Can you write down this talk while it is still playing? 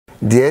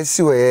de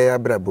si we ya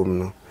brabom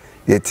no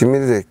yetimi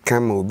de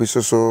kama obi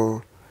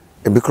so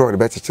ebi kro de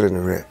bechichire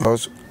no re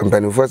because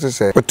mpanifo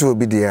se oto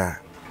obi de a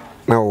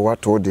na wo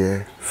wato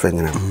de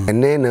fanyina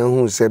ene na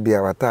hu se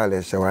bia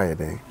watale hye wa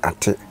yede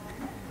ate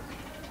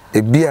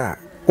ebi a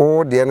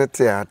o de ne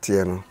te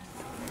ate no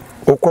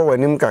okọ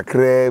wanim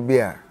kakra bi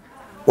a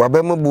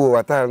wabemabu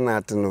watale na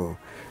ate no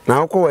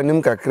na okọ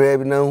wanim kakra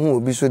bi na hu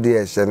obi so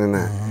de hye ne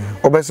na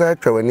obesa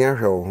atwa wani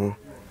ahwe wo ho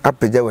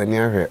apagya wani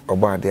ahwe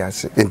obo ade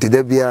ase enti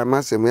da bia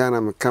masem ya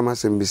na meka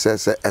masem bi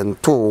se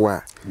ento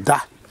wa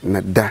da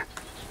na da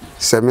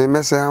se me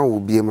mesa wo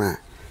bie ma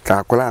ka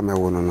akola me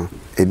wo no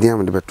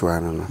ediam de beto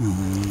ano no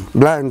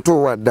bla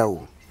ento wa da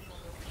wo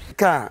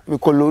ka mi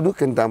kolodu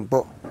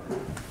kentampo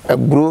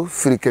abro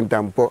free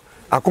kentampo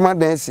akoma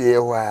dan sie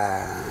wa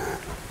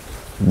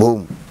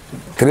boom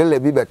trailer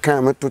bi be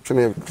kan me to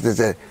twene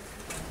se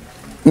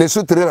ne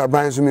so trailer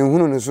ban so me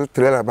hunu ne so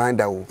trailer ban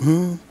da wo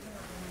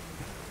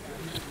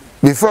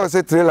before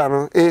say trailer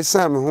no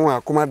sam ho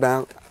akoma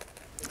dan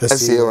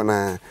sie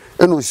ona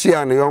eno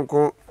hia ne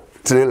yonko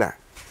trailer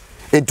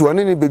etu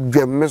one ni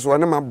bedwam me so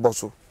one ma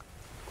boso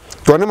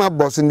to one ma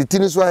boso ni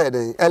tini so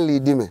ayeden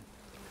LED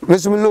me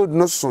so me load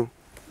no so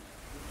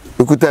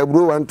ekuta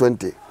bro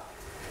 120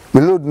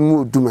 me load mu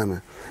oduma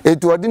na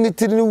etu ode ni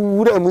tini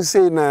wura mu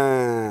sei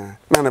na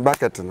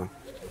bucket no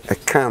e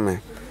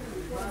kame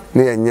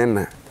ne enye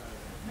na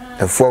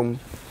e form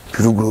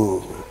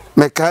rugro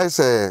me kai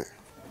se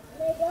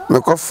me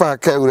kofa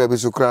ka wura bi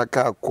so kra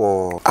ka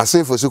ko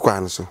asefo su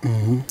kwan so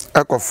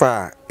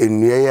akofa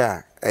enua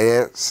ya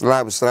eye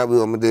slab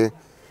omde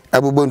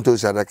abubonto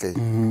sadake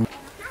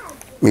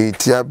me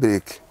tia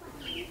break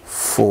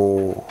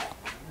for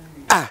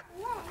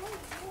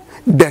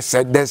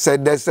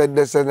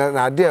desa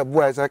na de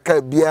aboa sa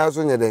ka bia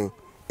so nyeden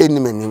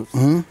enimanim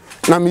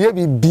na me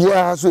ye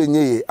bia so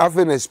enyeye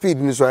afa na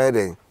speed ni so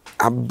ayeden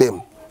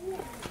abem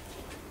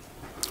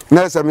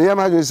na sa me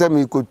yama jo se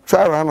me ko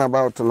twa ran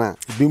about na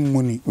bi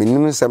muni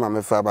menim se ma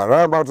me fa ba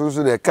ran about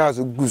so the cars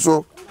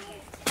guso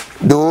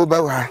do ba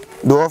ha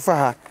do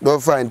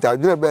offer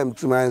interview ba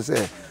mtuman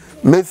se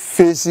me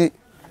face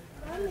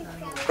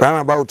ran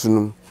about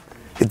num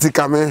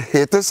itika me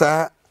hete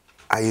sa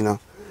ayino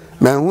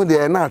me hu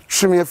de na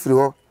twem afiri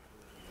ho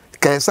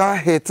kai sa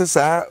hete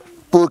sa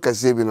pol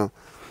kase bi no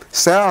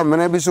sa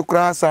amena bi so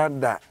kra sa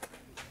da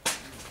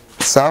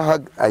sa ha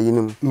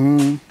ayinum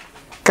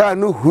ka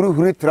no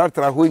huru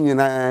tra ho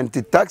nyina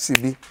anti taxi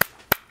bi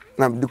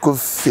na diko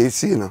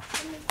face no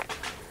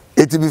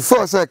it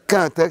before say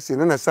can taxi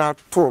na sa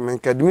to men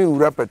kadimi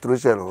wura petrol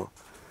shell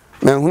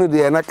me hu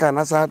de na ka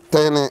na sa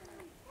tene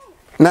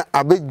na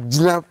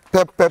abegina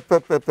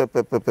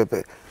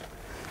pe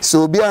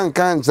so bi an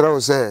kan kira o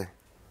say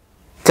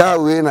ka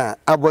we na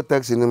abo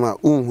taxi ni ma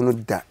unhunu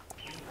da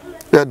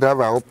ya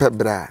driver o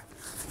pebra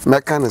me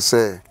kan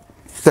say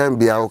tem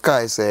bia o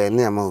kai say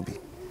ne ama obi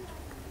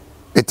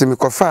etimi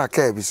kofa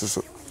ka bi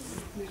so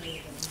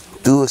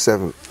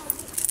 207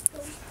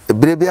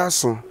 ebre bi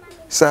aso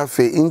sa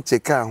fe inche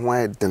ka ho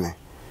edene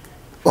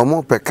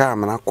omo pe ka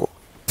manako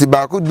ti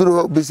ba ko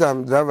duro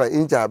bisam driver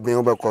inche abin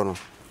obekọ no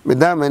me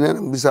da me ne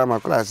bisam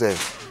akla say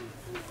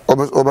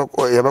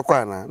obekọ ye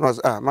bekọ na no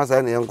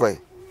masa ne yenkoi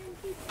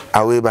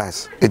awe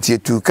bas eti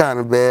tu ka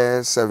no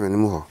be 7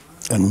 mu ho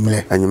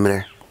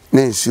anyumre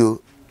ne nsuo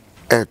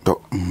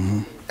eto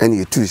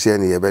eni etu se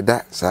ne ye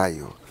beda sa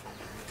yo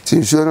ti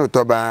nsuo no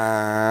to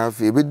ba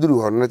fe be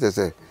duru ho no te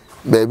se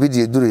be bi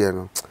di duru ye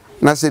no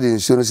na se di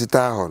nsuo no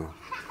sita ho no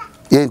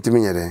ye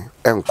ntimi nyere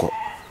enko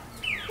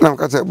na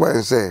mka se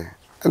boy se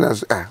na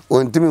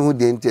o ntimi hu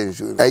de enti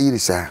nsuo ayiri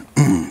sa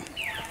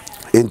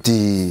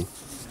enti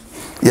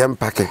yam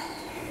pake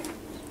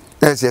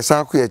ese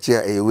sa ku ye chi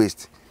a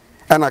waste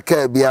ana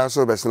ka bia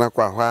so be sna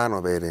kwa hwa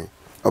no be de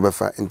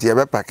obefa enti ye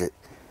be pake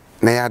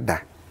na ya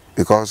da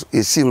because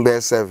e sim be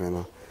 7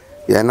 no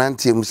ye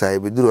nanti mu sai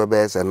be duru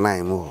be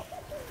 9 mu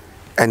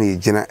ani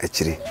gina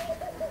akire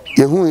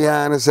ye hu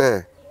ya na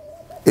se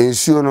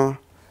ensuo no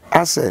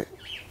ase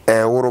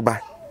woroba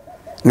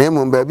na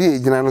emu ba bi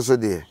egina no so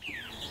de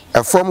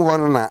efom ho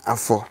no na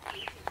afo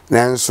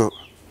na nso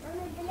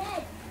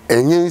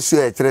enye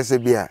nsuo akire se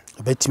bia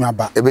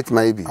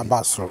ebetima ibi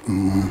aba so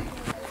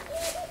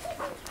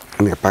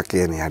ne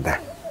pake ne ada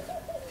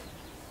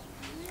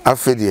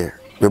afedie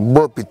be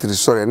bo pitri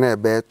sore na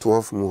ebe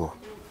 12 mu ho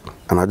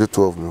anado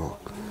 12 mu ho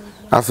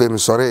afi mi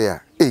sore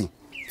ya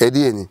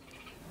edi eni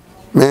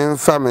me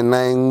mfa me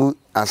nan ngu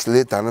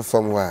asleta no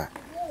fom wa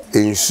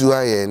ensuo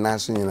aye na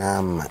so nyina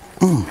ama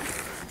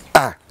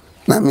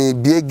na me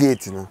bie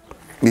gate no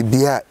me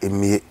bia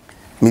emie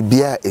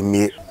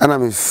ana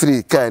me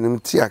free car nim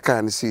tia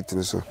car ni seat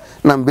no so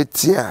na me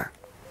tia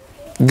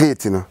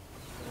gate no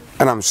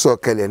ana me so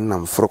kale na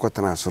me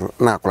frokota na so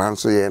na akora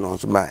nso ye no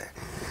so bae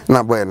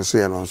na boy no so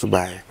ye no so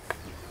bae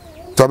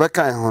to be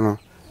kan ho no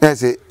na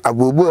se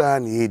abobo ha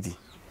na edi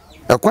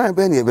akwan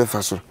be na e be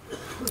fa so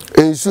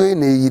ensuo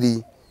na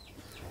yiri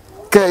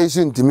ka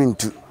isu ntimi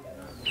ntu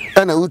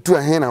ana utu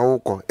ahe na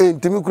wukọ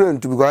ntimi kura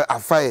ntu because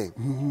afaye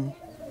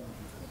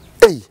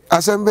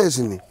asembe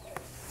sini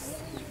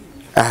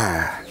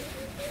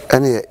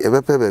ene ye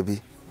bepe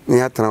baby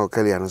ni atana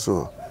okali ano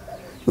so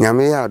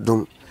nyame ya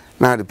adom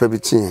na de pabi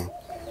tie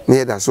ni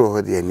ye da so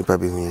ho de nipa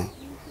bi hu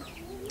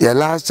ye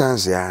last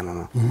chance ya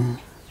no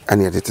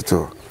ane ye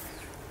teto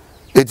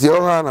eti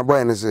o ha na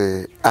boy ne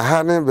se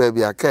aha ne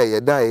baby aka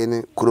ye da ye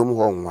ne kurom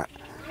ho nwa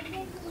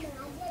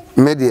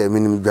media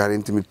minim dware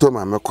ntimi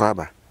toma mekọ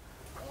aba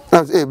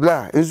na say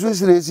bla nsu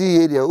siresi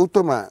ye dia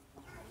utoma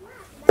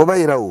oba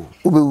yira o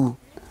ubewu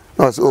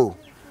na say oh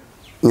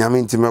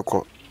nyame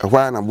ntimekọ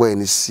ehwa na boy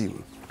ne sim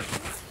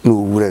no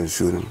wura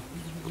nsu no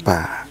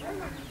pa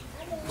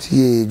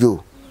sie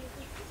jo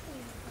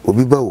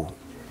obi ba o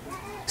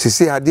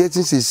sisi ade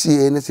tin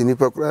sisi ne se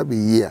nipa kura be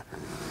yi a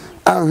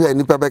ahwe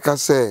nipa be ka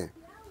se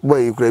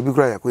boy kura bi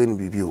kura yakọ ni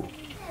bibi o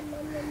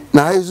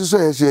na ayesu so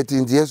yesu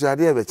etinti yesu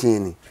ade e be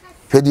kin ni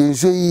hwede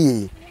nsu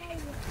yi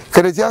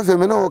kreti afa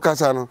me no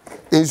kasa no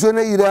nsu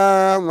na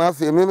yira ma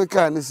afa me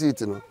ka ne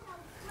seat no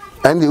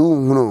ande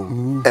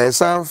unhunu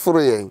esa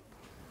foro yen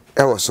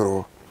e wo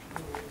soro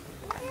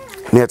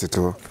ne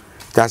teto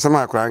ta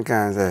sama akra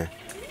nkan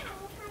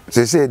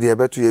se de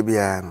beto ye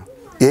bia no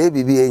ye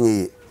bibi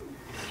enyi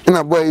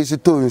ina boy yi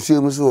to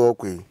nsu mu so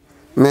okwe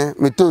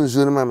me to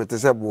nsu no ma me te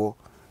se bo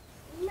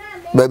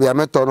ba bia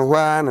me to no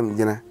hwa na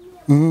mgina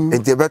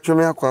enti beto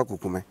me akwa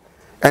akukume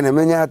ene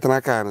menya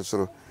atana ka no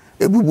soro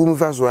ebubu mu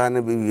fa so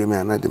ana be wie me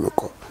ana de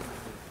mekọ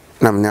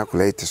na me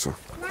akula ite so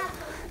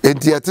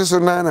enti ate so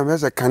na me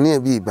se kanea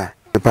bi ba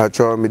pa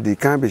cho me di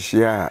kan be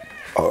hia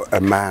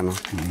ema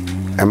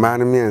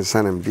no me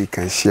ensa na me di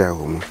kan hia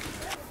ho mu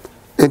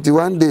enti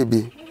one day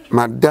bi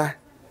mada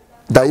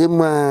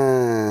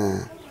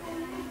dayema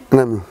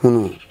na me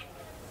hunu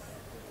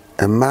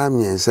ema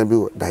me ensa bi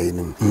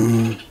dayenim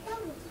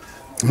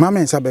ma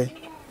me ensa be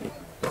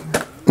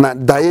na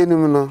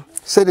dayenim no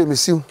se de me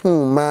si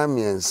hu ma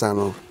me ensa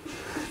no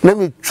na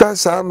me twa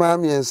sa ma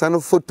me ensa no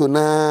photo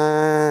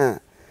na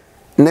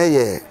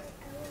ye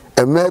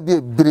ema bi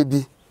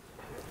ebrebi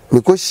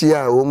me ko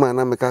hia o ma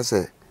na me ka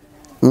se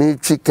me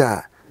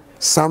twika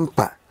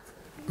sampa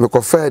me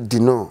ko fa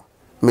dino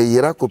me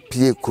yira ko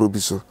pie kuro bi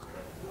so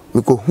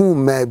me ko hu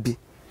ma bi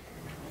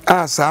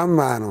a sa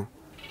ma no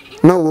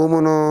na wo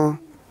mu no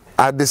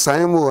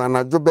adesan mu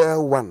anajo be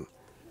 1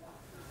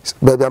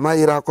 baba ma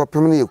yira ko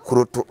pem ne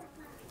kuro to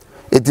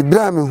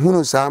etibra me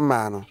hunu sa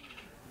ma no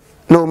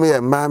no me ye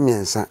ma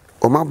miensa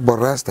o ma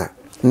borasta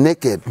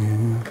naked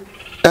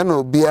ena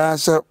obi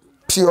asa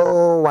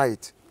pure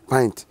white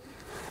paint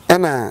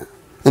ena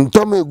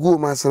ntoma egu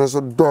ma sene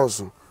so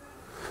dozo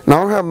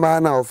na o hwe ma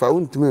na ofa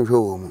untumi hwe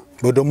wo mu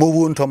bodo mo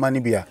wu ntoma ni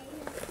bia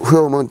hwe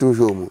wo mo ntumi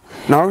hwe wo mu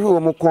na o hwe wo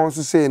mo kon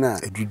so sei na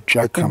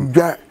edudwa kam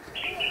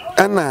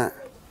ena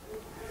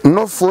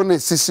no phone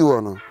sisi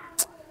wo no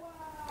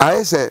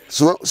aye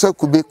se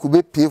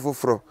kube pie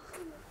foforo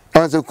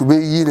an se kube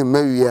yi ne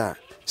mawi a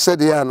se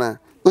de ya na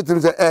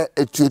utim se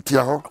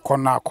etuatua ho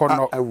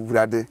kono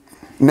awurade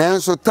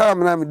nanso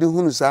time na me de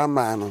hunu sa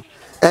ma no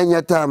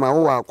enya time a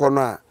wo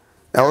akono a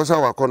e wo sa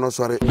wakono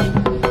sori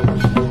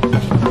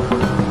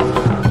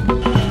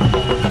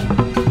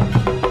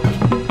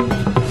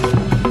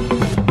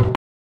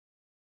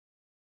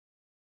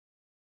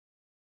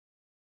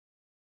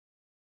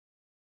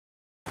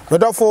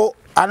Bedofo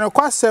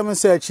anakwasem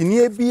se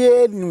achinie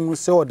bie nim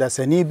se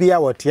odasani bia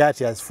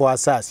wotiatias fo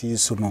asase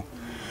isu no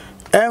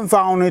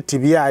emfa ono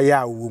tibia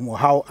ya wo mu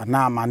haw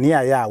ana amane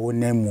ya wo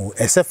namu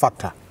ese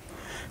fata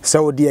se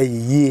odi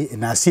ayiyi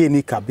na se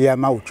ni kabia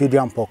ma wotwedi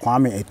ampokwa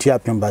me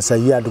etiapem basa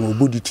yi adom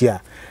obuditi a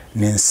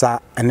ne nsa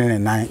ene ne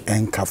nan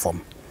enka fom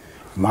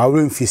ma wo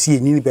mfisi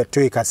ni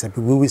beto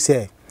ikasapebu bi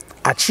se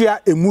achia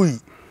emui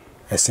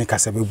ese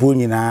kasapebu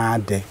nyina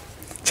de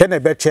che ne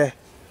beche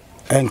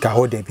enka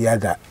ho de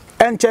biada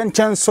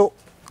enchen so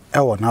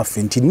ewo na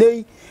fenti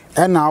nei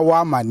ena awa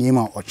amani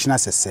ma ochina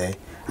sese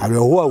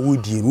aweho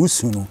awudi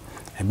rusunu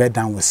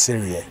ebedan wo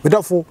serie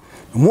bedofo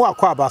mu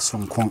akwa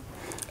abasonko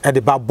e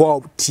de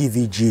Bob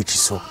TV GH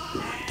so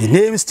the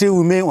name still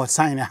remain on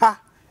sign ha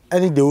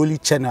any the only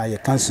channel you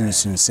can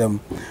sunsum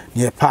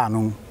near pa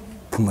no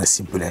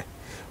pumasibule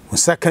wo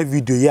second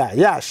video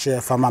ya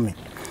share for mama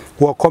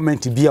wo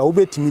comment bia wo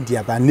betimi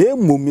dia ba na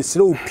emu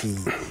mesre opi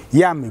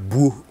ya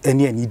mebu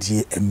ene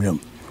anidie emrem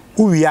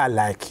uwi a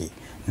like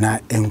na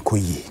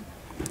enkoyi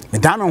me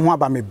dan ho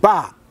aba me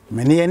ba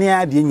me ne ene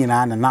ade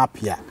nyina na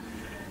napia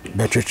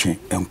betwetwe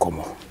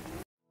enkomo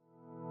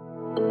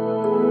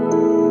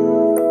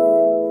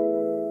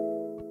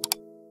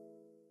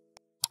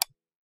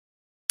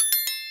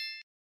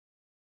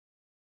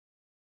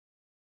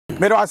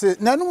Mero ase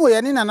nanumo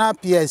ye ni na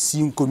napia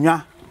si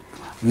nkonwa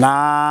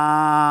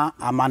na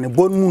amane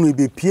bonu no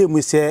be pie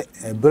mu se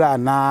bra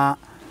na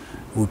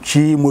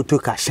uchi moto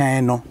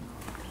kashen no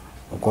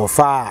ko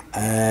fa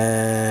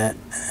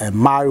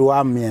Mario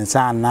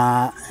amiensa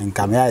na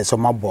nkamya eso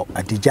mabo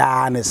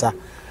adija ne sa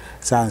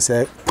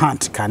sanse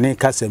pant kane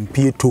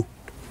kasempie to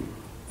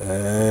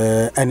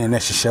ene na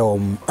hihye wo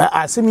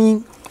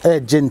asemi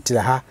gentle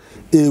ha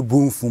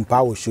ebunfum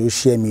pa wo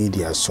social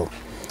media so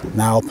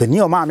na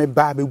opani o ma me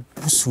ba be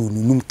busu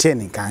nunum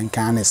ten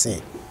kan ne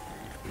se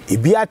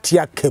ebi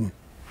atia kem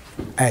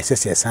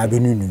sese sa be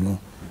nunu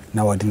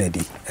na wode na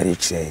di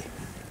erichire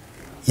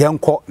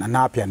yenko na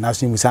na apia na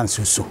so musan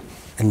susu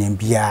enyem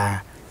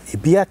bia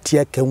ebia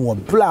tie kan wo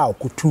bla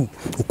okutu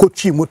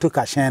okotwi moto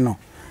ka hyen no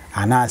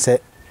ana se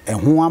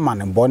eho ama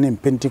ne bone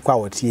mpenti kwa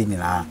wotie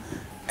nyina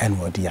en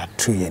wode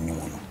atu yeni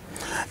mu no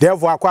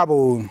therefore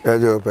akwabo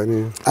ejo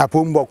pani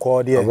apombo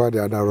ko de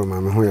obade adaro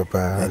ma me ho ye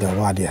pa de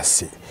wade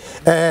ase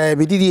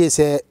bididi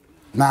se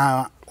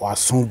na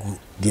wasungu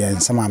de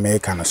ensama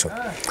America no so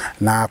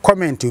na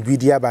comment obi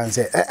dia ban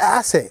se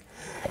ase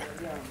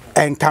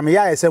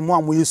enkamya ese mu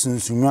amu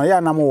yisunsunyo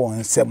ya na mo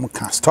won se mu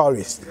ka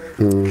stories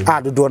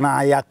adodo na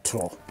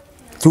ayatro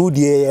tu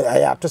die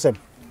ayato se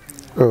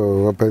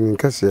wapani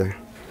kase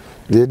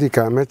de di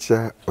ka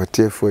mecha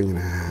otiefo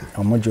nyina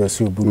omojo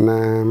se obu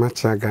na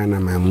macha Ghana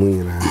ma mu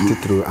nyina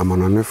titru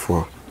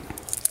amononefo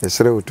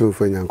esere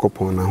otumfo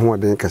nyankopon na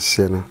hoden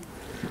kase no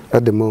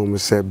ademo mu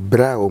se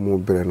bra o mu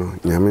bre no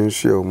nyame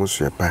nsuo o mu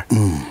suepa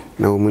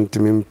na o mu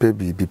ntimi mpe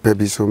bi pa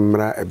bi so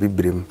mra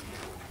abibrem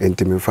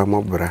entimi fa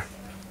mo bra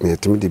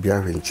yetimi de bia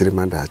hwenchiri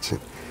madachi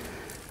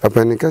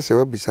apani kase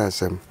wabisa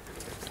asem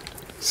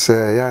se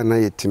ya na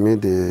yetimi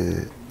de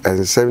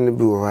ensem ne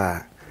bi wo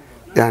ha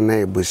ya na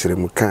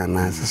ebosirem kan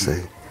na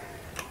sese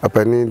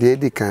apani de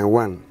edi kan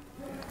one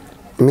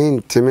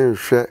min timi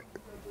hwe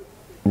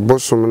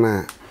bosum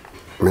na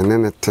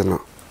menene teno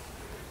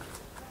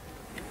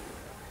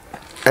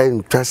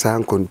en twasa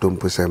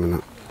ankontompo sem no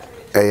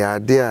eya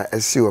de a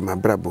esi wo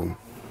mabrabom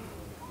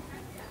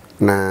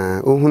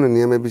na ohunu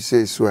niam bi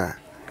se su a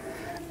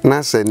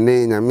na se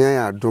ne nyame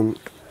ya adom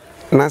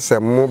na se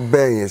mo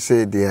ben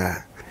yese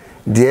dia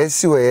de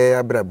esi wo ye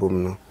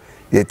abrabom no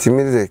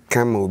yetimi de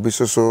kama obi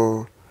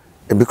soso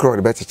ebi kro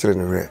de betchire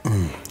no re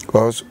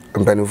because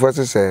mpanifo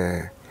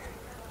se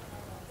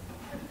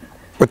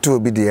otu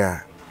obi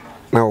dia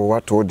na wo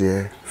wato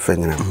de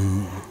fanyina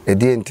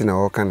edi enti na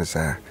wo kan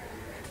sa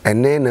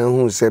ene na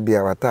hu se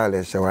bia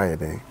watale hyewa ye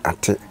den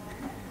ate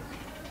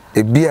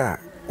ebi a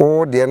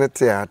wo de ne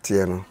te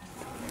ate no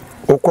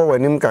okọ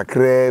wanim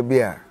kakra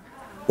bia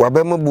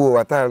wabemabu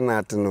watale na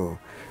ate no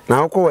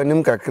na okọ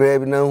wanim kakra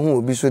bi na hu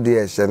obi so de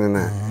ehye ne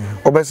na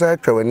obesa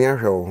atwa wani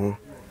ahwe wo ho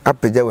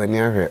apagya wani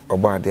ahwe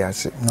oba ade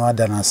ase no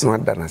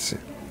adanase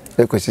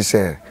ekosi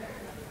se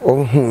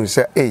ohun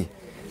se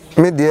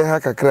me de ha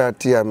kakra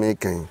ate a me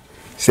kan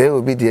se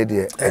obi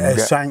de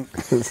swan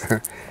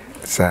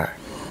sa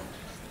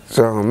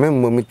so me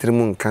mo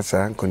mitrimu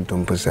nkasa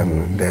kontompo sam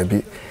no da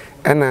bi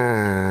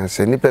ana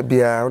se nipa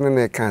bia ono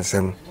na ka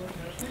asem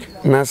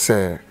na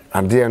se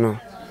ade no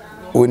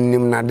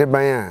onim na de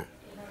ban a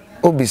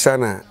obisa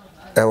na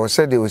wo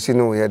se de osi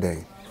no ye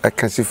den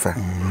aka sifa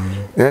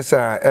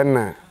yesa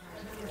ena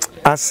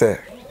ase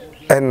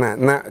ena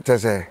na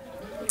tese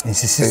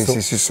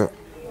insisiso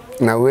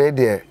na we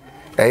de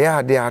eya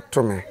ade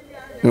atome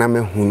na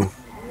mehunu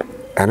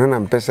ano na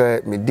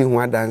mpese me di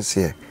hu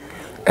adanse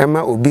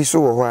ema obi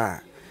so wo ho a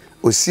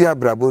osi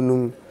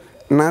abrabonum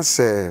na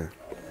se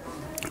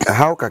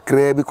how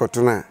kakra bi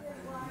kotona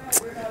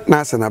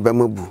na se na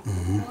bemabu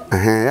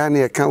ya na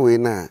ye ka we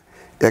na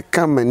ye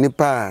ka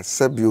manipa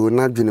sabio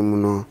na dwene mu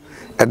no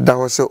eda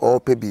ho se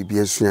ope bibi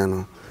asua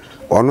no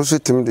ono so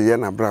tim de ye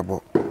na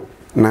brabo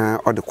na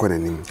ode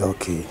konanim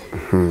okay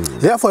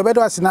therefore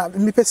bedo asina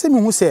mi pese mi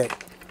hu se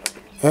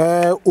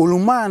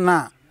oluma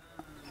na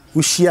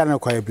ushia na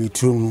kwa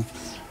ebitrum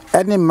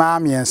eni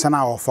maami ensa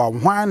na ofa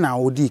hwan na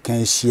odi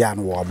kan hia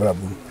no wo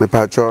brabo me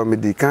pa cho me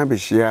di kan be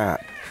hia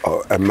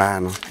ema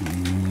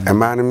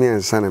no mi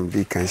ensa na me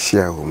di kan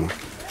hia ho mu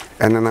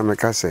enana me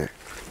ka se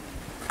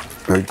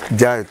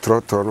jai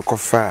trotro no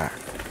kofa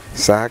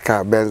sa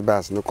ka benz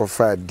bus no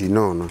kofa di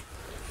no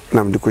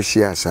na me di ko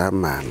hia sa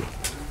ma no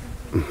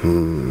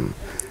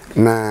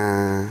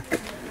na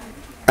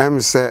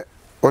am se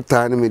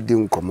otane me di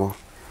nkomo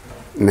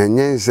na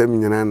nyensem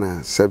nyina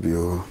na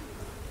sabio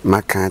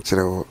maka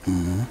kirewo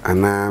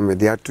ana me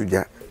dia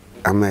tuja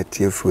ama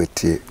tiefu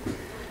etie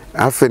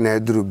afa na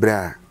aduru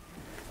bra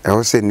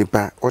wo se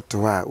nipa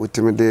oto a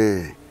wotime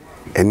de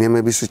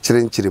enema bi so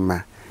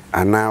kirenchirima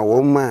ana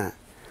wo ma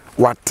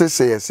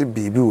watese yesi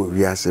bibi wo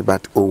wiase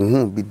but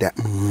ohun bi da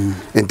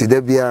enti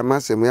da bia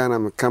masem ya na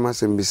me kama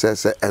sem bi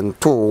se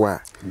ento wa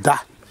da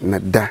na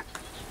da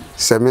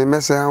se me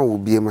mesa wo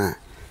biema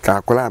ka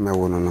akola me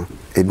wo no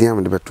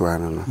ediam de beto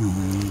ano no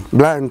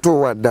bla ento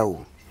wa da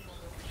wo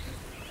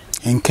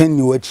enken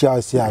ni wachi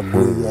ase agbo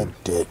ya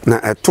de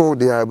na eto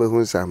de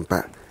abehun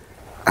sampa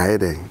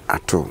ayeden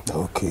ato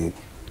okay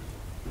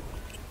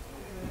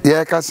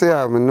ye ka se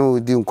am no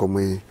di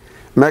nkomoyi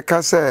me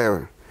ka se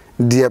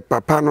de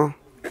papa no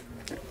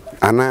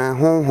ana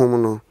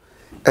honhom no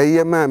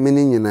eye ma me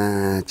ni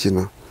nyina chi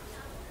no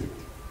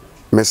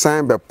me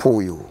san be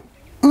po yo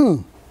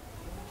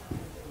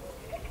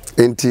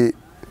enti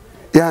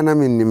ya na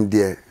me nim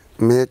de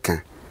me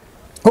ka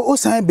o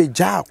san be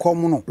ja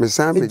akom no me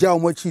san be ja o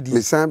machidi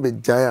me san be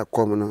ja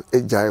akom no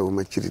e ja o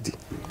machidi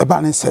e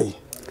ba ne sei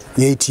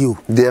ye tio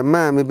de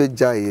ma me be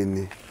ja ye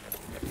ni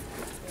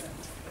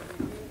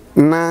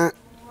na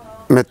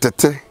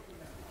metete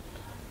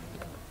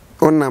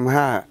onam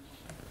ha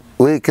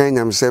we kan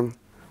nyamsem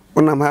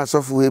onam ha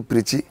sofu we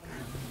prichi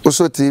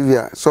also TV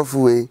a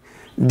software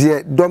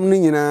de dom ni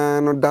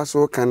nyina no da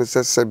so kan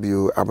se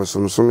sabio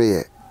abosomsom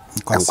ye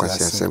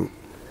ankwasiasem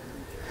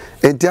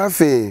enti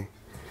afi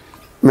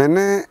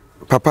mene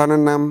papa no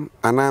nam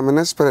ana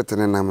mene spirit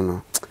no nam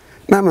no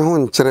na me ho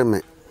nkyere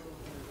me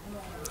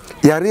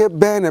yare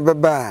be na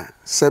beba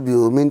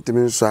sabio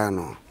mentimi so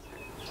ano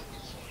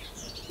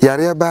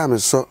yare ba me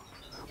so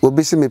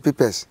obisi me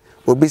pipes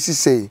obisi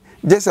sei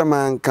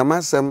jesama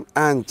kamasem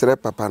ankyere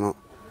papa no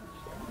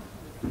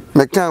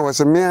meka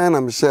wase me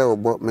ana me share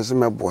obo me se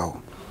meboa ho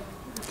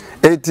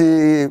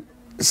eti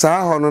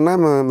saa ho no na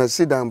me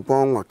sida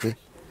mpon nwotwe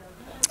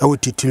awo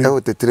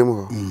titirim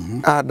ho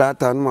a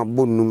data no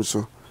mabonnum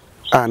so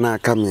a na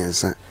aka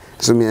miensa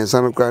so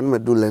miensa no kwa no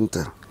madu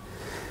lenter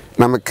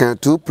na me kan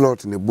 2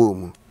 plot ne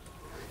bomu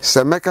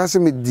se meka se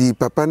me di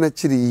papa na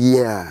chiri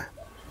ye a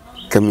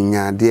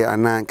kaminyade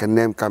ana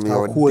kanem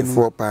kamyo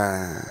before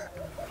pa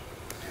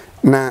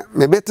na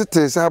me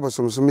betete sa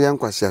abosomsom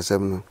yankwasi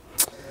asem no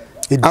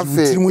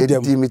afi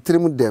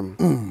edimitrimu dem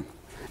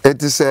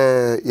eti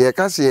se ye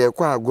kase ye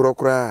kwa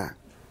agorokora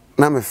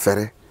na me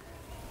fere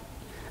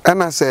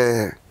ana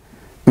se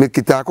me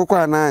kita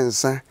akokwa na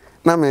ansa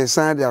na me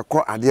san de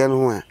akọ ade no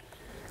ho a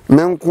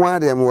me nko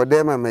ade me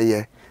wode ma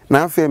meye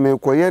na afi me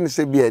koye ne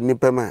se bia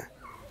nipa ma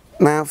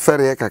na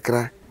fere ye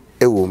kakra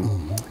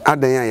ewom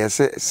adan ya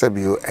yese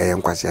sabio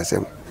enkwasi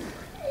asem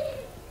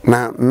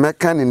na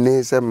meka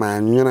ne se ma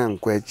nwena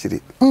nkwa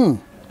akiri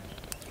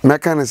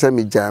meka ne se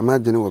me jama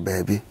dwene wo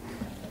baabi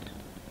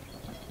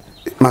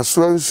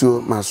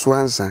maswansuo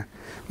maswansa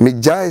me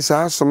jai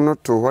sa asom no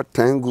to what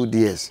 10 good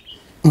years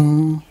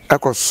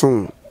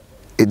akosom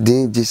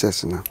edin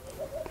Jesus na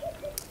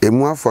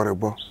emu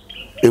aforebo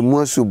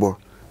emu asubo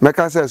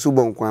meka se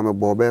asubo nkwa me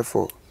bo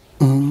befo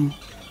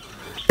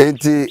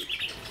enti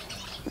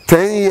 10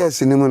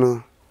 years ni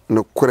mu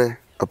no kure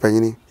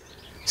opanyini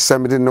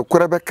samede no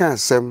kure beka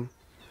asem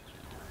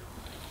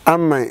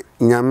ama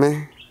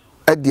nyame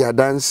adi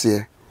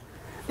adanse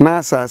na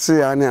asase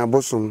ya ne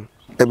abosom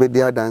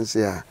ebedi adanse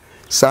ya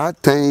sa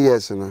 10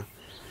 years no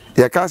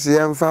yakase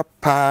yemfa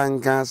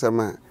panga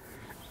sama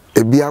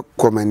ebi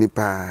akomani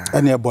pa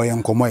ene boye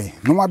nkomoy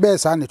no ma be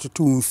sa ne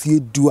tutu mfie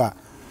du a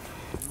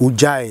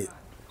ujai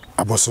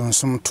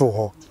abosonsum to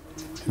ho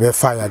be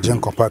fa ya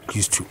jenkopa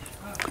Kristo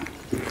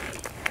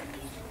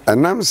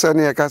anam sa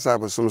ne yakase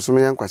abosonsum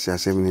yankwasi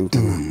asem ni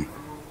ntena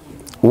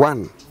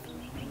 1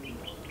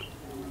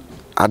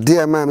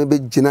 ade ma me be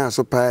gina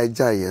so pa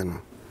ajaye no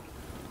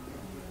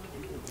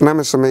na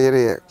me so me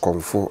yere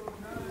konfo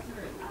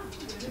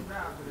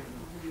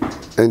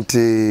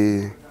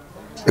enti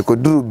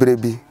ekoduru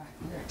brebi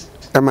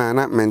ema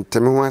na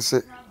mentem ho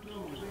ase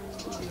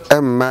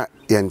emma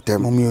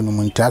yentem momionu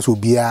muntaso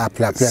bia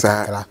plapla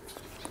kakra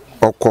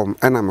okom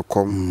ana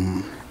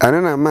mekom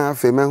ana na ma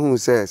afa ma hu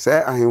se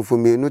ahemfo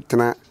mienu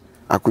tena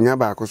akunya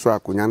ba akoso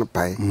akunya no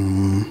pai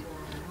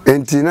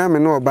enti na me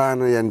no oba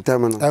no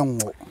yentem no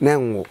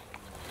enwo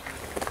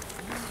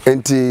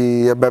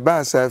enti ye baba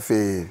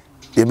asafe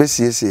ye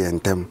besiesie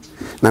yentem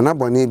na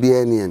nabone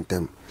bia ni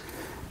yentem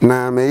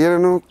na me yere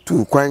no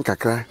tu kwan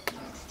kakra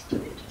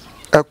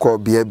ekọ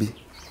bia bi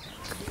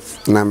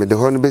na me de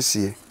ho no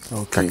besie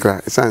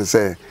kakra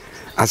sanse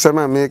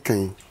asema me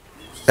kan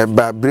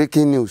eba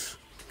breaking news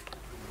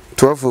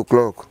 12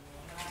 o'clock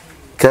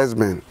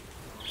Kesman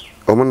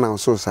omuna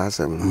so sa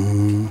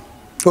asem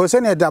o se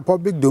ne da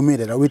public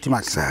domain da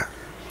wetima sa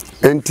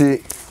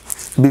enti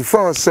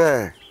before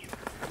say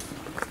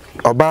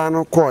oba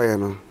no koye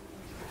no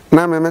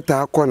na me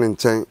meta akọ ne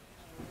nchen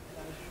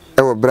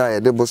e wo bra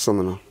ye de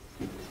bosom no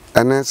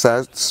ane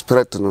sa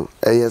spirit no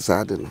eye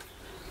sa de no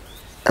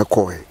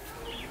ekoy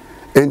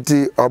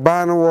enti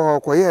oba no wo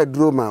koye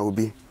aduro ma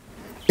obi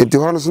enti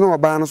hono so no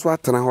oba no so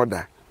atena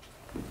hoda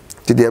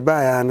ti de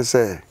ba ya ne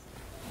se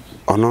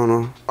ono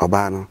no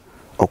oba no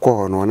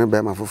okọ no ne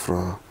be ma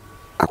foforo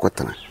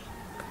akotena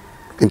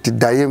enti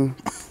dayem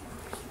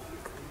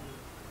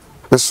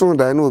beso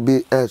da na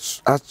obi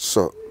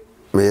atso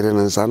mere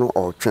no nsa no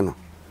otwe no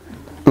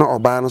na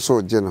oba no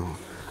so je no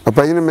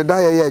apanyi me da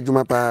ya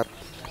adwuma pa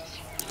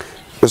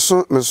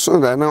meso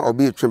da na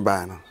obi etwe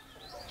ba no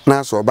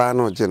na so oba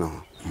no je no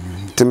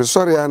ti me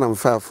sori ya na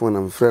mfa phone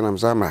na mfre na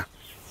msama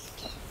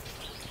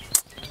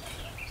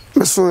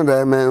meso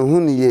da me hu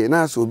ni ye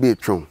na so obi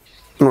etwe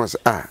no so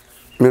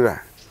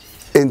mira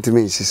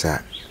entimi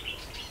sisa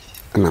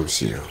na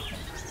msio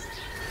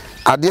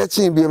ade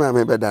achi bi ma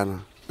me beda no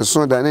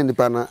meso da na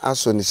nipa na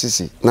aso ni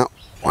sisi na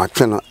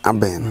watwe no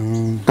aben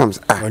no na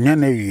so onya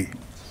na wi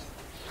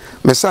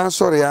me san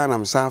sori ya na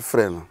msa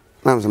frɛ no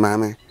na so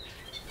maame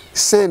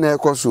say na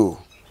ekoso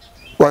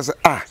was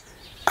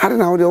are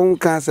na wode on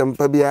ka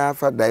sempa bia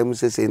fa dai mu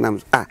sese na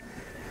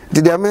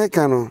did the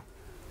american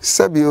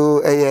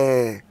sabio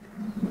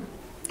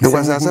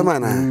ngwasa sama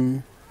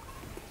na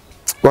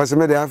was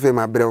me de afi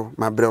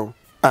mabrel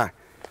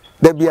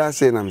da bia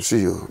say na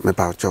msiyo me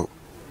pa cho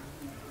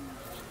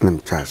nem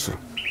chaso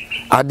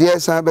ade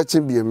sa ba chi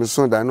bia me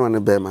so da no ne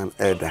be man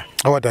eda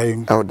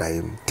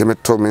awdayim teme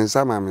to me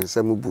sama me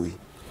samu bui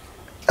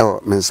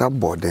me nsa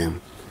bodem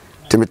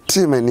teme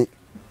timani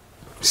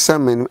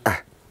samenu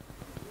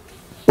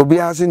obi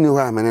aso ni ho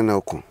amene na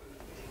oko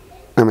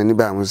na mani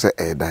ba mo se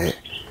dae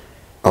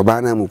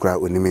oba na mu kura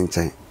onimi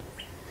nchen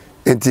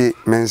enti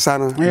mensa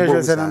no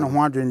ye se na no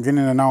ho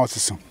adwendwene na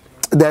oseso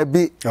da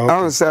bi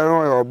on se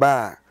no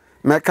oba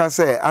meka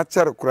se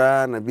acher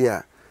kura na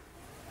bia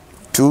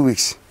 2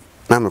 weeks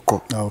na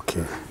meko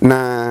okay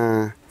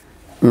na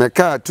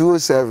meka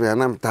 207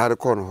 anam tare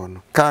ko no ho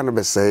no ka no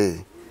be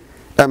sei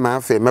e ma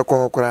afa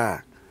meko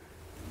kura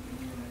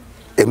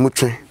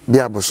emutwe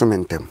bia boso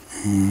mentem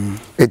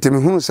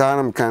etimi hu sa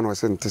anam kan no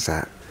se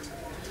ntisa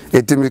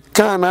etimi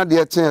kan na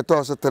de chen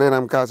to so tere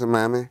nam ka so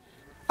mame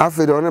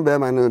afa de ono be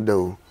ma no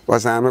do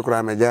wasa me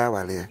kura meja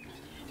wale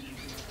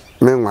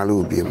me nwale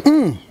obiem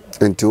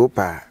enti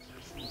opa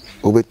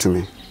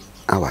obetumi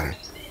aware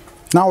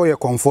na wo ye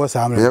comfort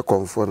sam ye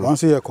comfort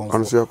onso ye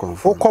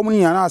comfort o kom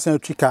ni na asan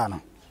twika no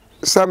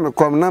sam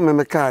kom na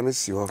me car no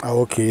si ho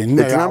okay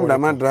na da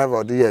man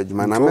driver de ye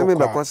adwuma na me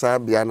be kosa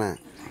bia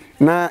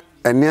na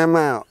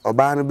eniema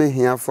oba no be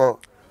hia fo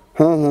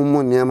honhom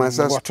mu niema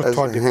sa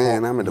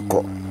na me de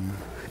ko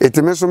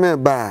etime so me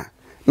ba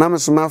na me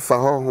so ma fa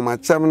honhom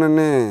acham no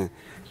ne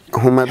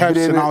homa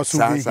bire na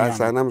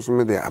sa na me so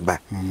me de aba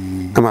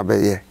ama be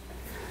ye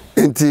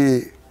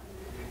enti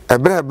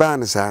ebere ba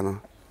ne sa no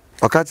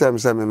okacha me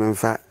sa me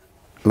mfa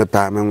me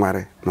pa me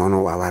nware no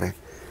no waware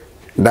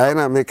dai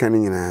na me kan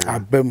nyina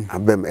abem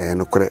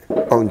no kore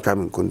on twa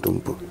me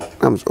kontompo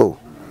am so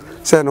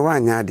se no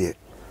wanya de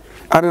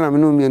ade na me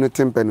no mi no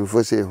tempen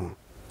fo se hu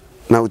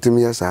na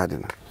utimi ya sa ade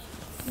na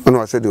ono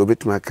wase de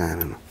obetuma kan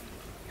no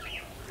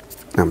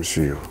am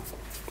suyo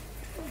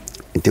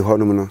enti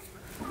honum no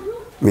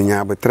me nya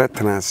abetra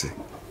tenase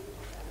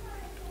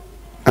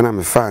ana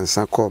me fa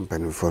nsa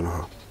company fo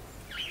no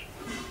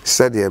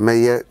said ya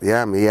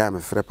me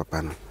frɛ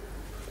papa no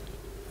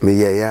me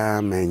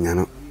ya me nya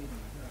no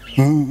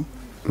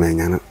me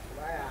nya no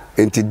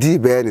enti di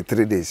be ni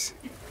 3 days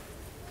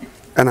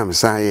ana me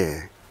san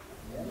ye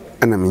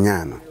ana me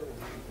nya no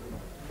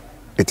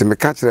enti me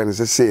ka kire no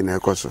se na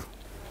ekoso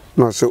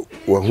no so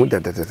wa hu da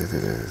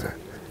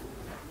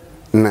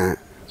na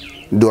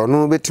do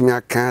no betumi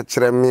aka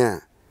kire me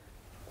a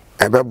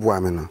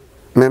ebeboa me no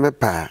me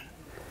pa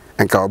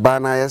enka oba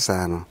na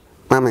yesa no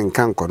ma me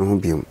nka nko no ho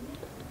biom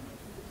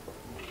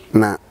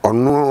na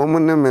ono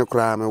omune me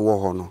kura me wo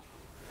ho no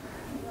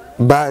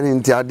ba ni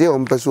nti ade o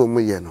mpese o mu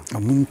ye no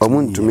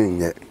omu ntumi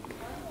nye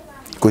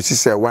ko si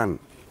se 1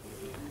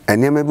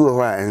 enema bi wo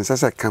ho a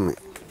ensasa kame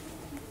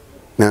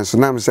na so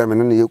na me se me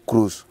no ye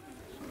cruise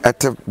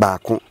ete ba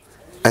ko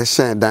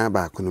ehyen dan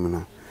ba ko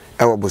no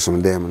e wo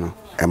bosom dem no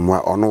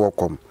emwa ono wo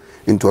kom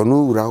nti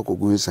ono wura ko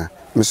kogu nsa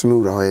me so me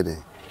wura ho ye de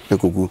e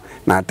kogu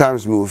na at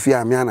times me ofi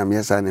a me ana me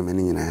yesa na me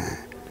ni nyina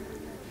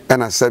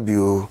ana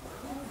sabio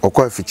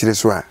okwa fichire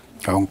so a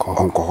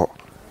onko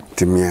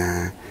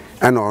timia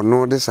ana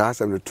ono de sa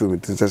asem to me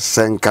to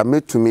senka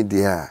metumi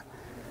dia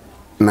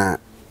na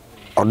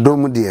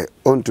odom de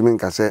ontumi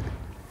nka se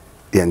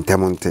ye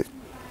ntemonte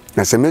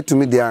na se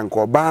metumi dia nka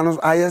oba no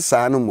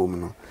ayesa no mom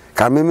no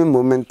ka me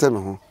moment me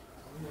ho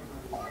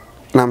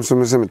na mso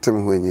me se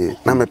metem ho enyi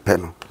na me pe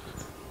no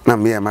na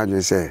me ya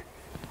madwe se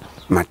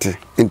mate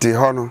nti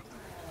ho no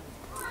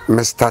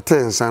me start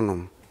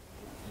ensanom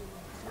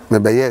me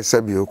be ye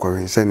sabio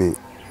ko se ni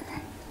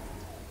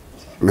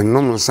me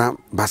nom nsa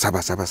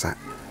basa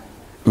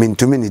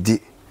mentumi ni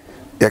di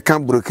ya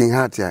kan broken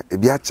heart ya e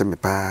bia che me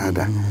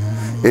paada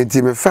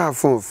enti me fa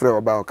phone frɛ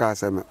oba o ka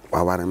se me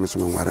waware me so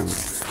me ware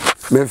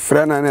me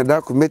frɛ na ne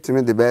da ko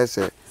metimi de be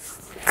se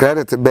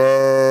credit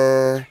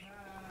be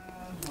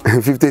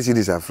 50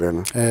 cedis afrɛ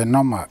no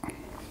normal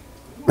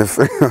me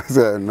frɛ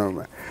se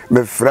normal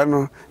me frɛ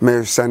no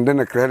me send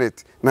na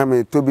credit na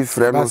me to bi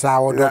frɛ no basa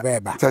wo do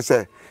beba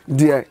se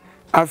die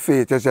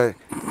afi se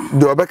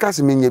do obeka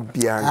se me nya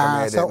bia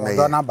nka me de me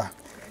do na ba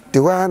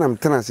the one I'm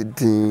telling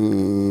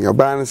you, your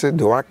ban said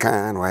the work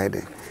can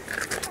wide.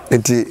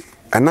 Enti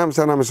anam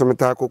sana me so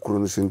meta kokuru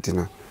no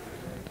suntina.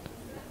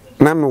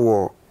 Na me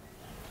wo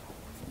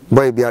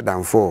boy bia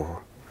dan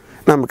for.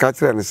 Na me ka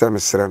kire ne se me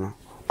sere no.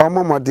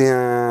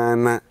 Omomodin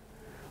na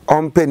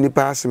ompe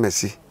nipa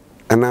asemasi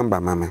anamba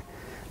mame.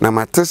 Na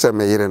matese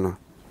me yire no.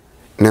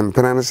 Ne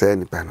mpena no se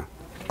nipa no.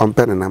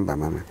 Ompe ne namba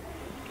mame.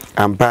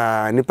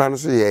 Ampa nipa no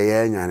so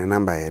ye nya ne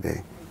namba ye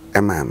de.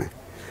 E mame.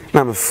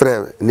 Na me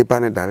frɛ nipa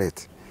ne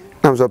direct.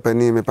 I'm so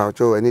penny me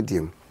paucho any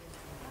dim.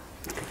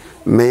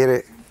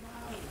 Mere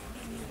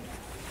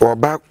or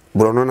back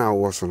brono na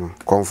wasono,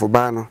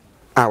 confubano,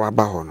 our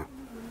bahono.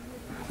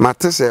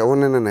 Matese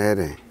one in an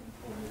ere,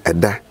 a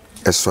da,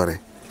 a sorry.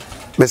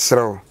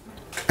 Mesro,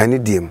 any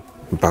dim,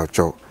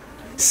 paucho.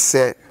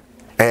 Se,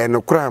 a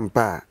no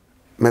crampa,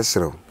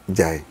 mesro,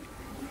 jai.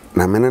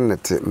 Na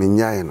menet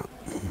minyano.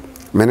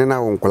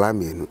 Menena won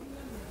colamino.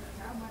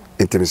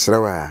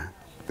 Intimisrawa,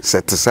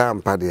 set to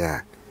sam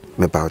padia,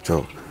 me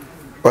paucho.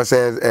 O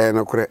se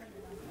no kure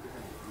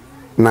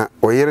na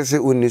oyere se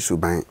uni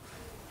suban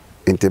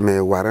intime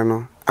ware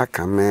no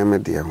aka me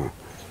de ho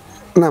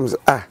na mse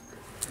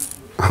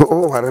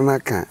o ware na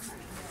aka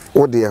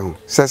o de ho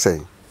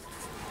sese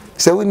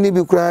se uni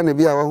bi kura na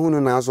bi a wa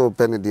hunu na so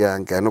pe ne de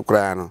anka no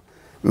kura no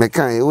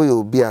mekan e wo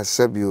yo bi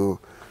asabio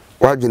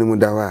wadwene mu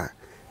da wa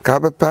ka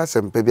be pass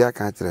mpa bi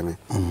aka akyere me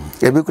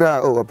e bi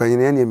kura o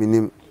opanyine ne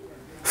minim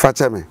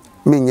facha me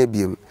menye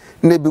biem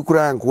na bi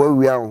kura nko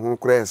wawia wo ho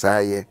kura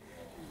esaaye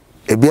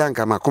e bi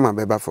anka makoma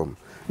beba fom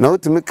na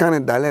otumi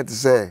kan dalet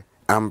se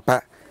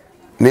ampa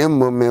na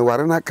emmo me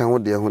ware na kan wo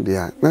de ho de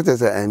a na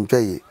tese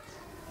antwaye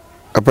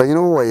opanyine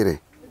wo yire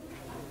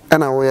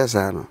ana wo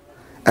yesa no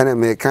ana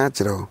me kan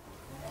akyere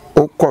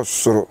o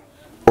kosoro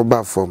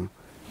oba fom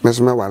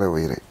mesome ware wo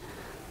yire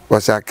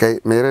wasa kai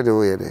me yire de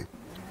wo yire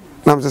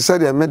nam se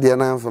said ya media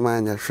na mfa ma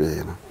anya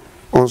hwe no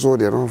onso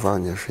de no mfa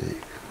anya hwe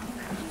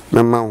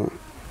na ma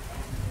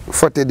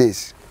 40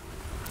 days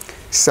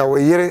sa wo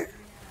yire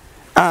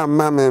a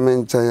ma me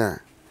ncha ya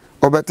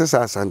obete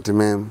sa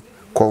santimem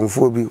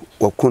konfo bi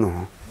wakuno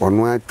ho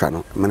ono atwa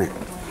no mene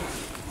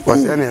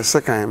wasa na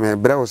sekan me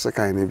bra wo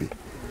sekan ne bi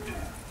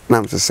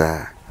nam se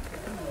sa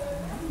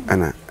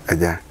ana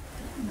aja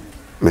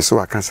me so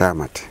aka sa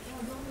mate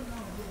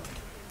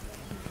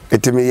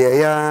etimi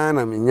ya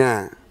na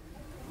menya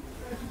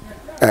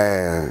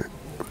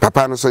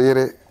papa no so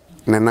yire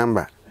ne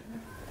number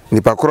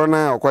nipa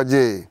korona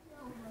okwaje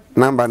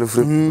number no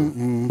free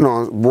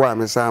no boa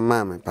me sa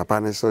mama papa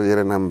ne so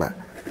yire number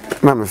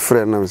na me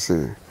frɛ na me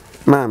se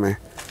mama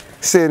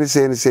se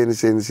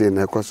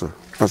ni ekoso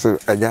so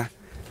aja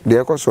de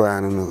ekoso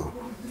anu no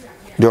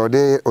de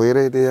ode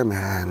oyire de ya me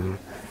han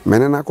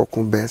mene na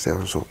kokun be se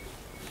so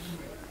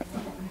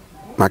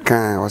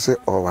maka o se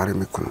o ware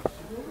me kunu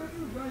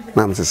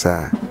na me se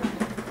sa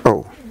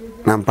oh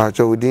na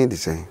mpacho udin di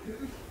sei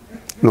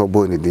no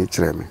boni din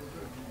kire me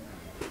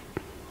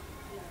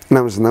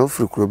na me se na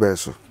ofri kuro be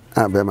so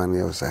a be ma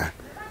ne o sa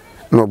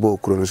no bo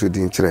kuro no so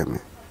din kire me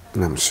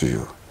na me so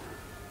yo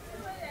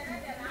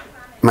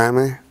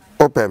mame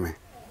ope me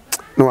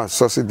no was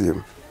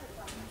sosidium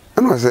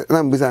no se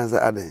na mbisa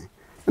ansa aden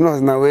no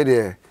na we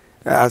there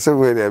ase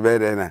we there be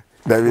there na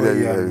David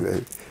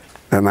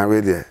na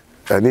we there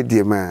ani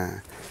die ma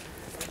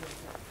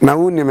na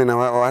woni me na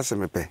o ase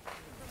me pe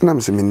na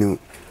me se me niu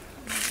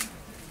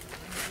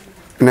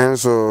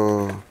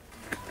nanso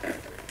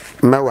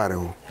meware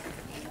ho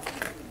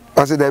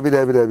ase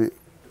David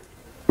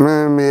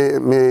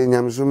me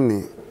nyamsum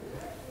ni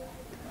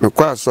me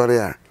kwa sori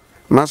a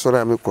ma sori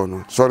a me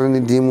kono sori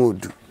ni di mu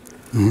odu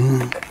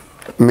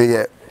me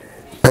ye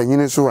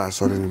panyine so wa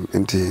sori ni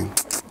enti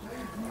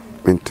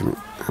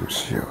I'm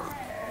sure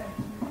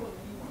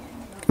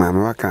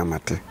mama wa ka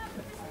mate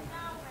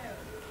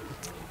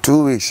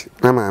 2 weeks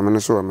na mama no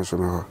so wa me so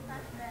me ho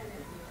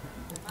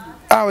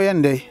awo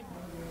yende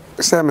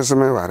se me so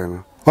me ware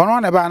no ono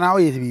na ba na wo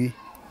ye bibi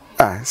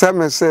se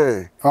me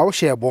se awo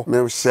shebo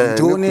me se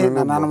tuni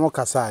na no mo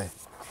kasai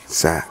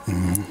sa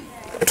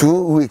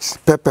 2 weeks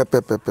pepe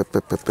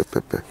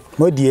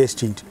mo di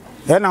exchange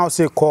and now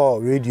say call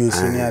radio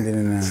senior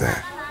den na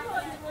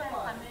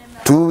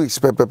 2 weeks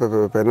pepe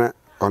na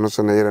ono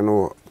so na yere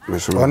no me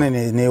so ono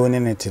ne woni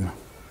ne ti no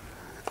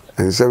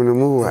ensem no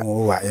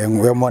mu wa ye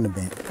mo ne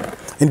be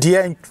nti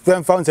ye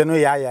found say no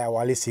ya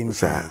wale sim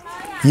sa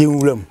ye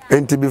nwuram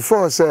enti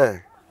before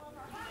say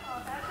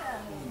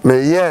me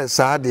ye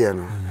saade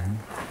no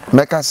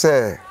meka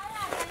say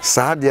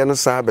saade no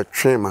sa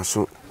betwe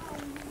maso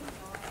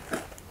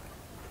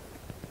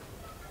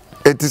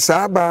eti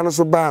saaba no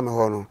so ba me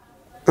ho no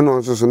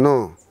no so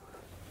no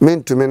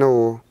mentumi no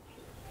wo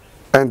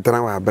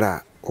entra wa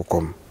bra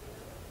okom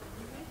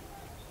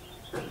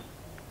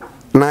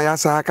na ya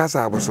sa aka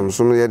sa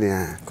abosomsom ye de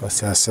ko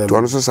sa se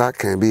to no so sa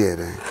kan bi ye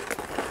de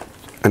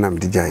enam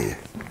dijaye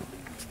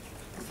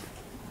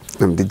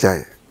nam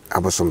dijaye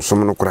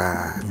abosomsom no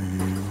kura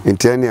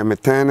entiani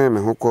ametane me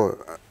hoko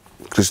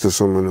Kristo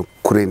somo no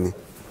kureni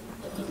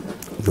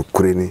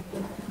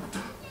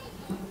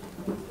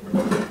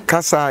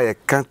kasa ye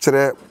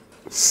kantre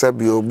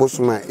sabio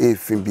bosuma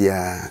efi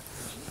bia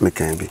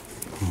mekan bi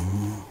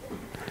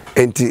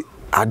enti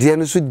ade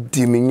no so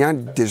di menya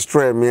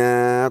destroy me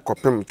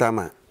kopem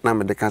tama na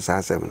me de kasa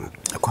asem no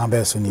akwa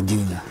be so ni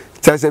diunya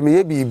tase me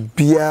ye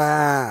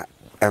bibia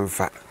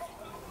emfa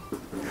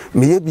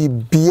me ye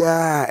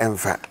bibia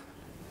emfa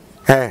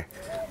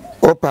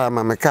opa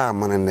ma me ka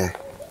monne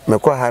me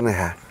ko ha ne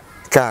ha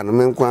ka no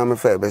me nko am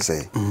fa be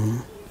sei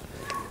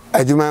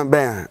adjuma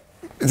ben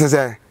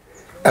tase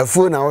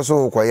afu na wo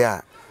so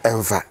koya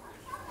emfa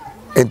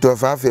ento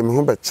fa afi me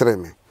ho be kire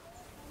me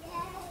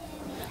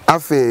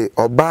afi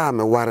oba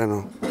me ware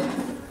no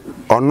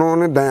ono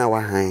ne dan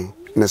awa han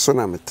ne so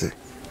na mete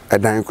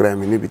edan kura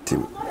me ni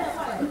bitim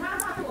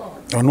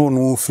ono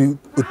no fi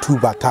otu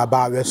bata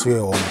ba we so e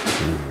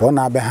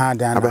ona be ha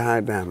dan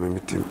me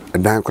bitim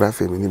edan kura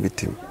fe me ni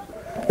bitim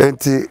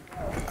enti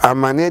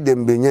amane de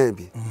mbenya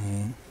bi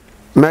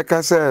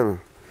meka se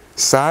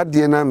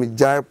saade na me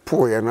jai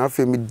po ya na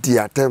afi me di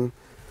atem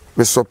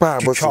me sopa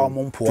aboso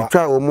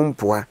twa o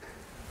mumpoa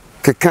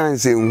kekan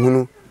se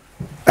nhunu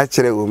a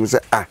kire wo mu se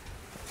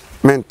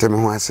mentem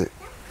ho ase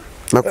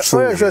makuso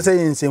o ye say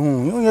yin se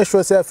hu o ye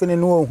say afene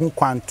no hu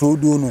kwanto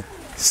do no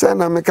se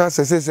na meka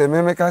se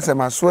me meka se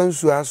maso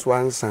ansu aso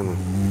ansa no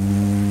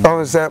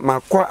o se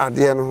makọ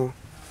ade no ho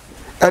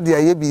ade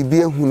aye bibi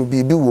ehunu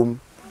bibi wom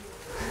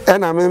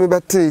ɛna me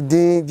bɛte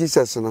din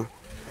Jesus no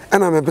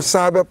ɛna me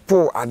besa bɛ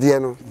po ade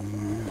no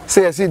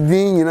sɛ yɛsi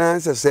din nyina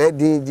sɛ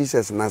din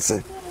Jesus na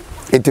se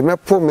enti me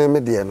po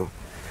me de no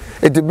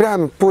enti bra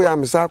me po ya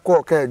me sa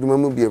kɔ ka adwuma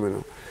mu bie me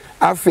no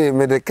afi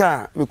me de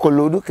ka me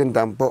kolodu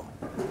kentampo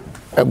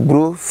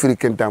ebro firi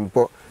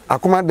kentampo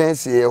akoma dan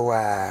sie hɔ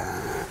a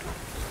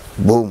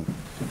boom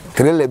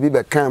trailer bi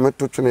be kan me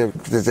to twene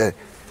sɛ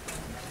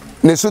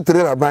ne so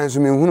trailer ban so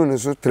me hunu ne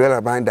so trailer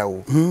ban da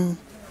wo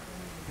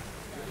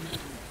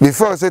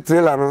before say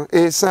trailer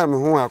no sam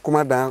ho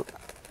akoma dan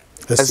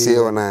asie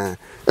ona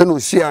eno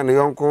hia ne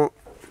yonko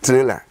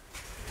trailer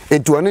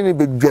etu one ne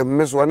bedwam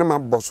me so one ma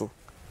boso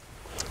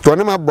to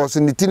one ma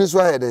boso ne tini so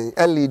ayeden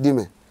LED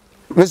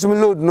me so me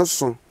load no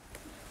so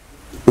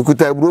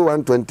ekuta bro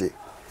 120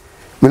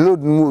 me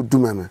load mu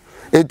oduma me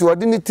etu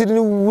ode ne tini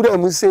wura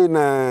mu sei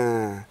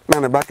na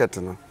na bucket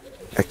no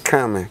e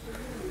kan me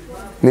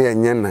ne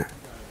enye na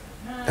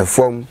e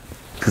form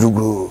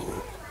rugro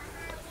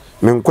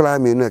me nkola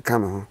me no e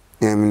kan me ho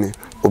yamine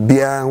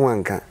obia ho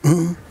anka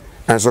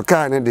anso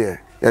car ne de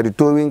ya de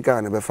towing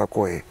car ne be fa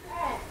koye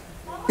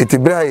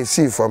itibra yi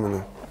si form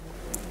no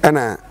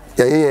ana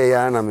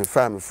ya na me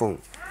fa me phone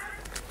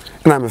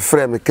na me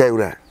frɛ me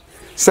kawura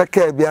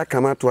saka bia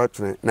kama to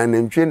atune na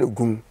nantwe ne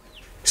gum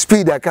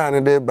speed aka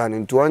ne de ba ne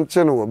nto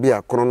onche no obi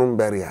akoro no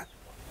mbaria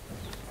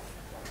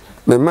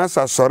me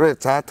masa sore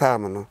tata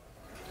am no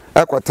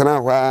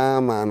akotena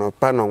hwa ma no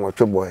pa no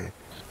nwotwe boy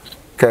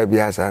ka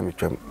bia sa me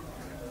twam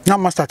na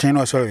master chain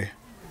no sorry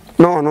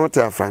no te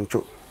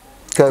afrancho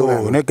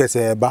oh ne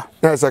kese ba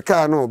na se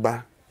car no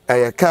ba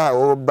eye car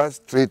o ba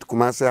street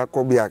Kumasi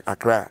akobi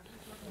Accra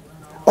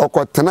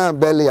okotena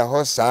belly a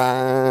hosa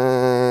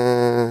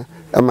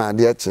ama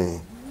de achi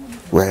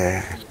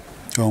we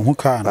hu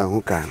car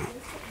no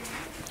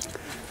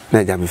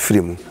na ja me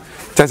free mu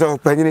tese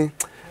opanyini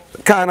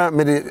car na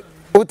me de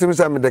otimi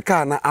sa me de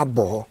car na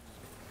abo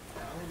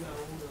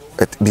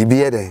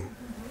bibiye de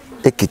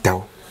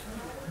ekitaw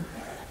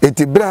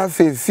eti bra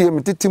fe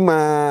me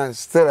titima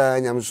stera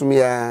nyamsum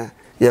ya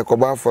ye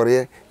koba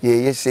afore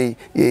ye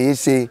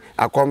yesi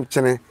akom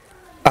chene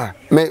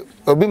me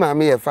obi ma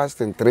me ye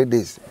fasting 3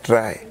 days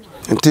try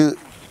until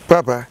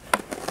papa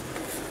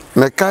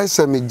me kai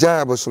se me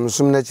jab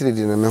sumsum na chiri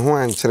di na me ho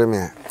ankere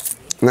me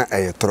na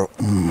ayetro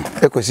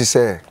ekosi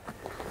se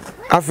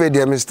afi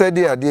de me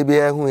study ade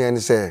bia hu ye ne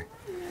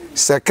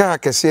se ka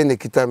kese ne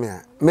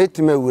kitame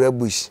metime wura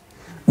bush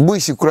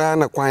kura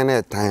na kwan na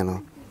etan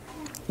no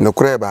no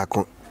kura ba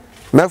ko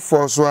me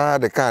force wa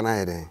de ka na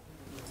yede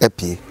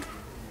apie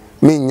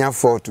me nya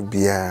fort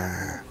bia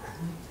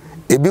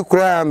ebi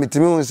kura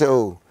metime hu se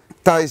o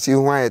taisi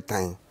hu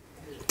ayetan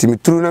timi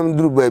tru na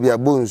mduru ba bia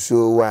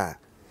bonsuo wa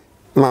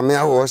ma me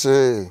awo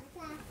se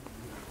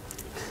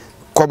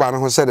koba no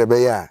ho se de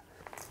be ya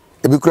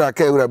ebi kura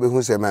ka ewura be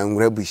hu se ma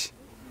nwura bush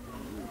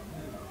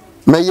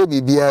me ye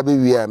bibia be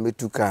wi a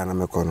metu ka na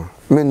me kono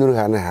me nuru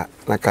ha ne ha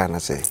na ka na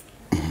se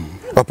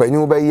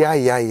opanyu ba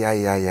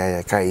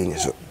ya ka yi ni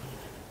so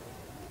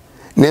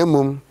na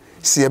mum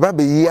si eba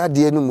be yi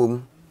ade no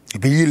mum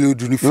be yi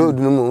lodu ni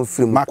mum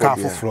film maka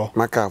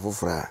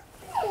afofro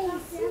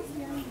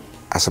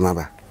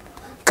asamaba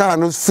ka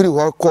no free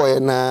ho ko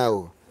na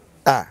o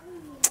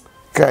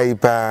kai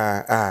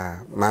pa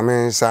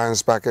mame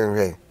sans packen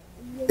he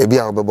ebi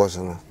a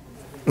obeboso no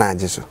na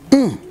ajeso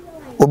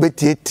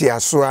obetietie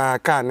aso a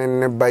ka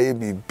ne ba ye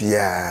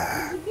bibia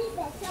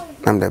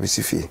namda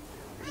bisifi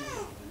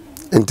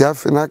enti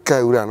afina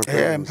kai ura no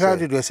I'm proud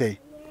to say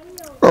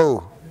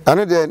oh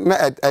ane de na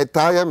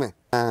tire me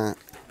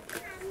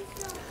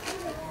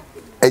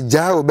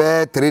eja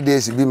obe 3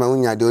 days bi ma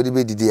unya de odi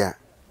be didi a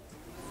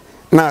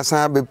na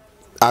asan be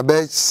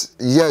abe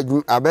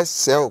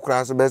se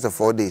okra so be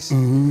 4 days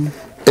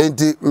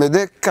enti me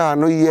de ka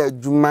no ye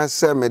adwuma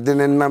se me de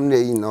nam na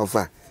yi na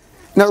ofa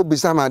na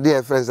obisa ma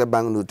de friends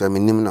bank no to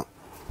menim no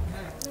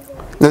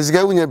na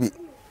siga unya bi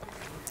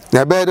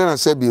na be de na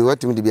se bi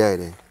watimi de bi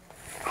ayede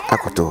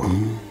akoto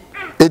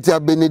eti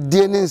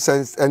abenedie ne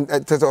sense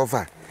tete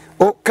ofa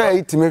o ka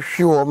itime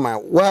hwe ho ma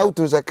wa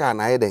utu se ka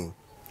na ayede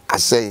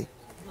asai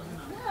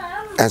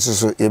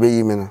enso ye be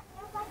yi me no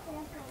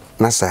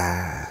na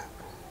sa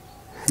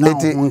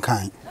eti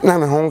na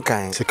me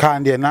honkan se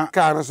kan de na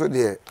ka no so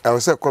de e wo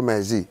se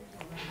komazi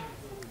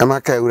e ma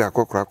ka ewura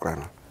kokrakra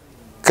no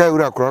ka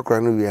ewura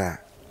kokrakra no wi a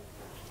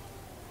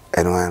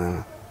eno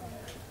ano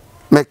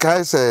me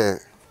kai se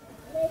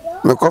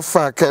me ko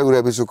fa ka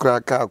ewura bi so kra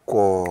ka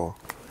ko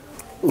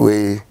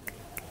we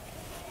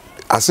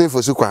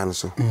asefo su kwan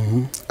so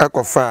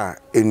akofa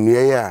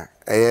enua ya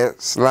eye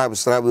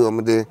slab o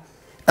mde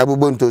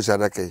abubonto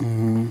sadaka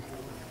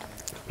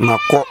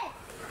mako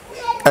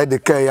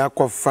edeka ya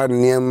kofa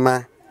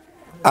niema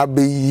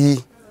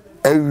abeyi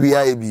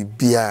awia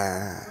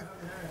ebibia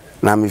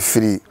na me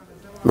free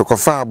me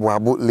kofa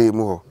aboabo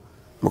lemu ho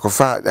me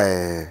kofa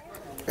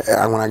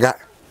anwanaga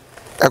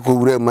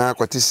akowura ma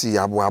akotisi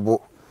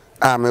aboabo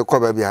me ko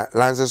ba bia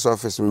license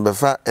office me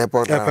befa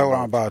airport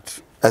about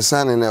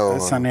asane na o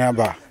asane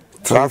aba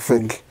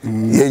traffic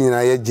ye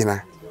nyina ye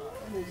gina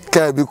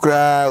ka bi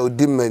kura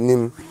odi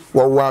manim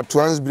wa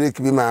trans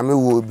break bi ma me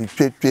wo bi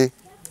twetwe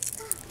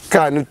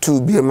car no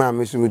tu bi ma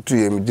me so me tu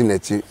ye me di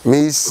nachi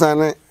me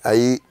sane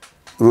ayi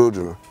road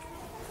no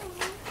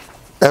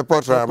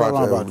airport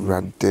roundabout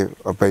rante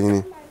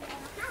opanyini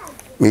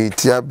me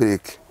tia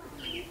break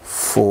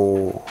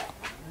for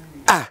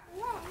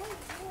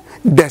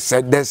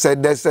dese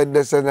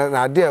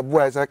na de abo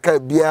asa ka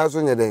bia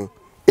so nye den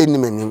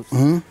enimanim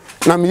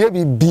na me ye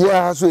bi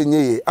bia so enye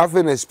ye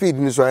afa na speed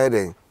ni so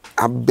ayeden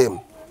abem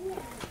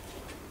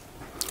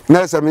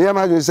na se me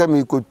yama jo se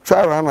me ko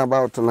twa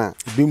roundabout na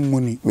bi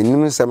muni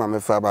minim se ma me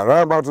fa ba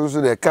roundabout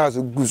so the cars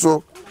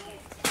guso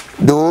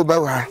do ba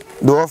ha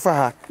do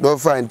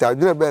fa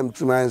interview ba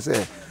mtuma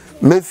se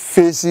me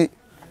face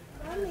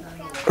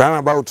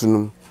roundabout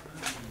num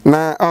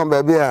na on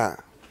ba bia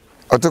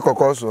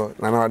otokokoso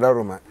na na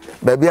wadaroma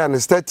ba bia na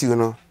statue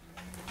no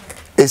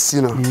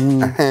esi no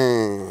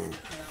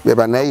be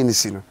ba na yi ni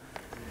si no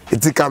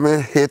etika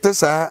me hete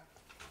sa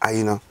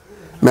ayi no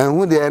me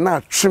hu de na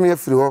tweme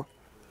afiri ho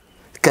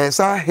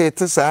kaisa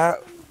hete sa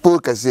pol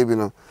kase bi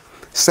no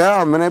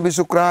sa amena bi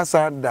so kra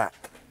sa da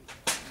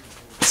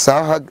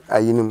sa ha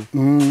ayinim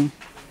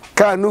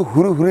ka no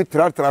huru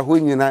tra ho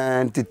nyina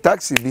anti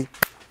taxi bi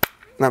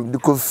na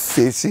diko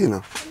face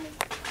no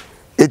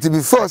it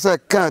before say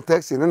can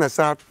taxi no na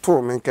sa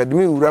to men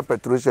kadimi wura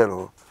petrol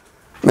shell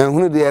me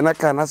hu de na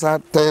ka na sa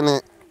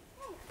tene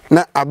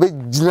na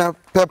abegina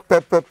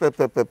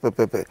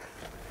pe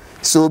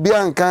so bi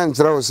an kan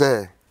nchra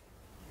say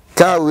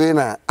ka we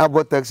na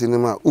abo taxi ni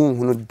ma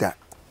unhunu da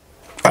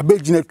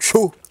abegina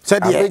tcho se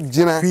de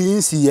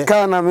finsi ye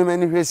ka na me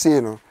mani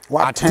hwese no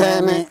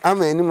atene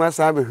amani ma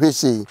sa be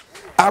hwese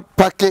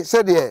apake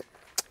se de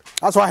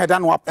aso aheda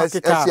no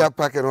apake ka esi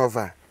apake no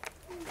fa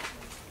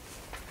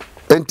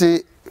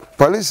enti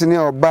police ni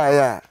oba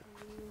ya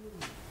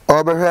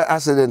obehwe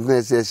accident na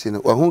esi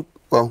no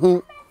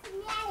wahu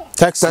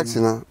taxi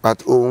no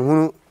but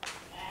ohunu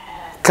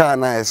car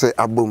na ese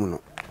abom no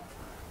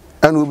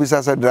and we be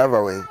say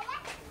driver we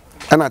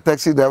and a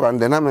taxi driver and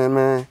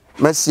then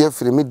me see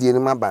free me die ni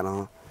maba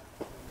no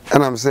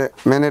and am say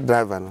many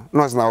driver no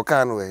na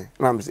car no we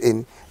na am say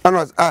any and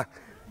was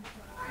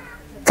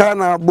car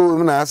na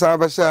abom na asa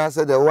ba sha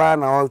say the one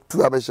na two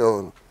abesha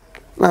no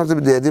na so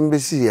be dey dem be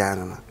see ya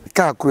no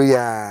car kro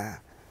ya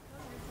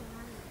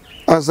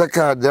asa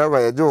car driver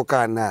ya jo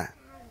car na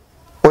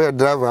o ya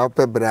driver op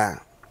bra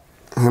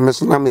me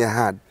so na me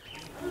hard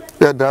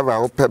ya driver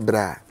op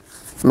bra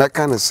me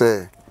kan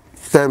say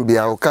time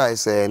bia o car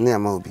say ni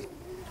ama obi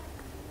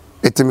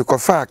etimi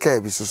kofa aka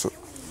bi so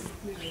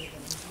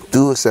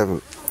 207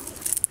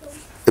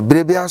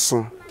 ebrebi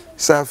aso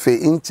safe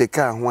inche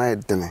ka ho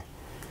ayedene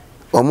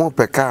omo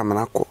pe ka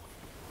amana ko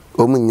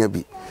omo nya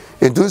bi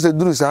entu se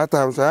duru sa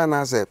time so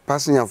na say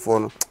passenger for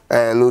no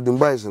loading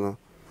boys no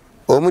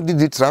omo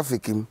didi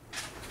traffic im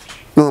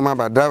no ma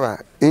ba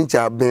driver inche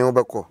aben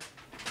obeko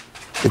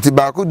eti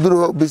ba ko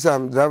duru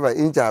bisam driver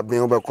inche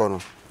aben obeko no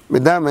me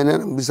da me ne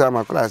bisam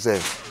akla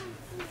say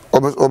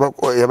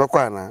obeko yebeko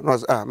ana no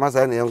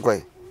masa na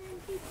yenkoi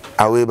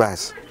awe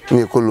bas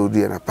ni ko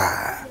lodu na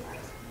pa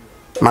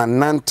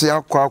manante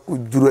akwa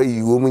duru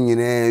ayiwo mu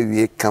nyina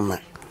wie kama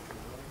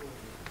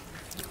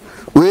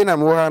we na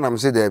mo ha na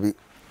mse da bi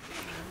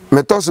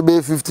me to so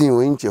be 15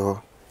 o inche ho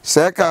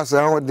se ka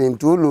sa ho de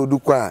ntu lodu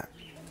kwa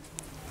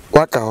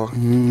waka ho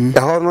e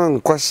ho no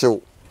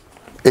nkwahyew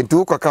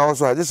entu kwa ka ho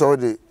so age so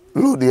de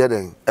lodu ye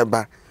den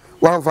eba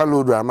wan fa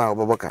lodu ama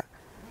oboboka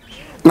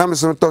na me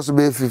so to so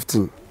be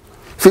 15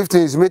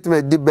 is meet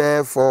me di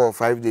be 4 or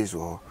 5 days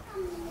ho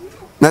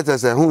na ta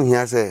say hu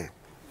hia say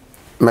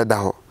meda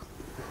ho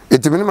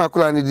etimini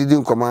makula ni didi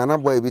nkoma na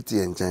boy bi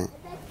tie nchen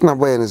na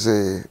boy ni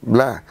say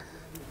bla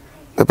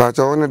e pa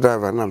cho ni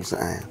driver na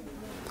say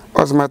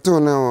osmato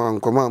na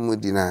nkoma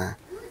mudi na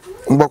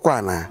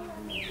mbokwa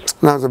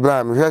na so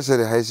bla me hwe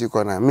say high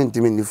school na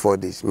mintimi ni 4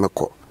 days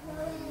meko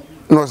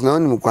no na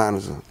oni mkwa no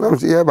so na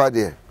say ye ba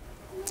de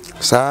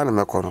sa na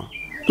meko no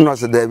no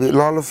say there be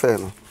lolo fe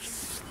no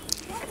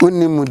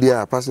oni mudi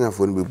a passenger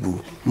phone bebu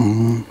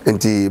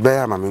enti be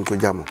ya ma me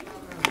nkojamo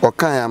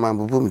okan ya ma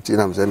bubu mti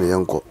na mse ne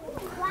yenko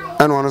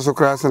eno ono so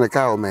kra se ne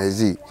ka o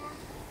mazi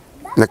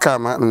ne ka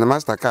ma ne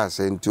master car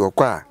se nti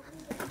okwa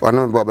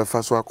ono bo be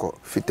fa so akọ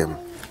fitem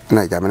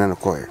na jamena ne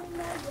koye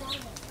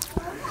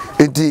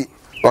enti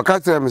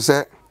wakati me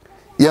se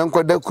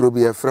yenko da kuro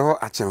bi efre ho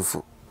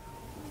achemfo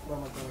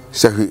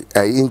se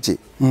inchi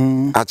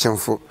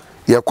achemfo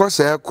ye ko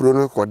se kuro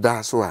no ko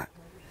da so a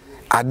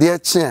ade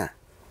achi a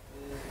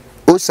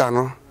osa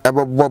no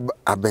ebobo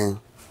aben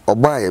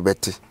oba ye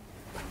beti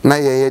na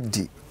ye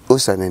di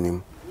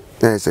osananim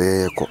na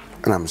say ye ko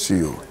na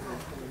msuyo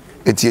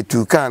eti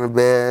tu kan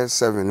be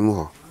 7 mu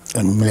ho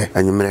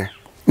anyumre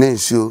na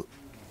nsuo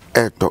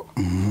eto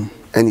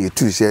eni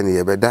etu se eni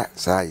ye beda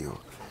sayo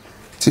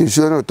ti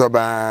nsuo no to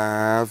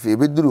ba fi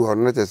be duru ho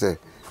no tese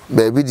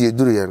ba bi di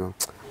duru ye no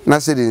na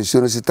se di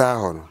nsuo no sita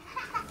ho no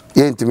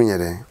ye ntimi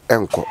nyere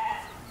enko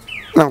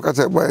na mka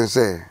se boy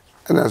se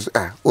na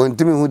o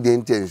ntimi hu di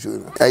enti nsuo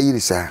no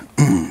ayiri sa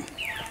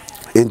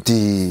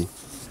enti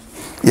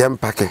yam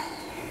packet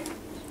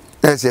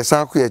yes yes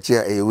akwa echi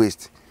a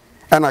waste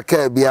ana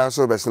kaa bia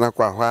so besena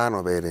kwa hwa na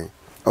obere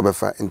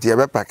obefa nti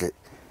ebe packet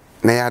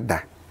na ya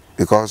da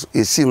because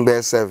esim be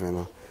 7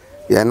 no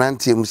ya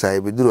nantie mu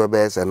sai be duru be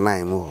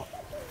 9 mu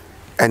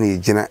ana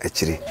ejina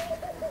akire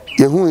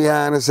yehu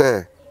ya na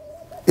se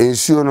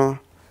ensuo no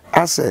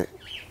ase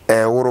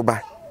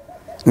woroba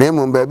na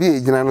emu ba bi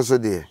ejina no so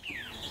de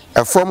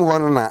efom ho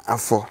no na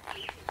afo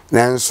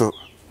na nso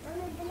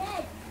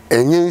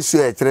enye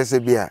nsuo akire se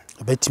bia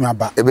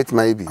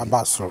ebetima ibi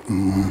aba so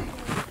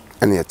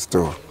ana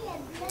yeto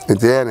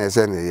nti ya na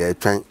ese ne ya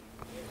twan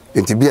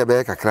nti bia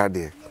be kakra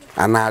de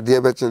ana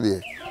ade be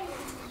chede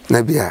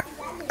na bia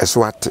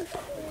eswat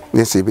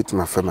ne se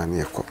ebetima fama ne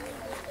yeko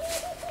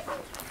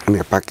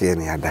ne pakke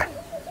ne ada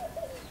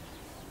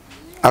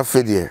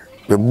afedie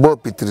be bo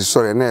pitri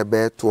sore na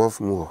ebe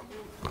 12 mu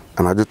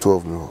anado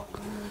 12 mu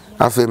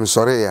afi mi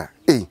sore ya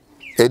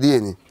edi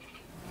eni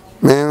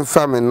me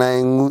mfa me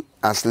nan ngu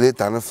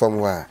asleta no fam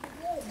wa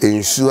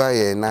ensu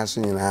aye na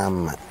so nyina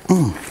ama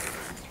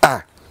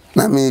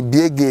na me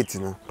bie gate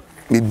no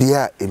me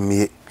bia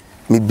emie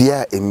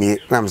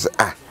na me say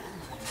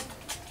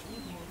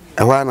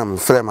ewa na me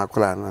frɛ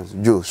makola na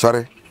jo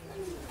sore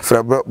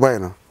frɛ boy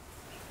no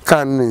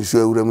kan na ensu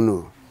awuram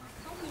no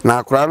na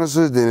akora no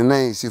so de na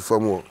isi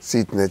fam wo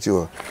seat na chi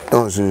wo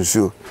don so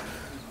ensu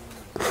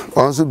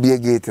onso bie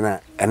gate na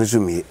eno so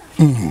mie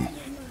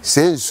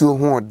se ensu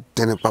ho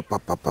de ne papa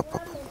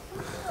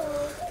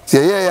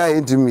tie ya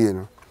intimie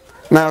no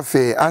na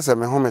afi asa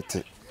me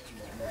homete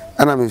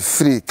ana me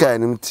free car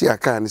nim ti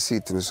aka ne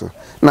seat no so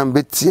na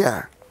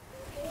mbetia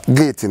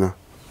gate no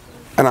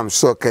ana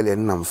mso kale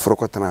na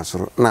mfrokota na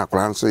soro na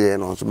akora nso ye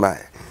no so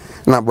bae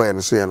na boy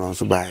no so ye no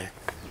so bae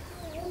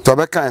to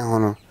be kan ho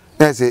no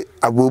na se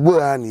agbobo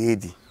ha na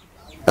edi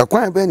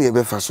ekwan be na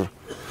ebe fa so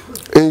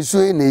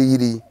ensu na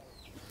yiri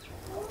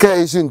ka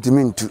isu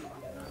ntimi ntu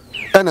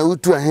ana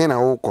utu ahe na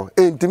wokọ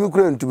ntimi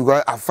kura ntu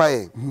because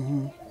afaye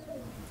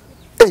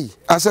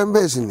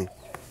asembe sini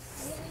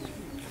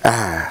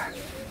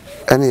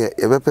ane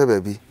yebepe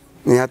baby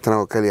ni atana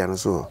okali anu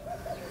so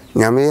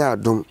nyame ya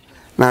adom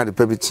na ade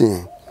pa bi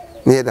tie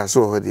ni eda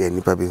so ho de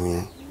nipa bi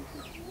hu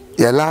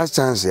ya last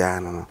chance ya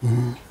no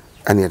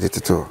ane ade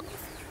teto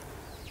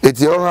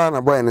eti o ha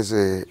na boy ne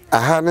se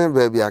aha ne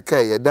baby aka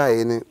ye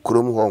dai ne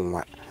kurom ho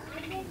nwa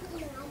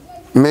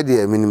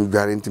media minim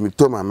dware ntimi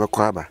toma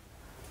mekọ aba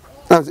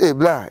na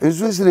bla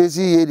ezu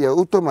siresi ye dia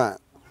utoma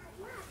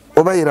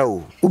obayira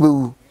o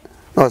ubewu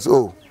na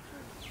so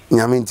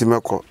nyame ntimi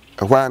mekọ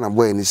ehwa na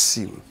boy ne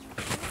sim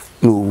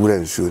no wura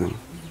nsuo no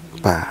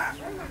pa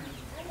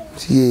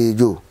tie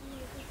jo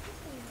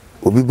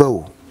obi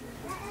bawo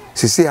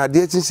sisi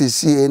ade tin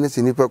sisi ne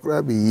se nipa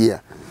kura bi yi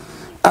a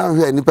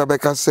ahwe nipa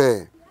beka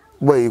se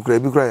boy kura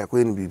bi kura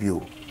yakọ ni bibi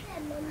o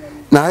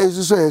na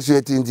yesu so yesu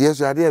etinti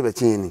yesu ade e be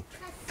chini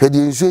hedi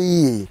nsuo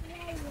yi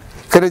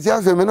kare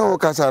afi me no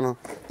kasa no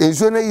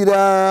nsuo na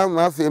yira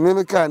ma afi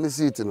me ka ne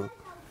seat no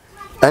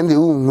ande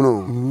wu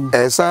hunu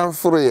esa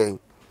foro yen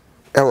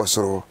e wo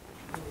soro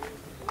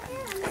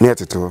ne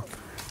teto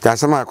ta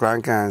sama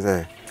akran kan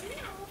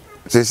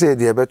se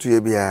de betu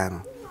ye bia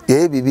no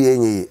ye bibi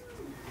enyi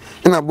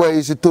ina boy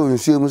isi to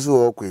nsuo mu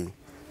so okwe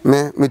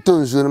me to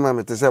nsuo no ma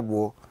me tese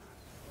bo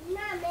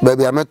ba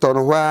bia me to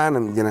no hwa na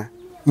me gina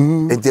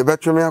enti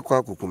betu me akwa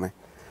akukume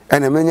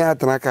ena menya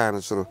atana ka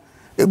no soro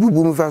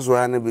ebubu mfa so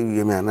ana be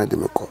wie me ana de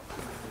mekọ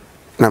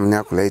na me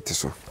akula ite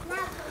so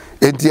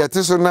enti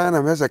ate so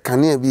na me se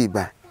kanea bi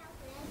ba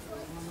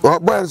o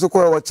boy so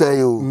ko wo che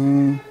yo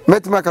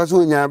metima ka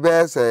so nya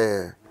be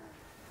se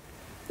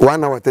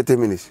 1 hour 30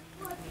 minutes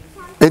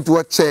enti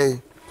wo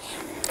che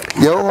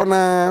ye ho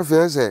na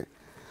fe se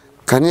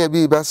kanea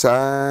bi ba sa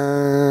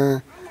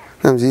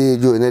na me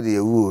jo na de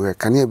ewu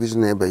kanea bi so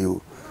na eba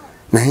yo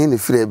na he ne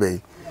fire eba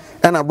yi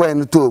ana boy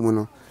no to mu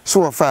no so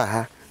wo fa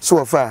ha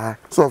so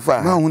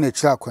fa na hu na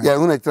kira kwan ya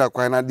hu na kira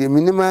kwan na de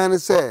minima ne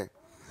se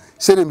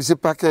le mi se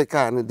packet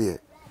car ne de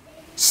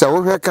se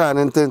wo hwe car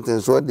ne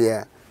tenten so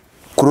de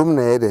kurum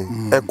na ye de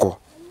eko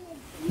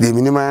de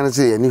minima ne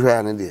se ye ni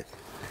hwe ne de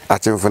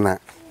atemfona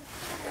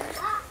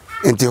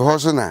enti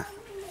hoso na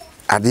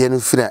ade no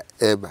fira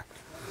eba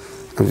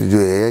amjo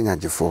ye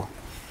nyagefo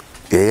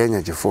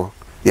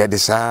ye de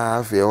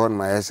sa fe won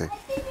ma yese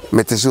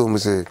metese o mu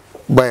se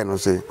boy no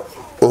se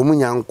o mu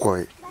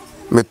nyankoi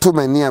me to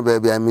mani a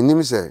baby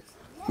aminim se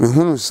me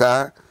hunu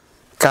sa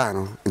ka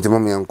no nti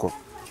mo yanko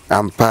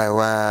ampa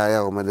wa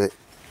ya o mede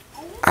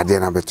ade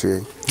na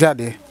betu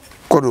jade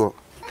kodo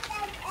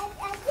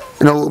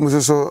na o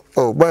muso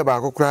boy ba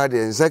akokra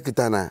de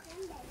nsekita na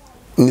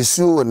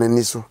nisu na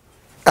niso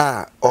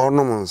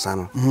ono mo nsa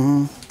no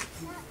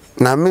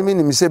na mimi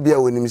ni mise bia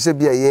woni mise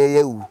bia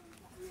ye wu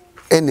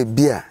ene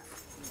bia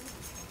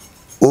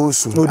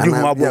osu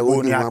ana bia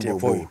woni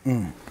abobo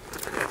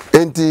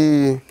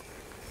enti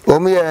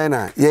omuye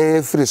na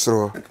ye free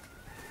soro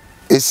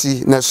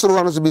esi na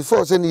soro no so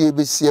before say ye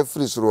be sie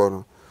free soro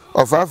no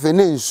ofa fe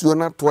na nsuo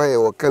na to ye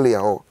o kale ya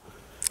ho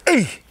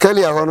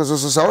kale ya ho no so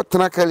sa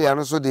otena kale ya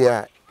no so de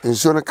a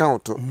nsuo no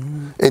count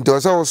enti o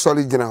sa o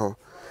sori gina ho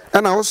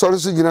ana o sori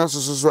so gina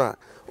so a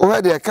o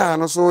ha de ka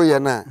no so ye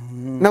na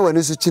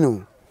wani so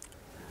chinu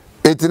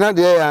etina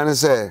de ya ne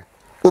se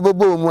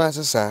obebo mu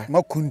asesa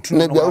makuntu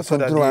na bia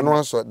okuntunu anu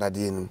aso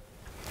dade enu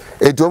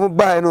etu omo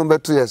bae no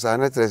beto yesa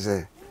na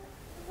trese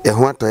e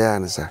ho atoya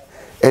ne sa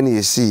ene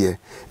yesiye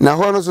na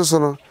ho no so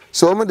no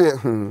so omo de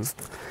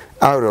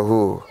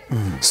awreho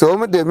so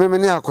omo de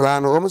memeni akura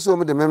no omo so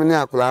omo de memeni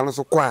akura no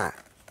so kwa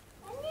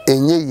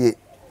enyeye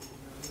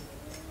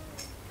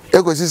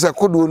ekosi sa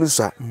kodo onu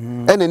sa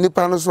ene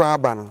nipa no so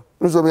aba no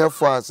nso me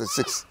 4 as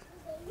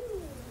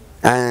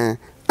 6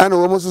 ana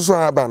wo mususu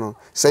aba no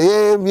se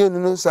ye mienu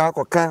no sa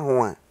akoka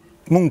ho a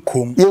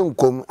munkom ye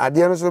nkom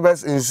ade no so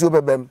bes nsuo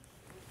bebem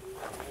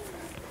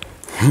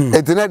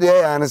etina de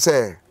ya ne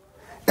se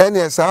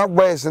ene sa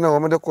boys na wo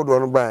me de kodo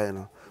no bae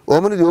no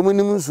wo me de wo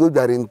nim nsuo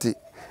dware nti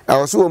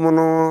awoso wo mu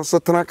no so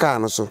tena ka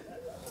no so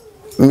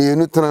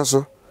mienu tena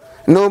so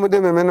na wo me de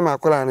memene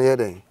makora no ye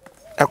den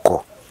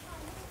eko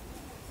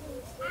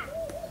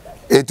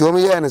etu wo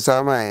me ye ne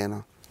sa mae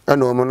no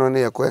ana wo mu no ne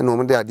ye ko na wo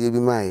me de ade bi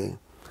mae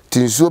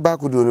tinsuo ba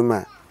kodo no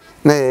ma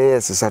na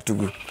ye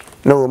sesatugu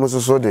na wo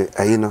musoso de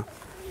ayi no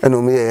ena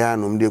o me ye ya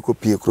anom de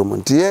kopie kromo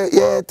nti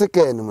ye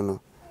teke enum no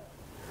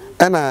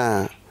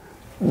ana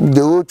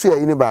de otu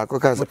ayi ne ba ko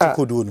ka se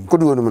kodo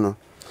no no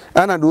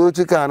ana de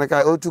otu ka na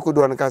ka otu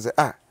kodo no ka se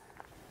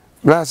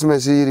bras me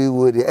se yiri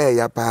wo de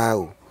ya pa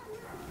o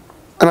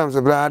ana me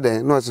se bra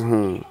de no se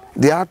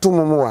de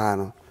atomo mo wa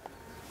no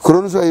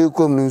krono so ayi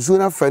kom no nsuo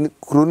na fa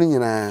krono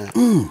nyina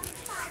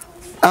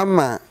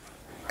ama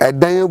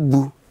edan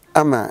abu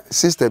ama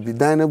sister bi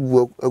dan na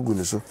bu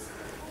agunu so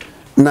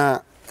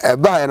na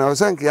eba na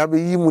osanke ya be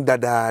yimu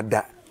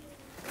dadaada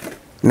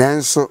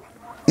nanso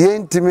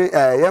yentimi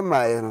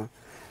yemaye no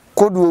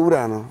kodu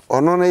owura no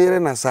ono na yere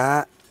na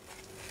saa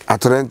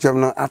atorentwem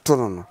no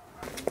atono no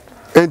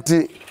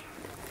enti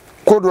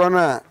kodu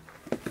na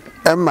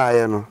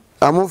emaye no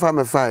amufa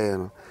mefaye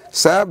no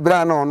saa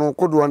bra na ono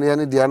kodu no ye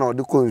ne dia na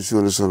ode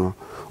konsuo no so no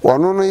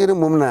ono no yere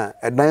mum na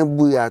edan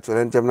bu ya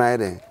atorentwem na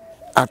yere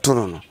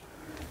atono no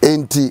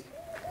enti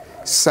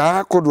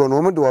saa kodo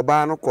no mo de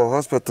oba no ko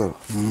hospital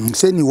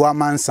se ni wa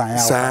mansan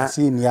ya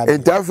se ni ya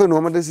entafe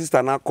no mo de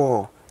sister na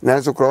ko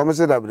na so kro mo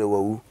se dabre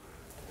wawu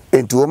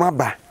enti o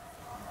maba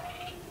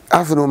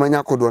afi no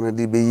manya kodo no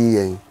de be yi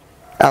yen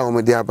a o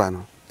mo de aba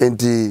no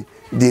enti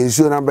de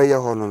nsuo na be ye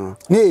ho no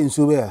ne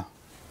nsuo be ya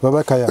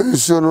baba kaya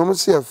nsuo no mo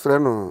se afre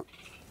no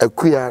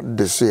akuya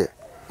de so ye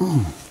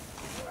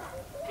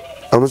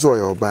o mo so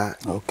yo ba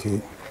okay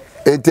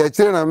enti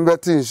akire na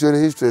mbeti nsuo no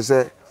history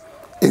se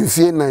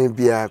enfie nan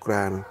bia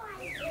akra no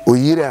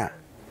oyira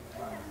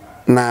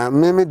na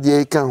meme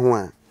de ka ho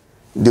a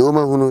de o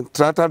ma hunu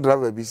tractor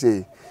driver bi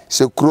se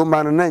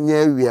kroma no na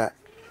nya awia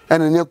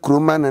ana nya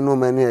kroma na no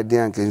ma ne de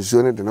anka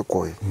nsuo ne de ne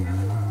koye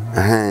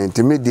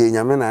enti me de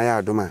nyame na ya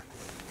adoma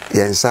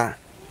yensa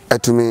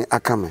atumi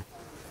akame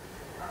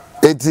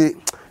enti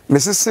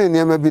mesese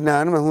ne ma bi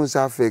na na ma hu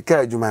sa Afrika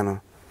adwuma no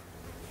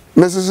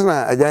mesusu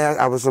na agya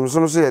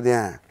abosomsom so ye de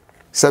a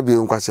sabi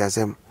nkwase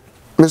asem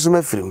mesu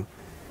mafirim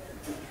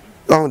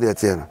on de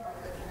atieno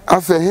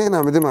afa he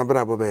na me de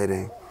mabra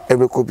bobere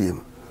ebe kobiem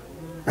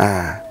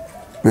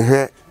me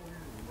he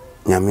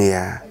nyame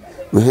ya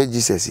me he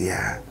Jesus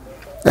ya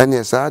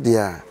ene saade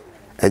a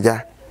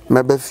eja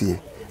meba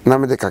fie na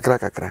me de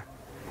kakra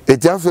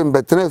eti afa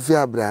mbetena fie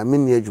abra me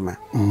ni adwuma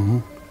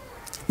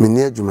me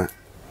ni adwuma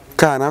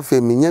ka na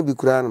afa me nya bi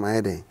kura na ma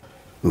he den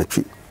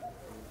matwi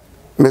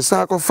me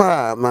sa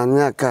kofa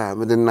manwa ka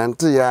me de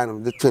nante ya na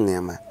me de twene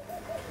ma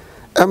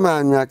ama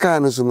anwa ka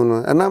no so mu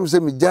no anam se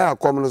me gya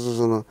akom no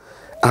so no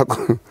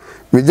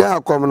me gya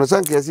akom no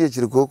sanke ase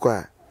echirikoko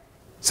a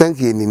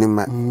sanke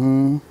eninima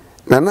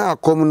na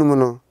akom no mu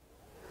no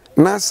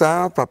na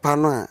sa papa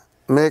no a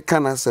me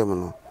kana sem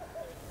no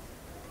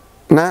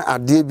na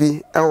ade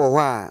bi ewo ho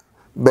a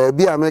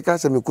baabi a me ka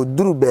se me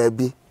koduru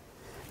baabi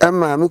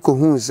ama me ko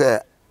hu se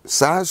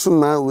sa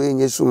suma we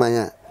nye suma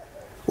ya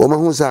wo ma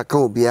hu se aka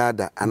obi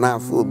ada ana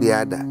afo obi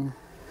ada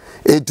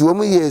etu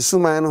omu ye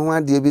suma no ho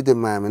ade bi de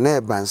maame na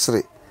e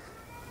bansere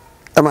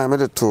ama me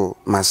de to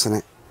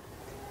masene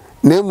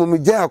na emu me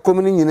gya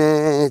akom ni nyina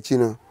echi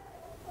no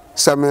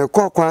sa me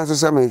kɔ kwan so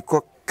sa me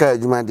kɔ ka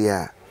adwuma de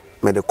a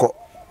me de kɔ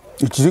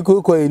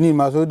ichiriko ko eni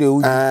ma so de u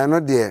no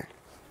de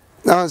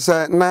na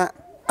sa na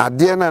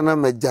ade na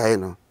me gyae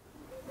no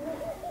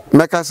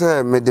me ka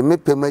se me de me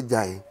pe me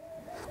gyae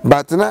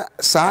but na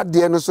sa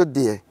ade no so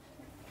de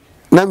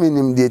na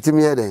minim de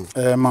timi ye den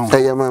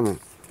ma me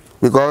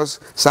because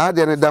sa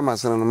ade ne da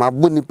masene no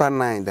mabu nipa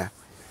 9 da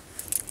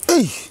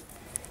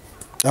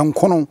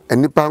enkono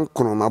enipa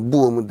nkono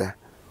mabu omu da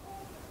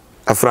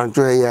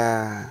afrancho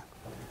ya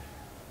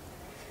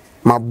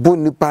mabu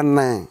nipa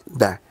 9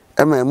 da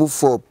emu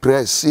for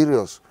press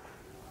serious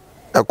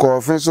a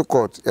offensive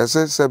court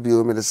yase sabi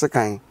o me de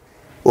sekan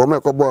o me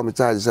ko bo me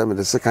charge say me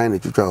de sekan na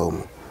twitwa o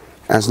mu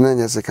anso na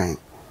nya sekan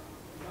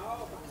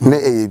na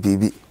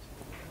bibi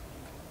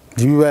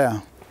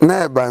ya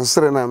na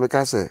bansere na me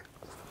ka se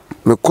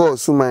me call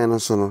suman no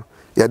so no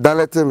ya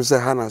dalete me se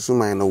ha na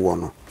suman no wo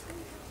no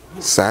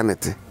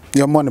sanete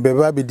ya mo ne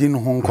beba be din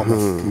ho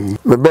nkom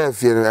me ba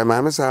fie no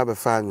ma me sa ba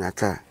fa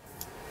anwaka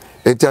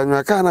eti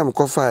anwaka na me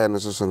ko fa ya no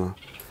so no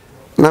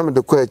na me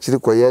de kwa chiri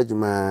kwa ya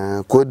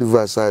adwuma Cote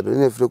d'Ivoire side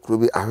na firi kuro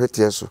bi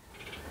ahwete so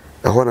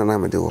ho na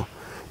me de wo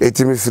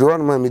eti me firi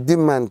won ma me di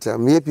manta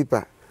me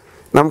pipa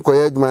na me kwa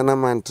ya adwuma na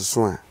manta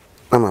so a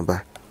na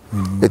maba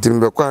eti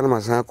me kwa na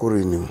masan akoro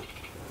ni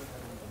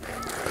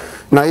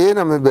na ye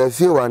na me ba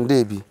fie one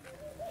day bi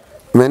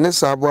me ne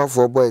sabo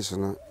afo boys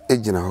no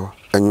ejina ho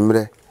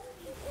anwumre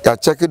ya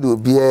check de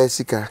obi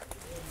sika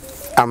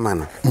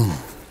amana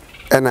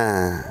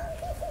ena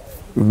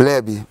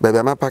blebi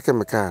baba ma pake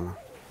me car no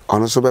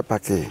ono so be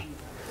pake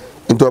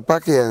into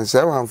pake en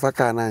se wan fa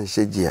car na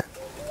nhyegia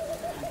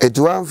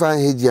etu wan fa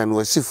nhyegia no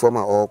wasi fo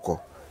ma okọ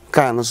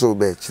car no so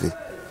be chiri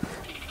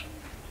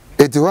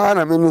etu wa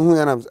na me hu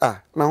ya na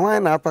na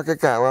wan na pake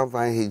car wan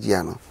fa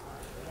nhyegia no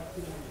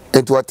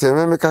etu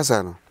ateme me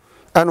kasa no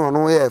ana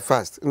ono ye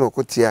fast na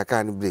okotia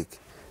car no break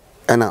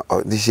ana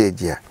di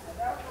hyegia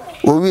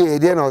obi e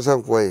de na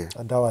osanko ye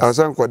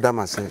osanko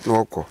damase na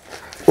okọ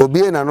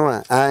obi na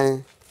no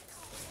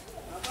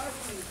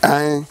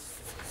an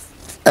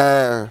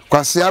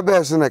kwasi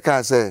abe so na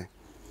ka se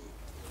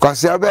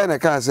kwasi abe na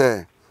ka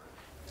se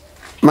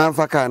man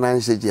fa ka na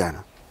nhyegia no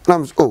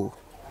nam oh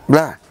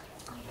bla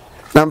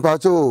nam pa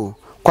to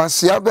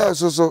kwasi abe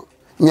so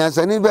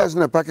nyansani be so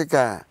na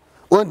pakeka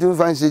wontim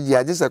fa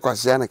nhyegia je se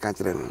kwasi na ka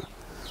kire no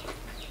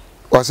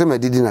kwasi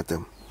medidi na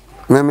tem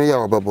me ya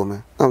obabo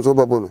me nam so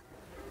obabo me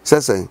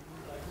sesen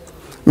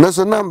me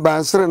so nam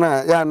bansere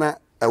na ya na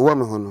ewo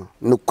me ho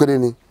no kure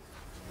ni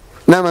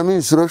na ma mi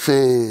nsuro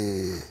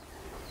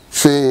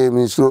hwe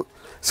mi nsuro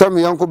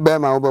sami yanko be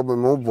ma obabo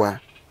me oboa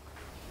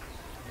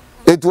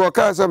etu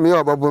oka sami ya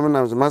obabo me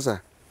na so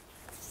masa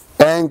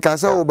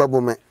kasa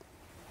obabo me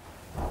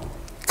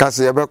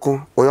kasa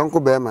yebeko o yanko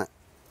be ma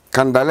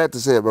kandalet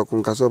se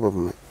yebeko kasa obabo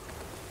me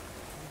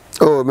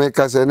o me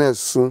kasa na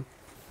su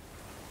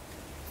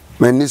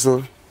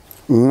maniso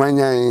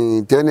mwanya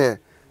tene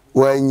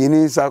wa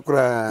nyini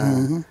sakura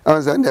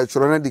anza na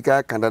choro na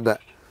dika kandada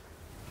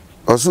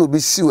oso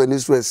obi si wani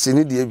so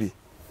asini die bi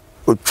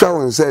otwa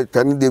won se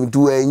tani dem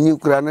tu anyi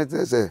kura na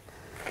se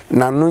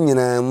na no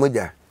nyina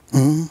moja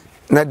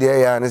na de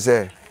ya ne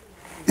se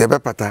ye be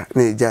pata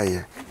na eja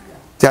ye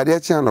ti ade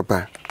chi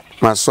anopa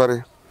ma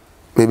sori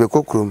me be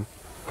kokrum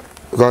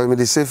go me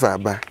de sefa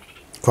ba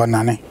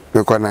konane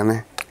me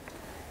konane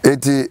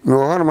eti me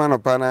wo hono ma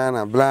anopa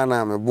na bla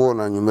na me bo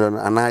na nwumre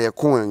no ana ye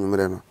ko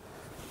nwumre no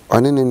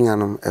oni ne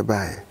nuanom e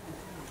baaye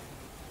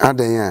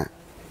adan ya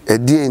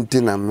edi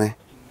enti na me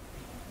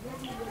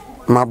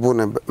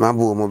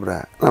mabu mo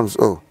bra nams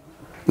oh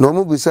no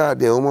mo bisa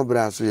de o mo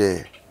bra so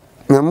ye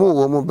me mo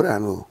wo mo bra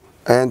no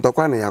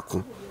ntokwa na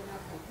yakko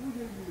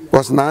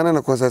was na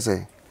na ko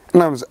sese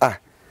nams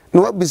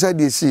no wa bisa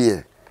de si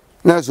ye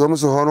na so mo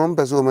so ho no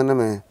mpese o me na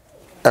me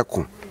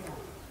eko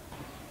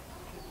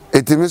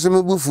etimi so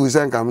me bufu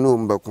se nkam no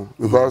mbako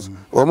because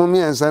o mo mi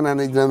ensa na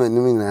na gina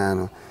manim na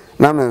no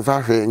na me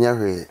mfa hwe nya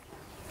hwe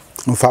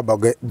mfa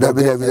boge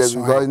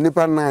because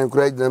nipa na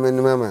kura gina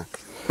manim ma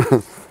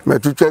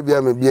metutwa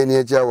bia me bia ni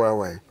echi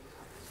awawai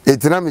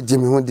etina me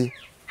jimi hodi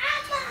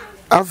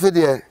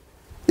afede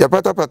ya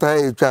pata ya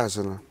etwa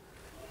so no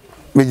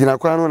me gina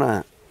kwa no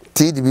na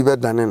tidi bi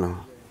bedane no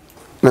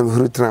na me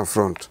huru tran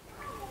front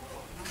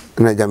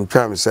na jam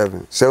twa me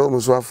 7 se o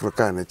muso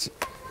afrika na chi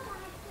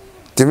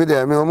timi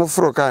de me o mu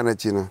afrika na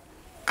chi no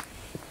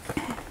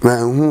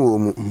ma hu o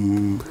mu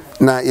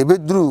na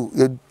ebeduru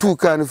ye tu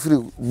ka no firi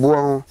bo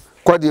ho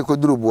kwade e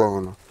koduru bo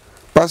ho no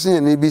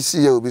passing ni bi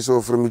si ya obi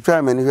so from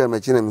twa mani hwe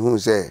machi na me hu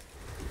se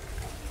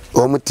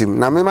o mutim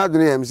na me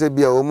madunu ya me se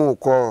bia o mu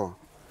ko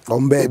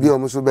ombe bi o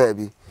mu so ba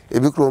bi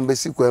ebi kro ombe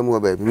si kwa mu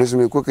ba bi me so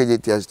me ko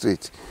kejetia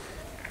street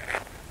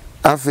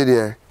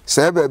afide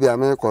se ba bia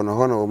me ko no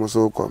ho na o mu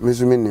so ko me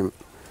so me nim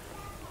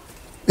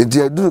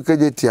edi aduru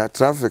kejetia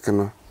traffic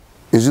no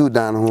izu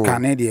dan ho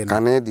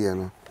Canadian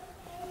no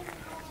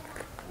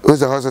o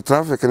se ho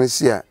traffic no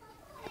si a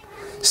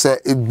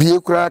se ebie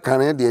kura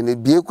Canadian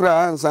ebie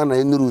kura ansa na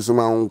enuru so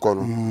ma nko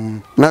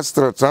no na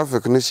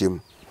traffic no shim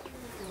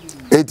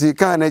eti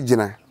ka na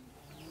gina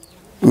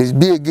mis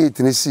bie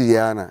gate ni si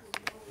ya na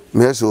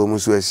me so mu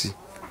so asi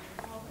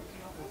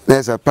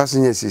na sa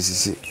passenger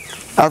sisi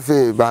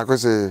afi ba ko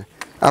se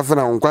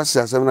afuna nkwasi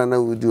asem na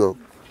wudi o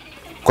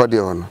kodi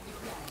ono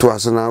to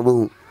aso na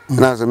bo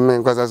na so me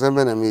nkwasi asem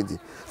na medi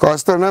ko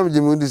sto na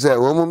mjimu di se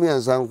wo mu mi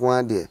ansa nko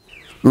ade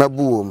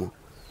mabu wo mu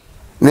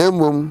na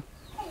emom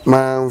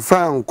ma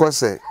mfa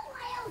nkose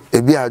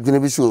ebi adwene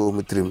bi so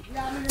mutrim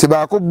ti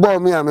ba ko bo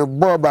mi a me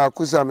bo ba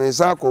ko sa me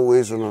sa ko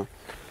we so no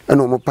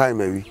ena mo pai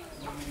mawi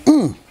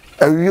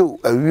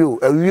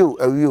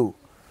awiyo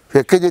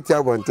fe kejeti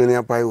abontene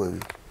apai wawi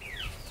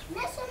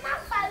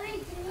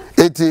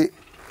eti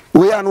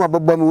we anu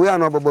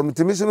abobom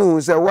timi so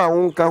hu se wa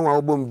wonka ho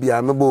abobom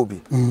bia me bo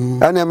bi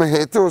ana me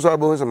hete so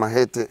abobom so ma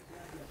hete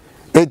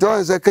eti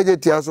on se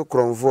kejeti aso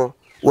kronfo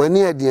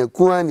wani ade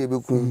ku ani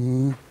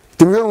beku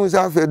timi hu se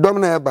afa dom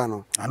na eba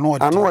no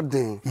anu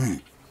odin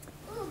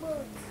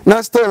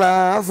na still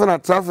after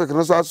traffic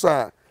no so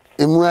aso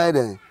emu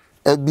aiden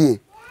ebie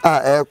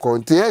e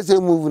konti ese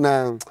move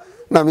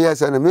na me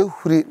yesa na me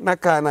huri na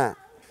ka na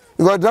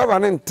because driver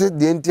no nte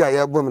de nti a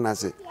yɛbɔ na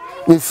se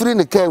me free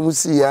ne car mu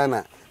si ya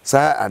na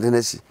saa ade na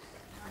si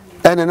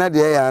ene na de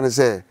ya na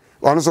se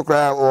ɔno so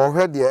kra o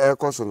hwɛ de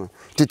ɛkɔ no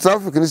ti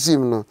traffic ni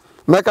sim no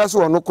meka so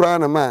ɔno kra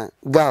na ma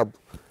gab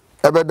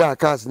ɛbɛda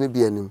cars ne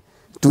bi anim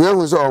to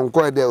ehu so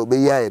ɔnkɔ de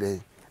obeyi ayɛ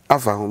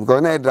afa ho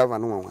because na driver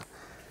no nwa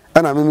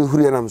ana me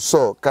huri na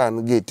so car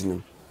no gate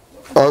no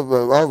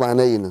over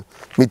na yi no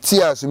me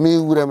tia so me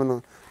wura me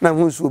no na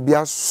hu so obi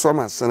aso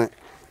masene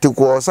ti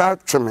ko sa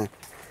tweme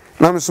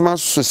na me so ma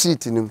so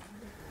seat nim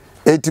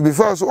eti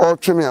before so all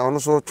tweme a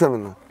ɔno so tweme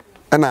no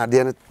ana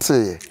ade ne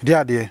teye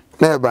de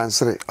na e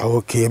bansere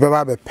okay be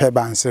ba be pe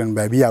bansere no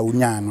ba bi a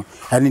wonya no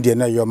ane de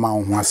na yo ma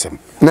ho asem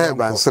na e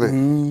bansere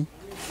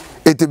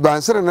eti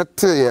bansere na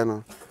teye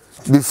no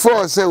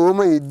before say wo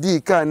ma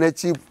yedi ka na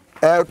chi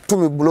to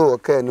me blow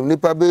okay no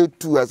nipa be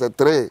 2 as a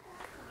 3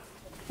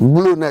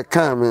 blow na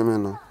ka me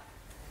no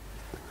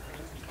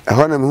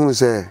ehɔ na me hu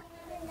say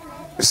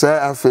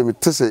afa me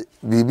tese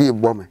bibi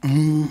bɔ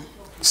me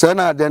say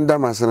na adenda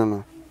masere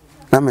no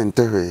na me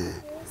ntehwe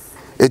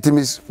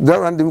etimis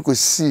dawande mi ko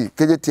si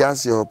kejeti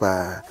ase ho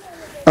pa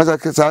asa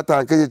ke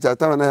sata kejeti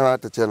atama na wa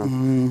tache no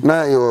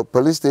na yo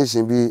police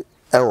station bi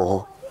ewo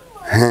ho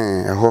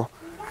eho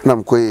na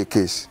mkoye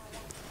case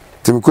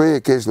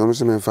timkoye case no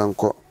so me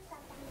fanko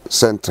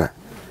central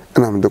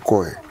na me de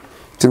koye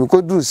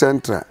timko du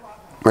central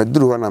ma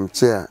duru ho na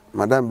mchea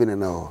madam bi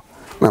na ho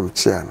na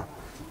mchea no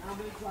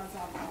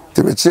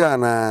timchea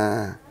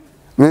na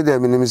me de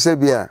mi se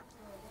bia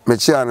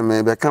mechea na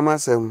me be kama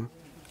sem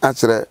a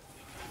kire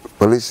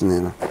police ni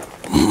no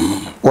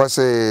was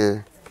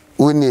a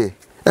uni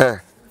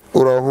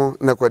uro ho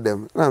na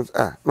kwadam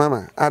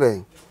mama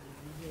are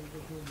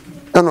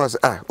and was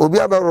obi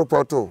aba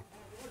report o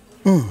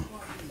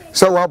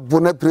so wa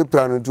bona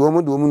prepare no do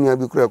mo nua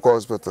bi kura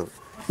hospital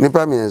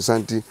nipa me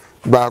santi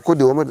ba ko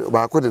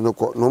de no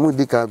ko no mo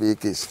di ka be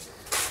case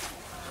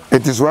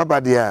it is wa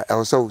bad ya I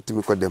also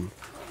timi kwadam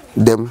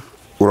dem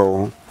uro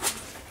ho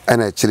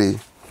ana chiri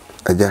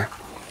aja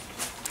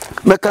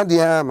meka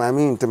dia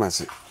mami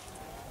intimasi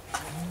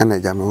ana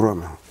jame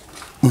roma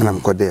ana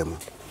mkodem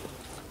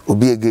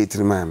obi ege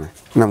itiri mame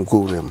na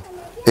mko urem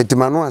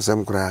etimanu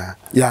asem kura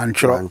ya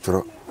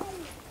nchro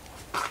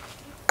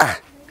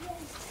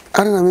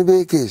ana me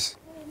be case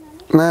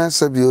na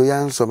sabio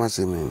ya nso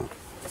masemi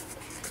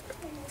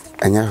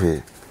anya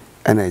hwe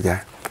ana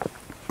ja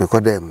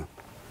mekodem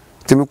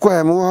timko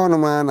ya me wo no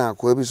ma na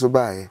akwa bi so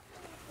baaye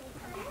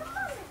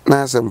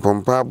na asem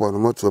pompa abo no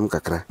motuom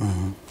kakra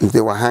nti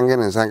wa hange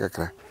ne san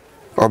kakra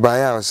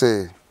obaya o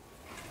se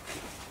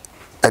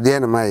ade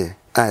na maye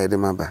aye de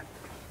maba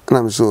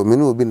na me so me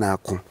no obi na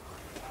ako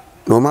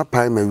no ma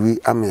pai ma wi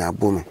ame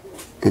abo me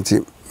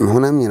nti me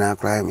hona mi na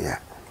akra me ya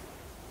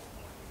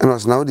and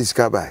was now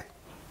discover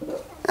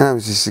am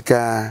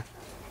sisika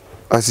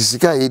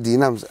asisika yedi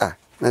na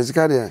na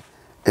sika de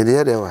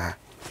de wa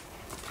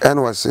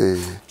and was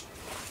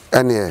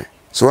ane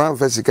so am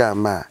fasika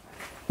ma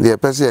the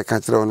person e ka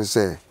kire on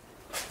say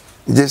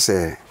je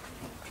say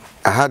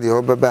I had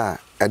your baba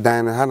a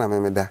dine hana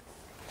memeda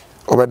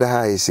obeda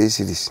ha e say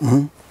series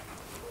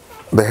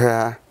be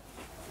ha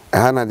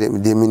hana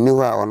de mini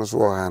ho a ono so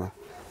wo ha no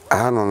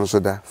hana no so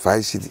da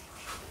 5 cedi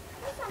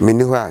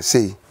mini ho a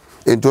say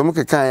entom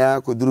ke kan ya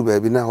ko duru ba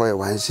bi na ho e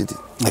 1 cedi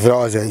e fra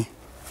ozai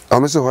o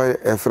me so ho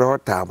e fra ho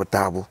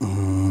tabo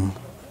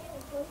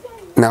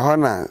na ho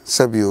na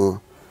sabio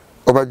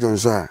oba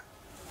jonso a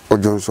o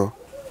jonso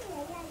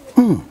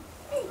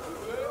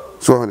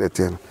so on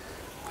eten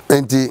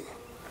enti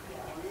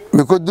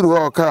me ko duru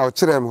ho ka o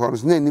kire me ho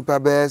no nipa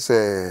be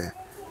se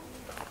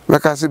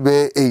meka se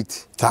be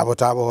 8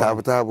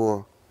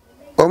 tabo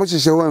o mo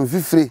hihye ho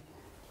mfifiri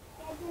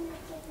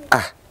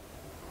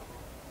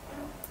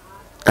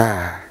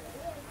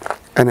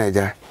ana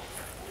ja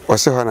o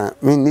se ho na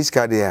me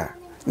niska de a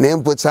na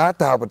empo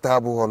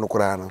tabo ho no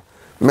kura no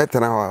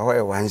metena ho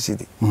e 1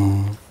 cedi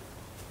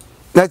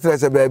na tira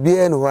se ba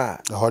bia no ho a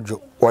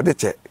hojo wo de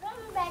che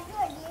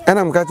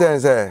ana mka te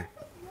se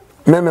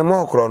me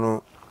mo kro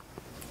no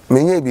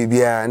menye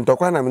bibia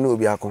ntokwa na me no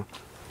obi ako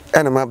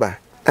ena maba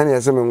ana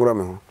yese me ngro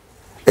me ho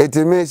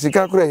etime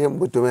sika kura hem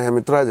boto me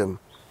hem trajem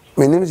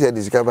menim se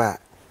de sika ba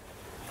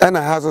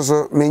ana ha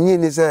so menyi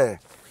ni se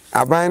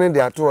aban ne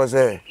de ato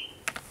se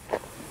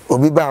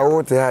obi ba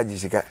wo te ha ji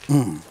sika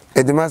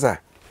edimasa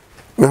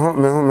me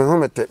ho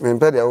mete me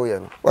pede wo ye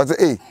no what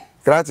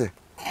krate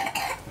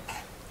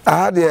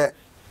aha de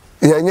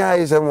ye nya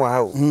yi se mo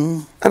ha o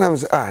ana me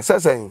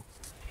sasen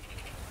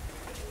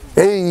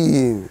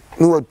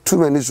no tu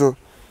mani so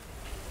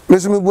me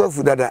so me bu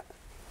afu dada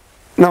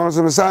na won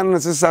so me san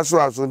se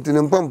so aso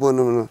ntine mpompo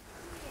no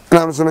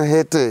na me so me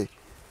hete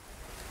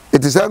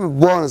it is am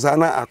born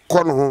sana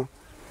akono ho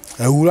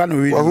awura no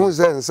wi wo hu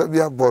se nsa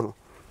bia born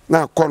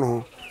na akono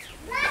ho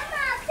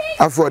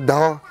afo da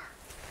ho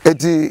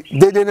eti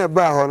dede na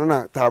ba ho no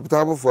na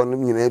tabo fo no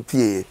nyina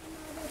pie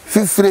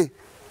fifire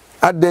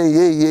adan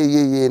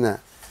ye na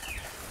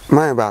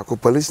man ba ko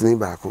police ni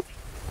ba ko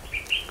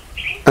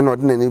ana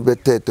odina ni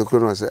bete to kro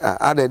no se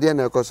ada de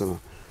na ekoso no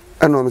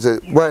ana o me se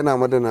boy na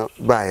mo de na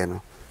baaye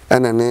no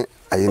ana ne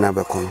ayina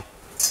be ko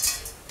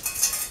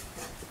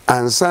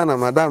ansa na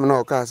madam na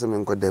oka ase me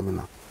nkodam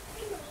no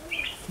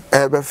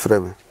ebe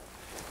frem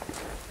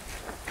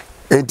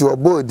enti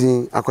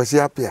obodin akwasi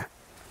apia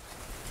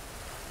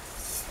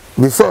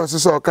before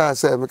so oka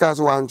ase me ka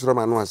so wan tworo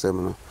ma no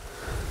asem no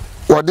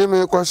wode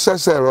me ko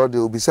hye rode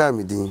obisa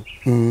me din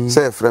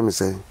say frem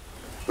say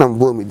na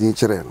mbo me din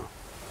kire no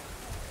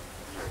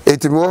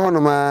enti me wo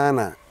hono ma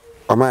na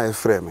o ma e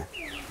frem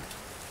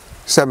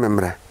say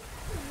memra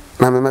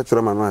na me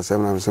metworo ma no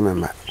asem na me say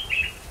memma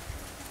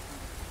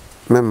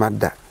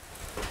da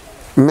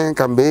men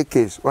kan be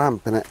case wa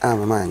mpene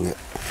amama anye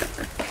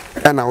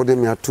ana wode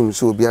me atum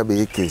so obi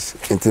abe case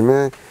enti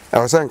me e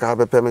wo san ka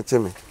bepe me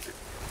cheme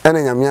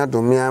ana nyame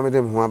adom me amede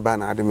ho aba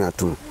na ade me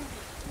atum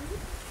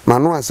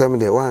manu asem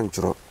de wa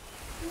ntworo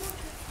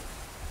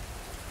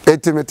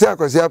enti me ti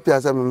akosi apia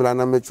asem mra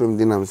na metwom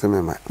di na me se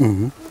mema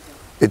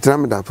etra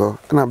me dapo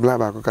na bla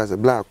ba ko ka se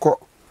bla ko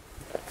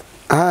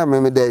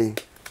me dey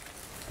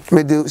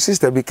me de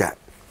sister bika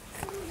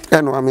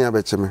eno ame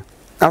abecheme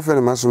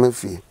afere maso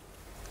mafie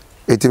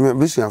etime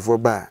bisuafo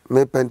ba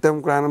me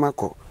pentem kra na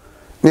mako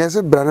ne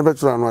ese bra na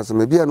beturo anu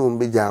asem bia na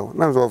ombegyawo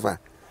na so fa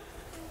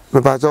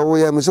me pa to wo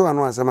ya me so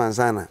anu asem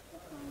ansana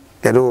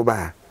kede wo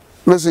ba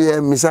me so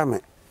ya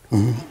misame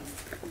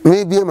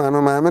me bia ma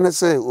no ma me ne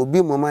se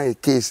obi mo ma e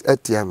case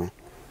atia me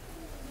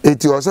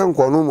eti osan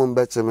ko no mo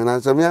mbeche me na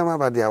so me ama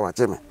ba dia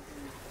wache me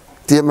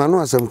tie ma no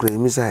asem kra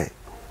misae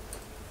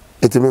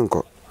etime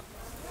nko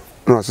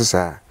no so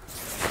sa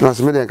no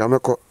so me de ka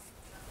meko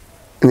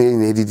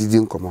ne didi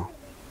nkomo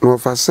no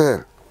fa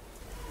sel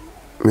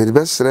me de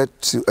besret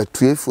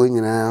atuefo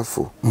nyina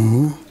afo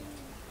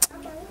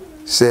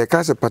se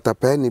ka se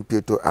patapa ni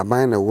pieto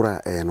aban na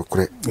wura no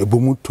kure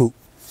ebomuto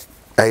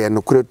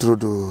no kure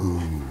trudo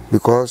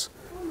because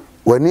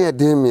wani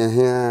edem ya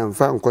hia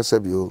mfa nkosa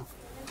bio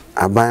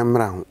aban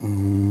mra ho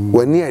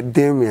wani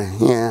edem ya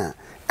hia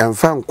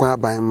mfa nkwa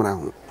aban mra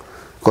ho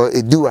ko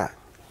ediwa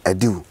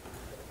adiu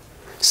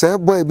se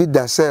boy bi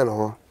da sel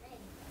ho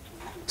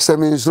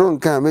Sami nshron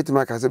kan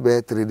metima ka se be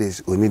 3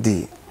 days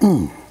onidi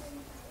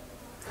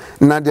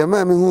na de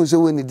ma me hu se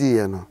wonidi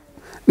ye no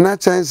na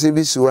chance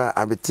bi suwa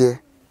abete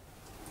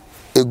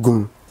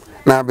egum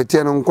na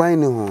abete no nkwan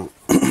ni ho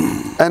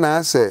ana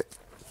ase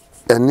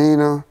eni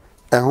no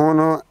eho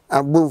no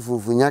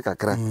abonfufu nya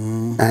kakra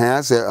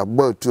ase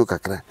abba tu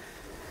kakra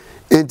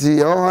enti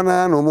ye ho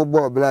na no mo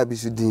bo bla bi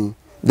su din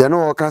de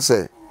no wo ka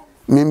se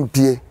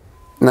mimpie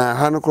na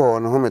ha no ko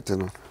no ho mete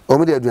no o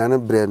mo de aduane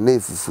bre na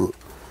efufu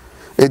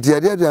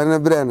etiade aduane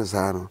bre no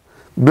sa no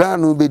bra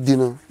no bedi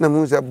no na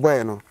mu se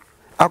boy no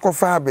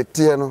akofa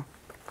abete no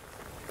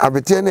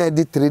abete na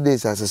edi 3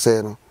 days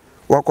asese no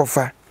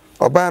wakofa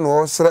oba no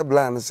wo sre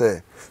bla no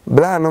se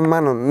bla no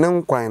ma no ne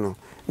nkwan no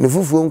ne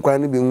fufuo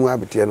nkwan no be nwu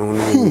abete no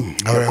no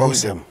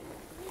awesome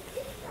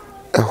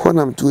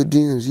honam to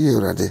edin zi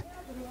urade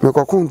me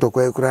kokun to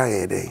kwa ekura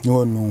ye de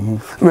no hu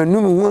me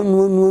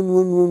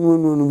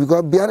num no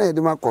because biara ye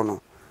de makono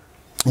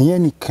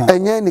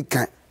enye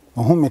nikan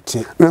ho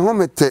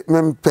mete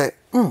mempe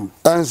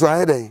anso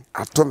ahede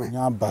atome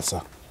nya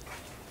basa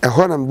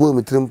honam bo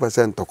me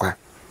 3% kwa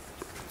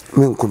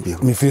me nkombia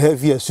me feel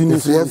heavy as soon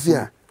as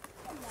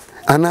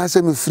ana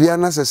se me free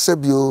ana se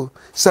sebio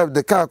sab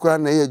de ka akura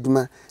na ye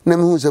adwuma na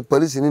me hu se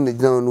police ni na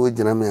gina no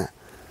gina me a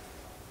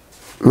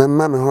me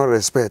ma me ho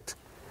respect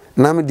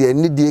na me de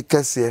ani die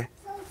kase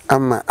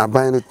ama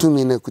aban no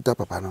tumi na kuta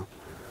papa no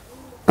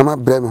ama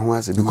bre me ho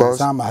ase because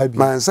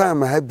man sa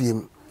ma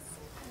habiem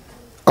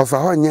ofa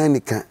ho nya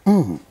nika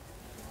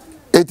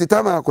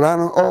etita ma akura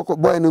no o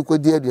boy no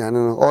kodi aduane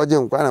no o je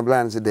nkwa na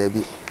blan se da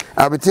bi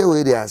abete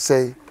we dey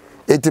asai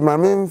etima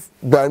me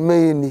ba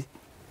me ni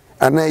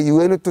ana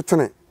yiwe no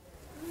totone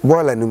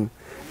bola nim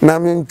na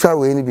me ntwa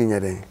we ni bi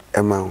nyade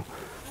ema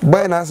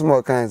boy na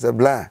small kind se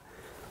bla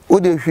o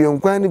de hwe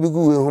nkwa ni bi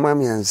gu we homa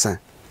me ansa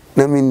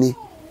na me ni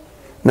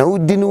na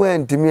udi ni we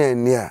ntimi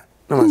ani a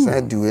na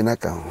masa di we na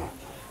ka ho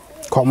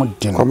come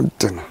din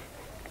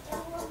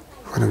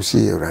wana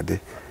si urade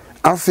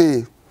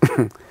afi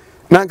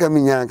nanka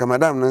minya ka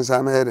madam no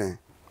nsa me ere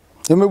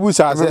emebu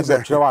sa se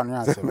betwe wa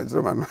no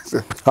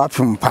ase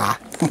apimpa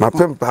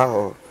mapempa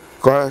ho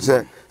ko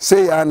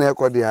se ya na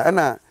ekode a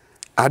na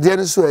ade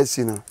no so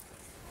asi no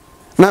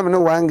na me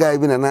no one guy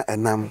bi na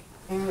enam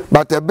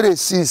but ebre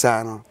si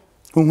sa no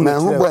na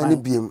hu boy ni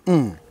biem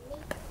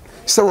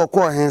se wo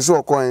ko hen se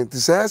wo ko hen ti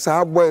se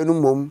sa boy no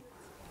mom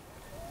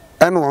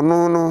ene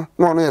ono no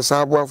no no ye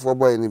sa boy afo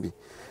boy ni bi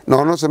na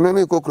ono so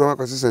me kokro ma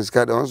consistency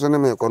card ono so ne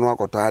me ko no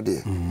akoto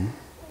ade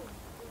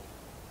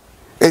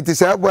eti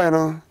sa boy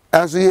no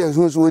aso ye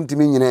so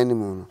wontimi nyina ni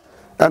mu no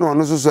ene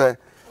ono so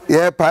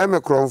ye pa me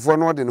kronfo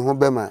no de ne ho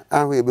bema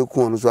aho ye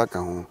beku ono so aka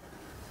ho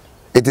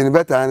eti ne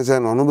beta an se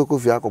no no be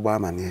kofi akoba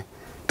amane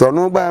to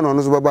no ba no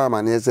no so baba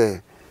amane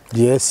se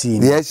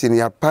yes ni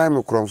ya pa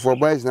me kronfo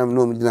boys na me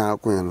no mgina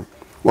akon no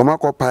wo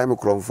makọ pa me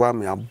kronfo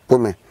am ya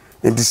bome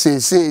enti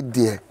se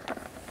die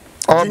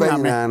oba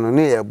nyina no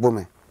ne ye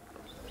bome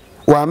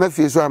wa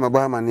mafi so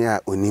amaba amane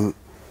a onim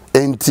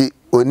enti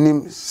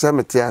onim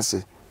samete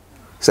ase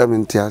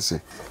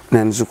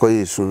na nso ko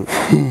yesu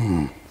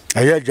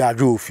aya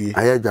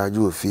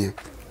jaaju ofie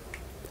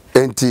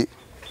enti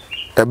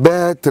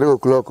ebe 3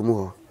 o'clock mu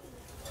ho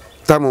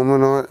tamu mu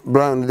no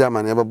brown di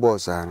amane be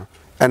boss ano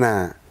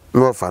na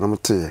no fa no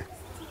te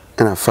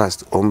na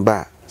fast on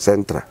ba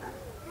central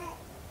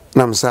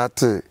na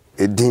msate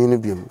edin no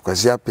biem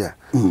kwasi apia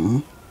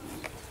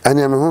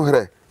anya me ho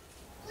hre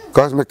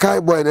cause me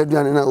kai boy na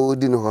duane na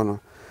odi no ho no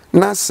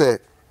na se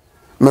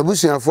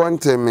mabusuafo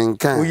ntem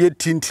menkan oye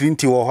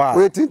tintinti wo ho a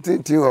oye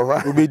tintinti wo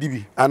ho obedi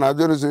bi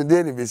anajo no so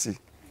de ni besi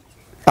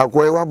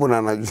akoy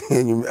wabuna na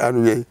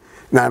anu ye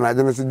na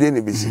anajo no so de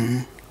ni besi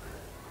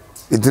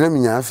idina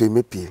minya afi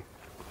mepie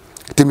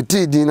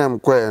timiti din na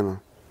mkoye no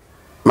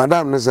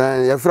madam no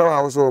say ya fra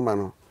wa so ma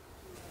no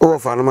o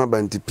fa no ma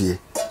bantipie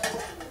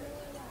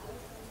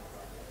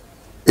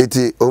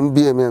eti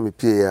ombie me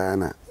amepie ya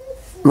na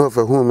no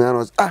fa hu me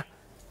ano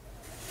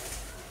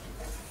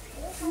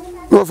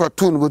no fa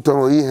tun buto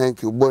o yi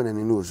hanki ubo na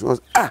ni no so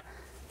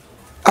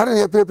ara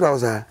ya paper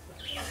oza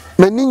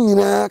mani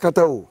nyina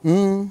kata o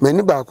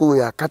mani ba ko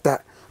ya kata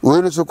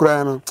we no so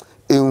kura no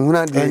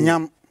enhuna de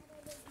enyam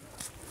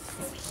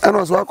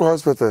ano so akọ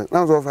hospital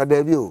na so fa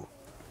da bi o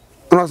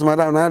ano so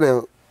madam na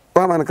de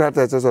wa man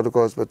kata so the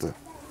hospital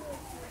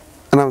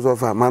ana so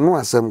fa manu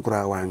asem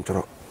kura wa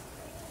ntro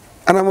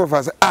ana mo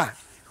fa se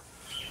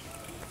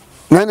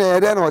na ya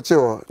de na o che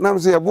o na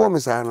so ye bo me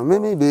sa no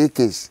me be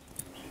case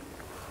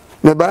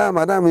me ba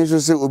madam yi so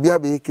se obi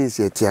abe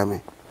case etia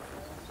me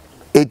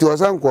eti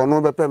osan ko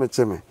no be pe me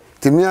che me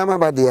timi ama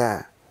ba de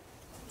a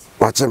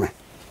wa che me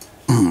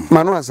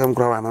manu asem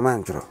kura wa mama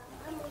ntro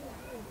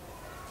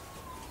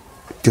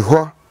ti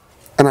ho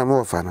ana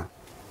mo fa na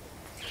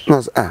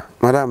no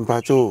madam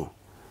pacho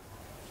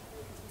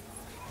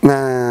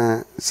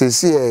na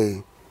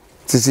sisi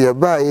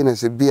ba yi na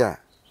se bia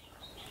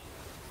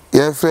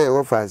ye frɛ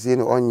wo fa si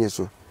ne onye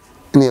so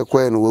ne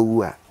ekwa no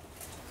wawu a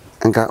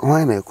nka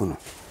hwan na ekuno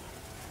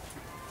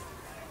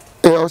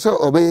also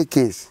obey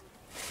case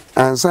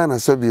ansa na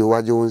so bi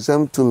waje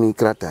wonsam to mi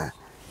krata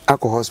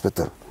akọ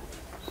hospital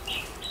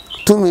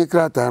to mi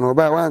krata no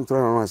ba wan tro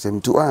no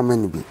asem tu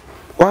amani bi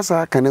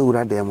wasa aka na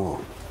wura dem ho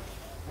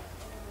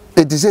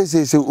eti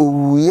se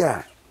owu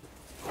ya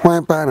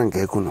hwan pa na nka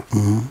ekuno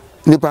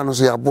nipa no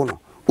so ya bono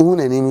ohu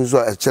na ni so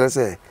a kire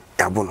se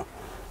ya bono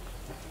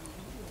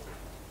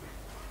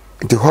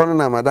eti hono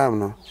na madam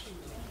no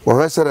wo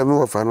hwesere me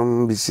wo fa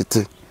no bi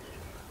site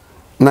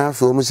na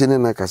afa o musine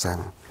na kasa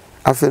no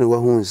afa ni wo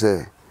hu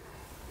se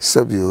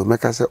sabio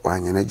meka se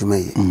wanya na dwuma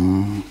yi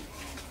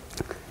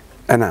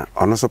ana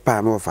ono so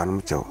pa me wo fa no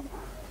mchewo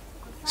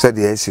se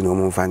de asi no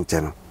mu fa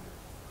nche no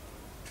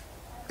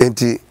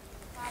enti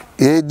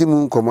e di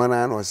mu nkomo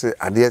na no se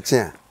ade che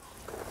a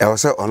e wo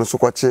se ono so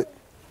kwache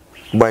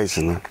boys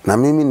no na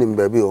mimi nim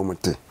ba bi o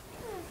mte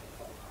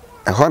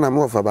e ho na me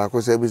wo fa ba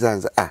ko se bi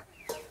sanza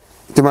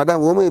ti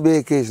madam wo me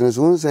be case no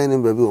so unsan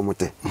nim ba bi o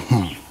mte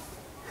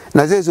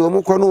na se wo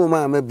mu kono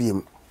ma ma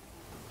biem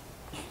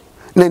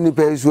na ni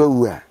pa isu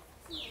awu a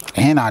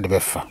na ade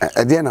befa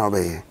ade na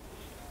obeye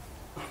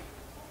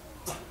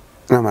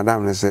na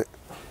madam ne se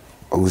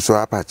oguso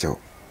apacho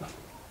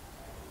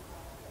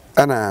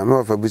ana me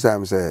wo fa bi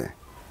sam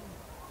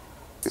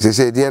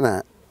se de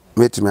na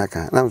metimi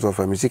aka na so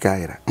fa misika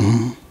ayira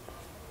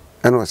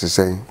ana o se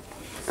sen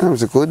ana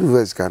se ko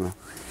diverse kana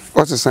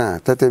o se san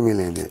 30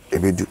 million de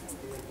ebedu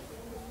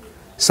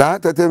sa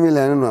 30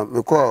 million no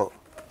me ko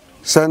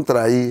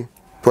central yi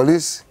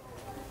police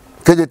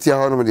kejetia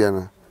ho no de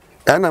na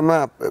ana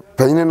ma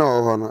panyine na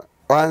ho no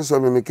wan so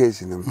me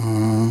case nim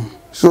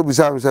so bi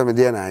sam se me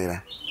de na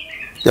ayira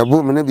ya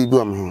bo me na bibi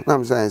o me ho na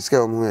me san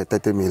sika o me ho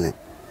 30 million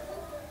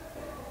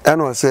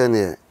ana o se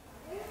ne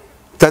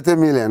 30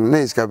 million na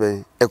iska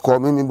be e ko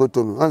me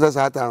botom on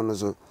sa ta no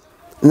so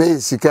na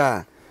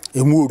isika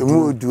emu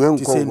odu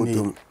enko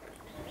botom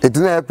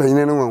etina e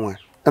panyine no wanwa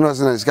ana o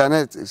se na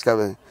iska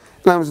be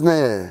na me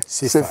na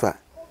sefa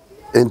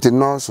enti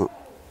no so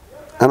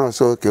ana o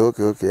so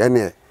okay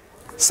ene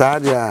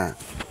sadia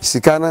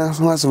sikana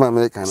so asema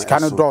american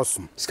sikana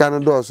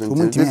dosu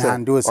enti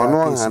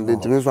ono hande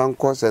enti me fan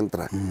call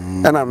center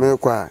ana me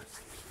kwa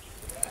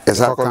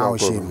esa ko no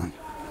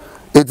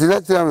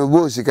etina tira me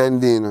bo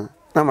sikandi no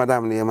na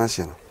madam ne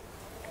yemache no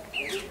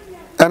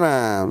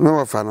ana me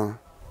wofa no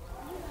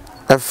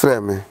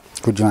efre me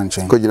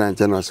kujina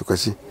nche no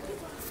asokwasi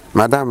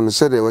madam no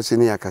se de wasi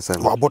ni yakasa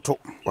no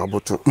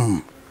waboto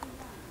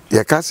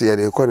yakasa ya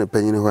de ko ne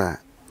panyini ho a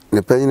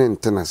ne panyini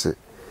ntenase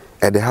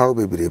e de hawo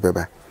bebire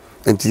beba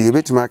enti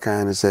yebetima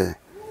kan ne se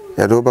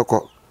ya do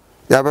beko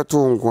ya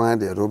beto nko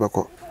ade ya do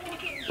beko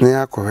ne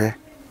yakohwe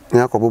ne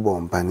yakobobo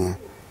mpane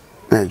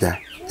na ja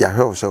ya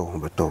hwe o se ho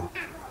beto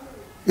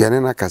ya ne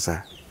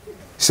nakasa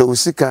so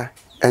usika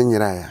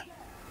enyira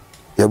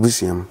ya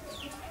busuam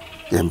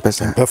ya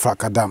mpesa pefa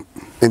kadam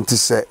enti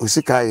se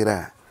usika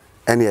ayira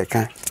ene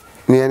yeka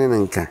ne ene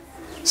nka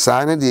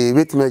saa ne de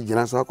betima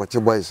gina so akwache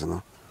boys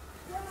no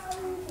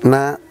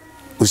na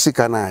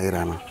usika na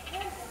ayira no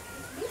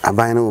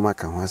aban na wo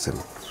maka ho asem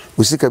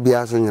usika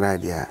bia so nyira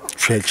dia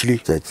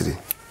chachiri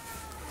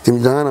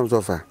timjana na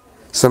msofa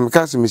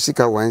samkasu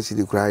misika wansi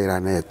di kura ayira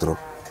na etro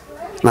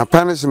na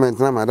punishment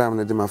na madam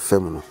na de ma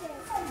fem no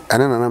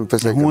ane na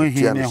mpese ho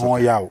hi ne ho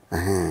yaw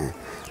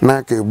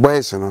na ke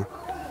boys no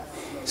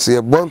se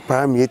e bon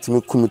pa mi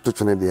etimi kumi to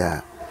twene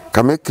dia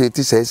ka me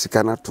create sai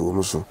sika na to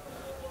mu so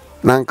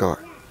na nka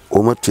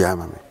o matua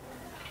ma me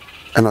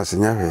ana se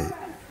nya hwe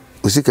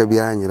usika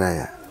bia anyira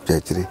ya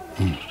twatire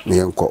ne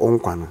yenko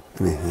onkwa no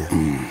ne hia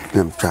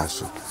ne mtwa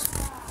so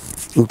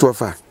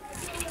ntofa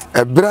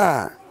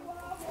ebra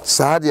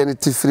saade ne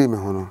tifiri me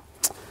ho no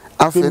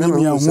afi ne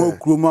me ho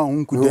kuroma ho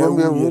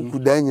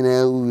nkuda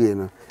nyina uwie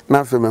no na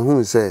afi me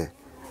hu se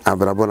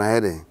abrabo na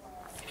yede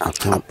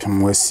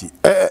apem wasi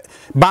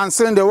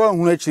bansen de wa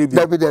hu akiri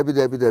bi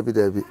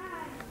dabi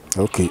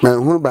okay na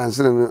hu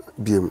bansen no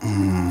biem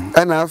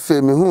ana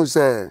afi me hu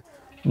se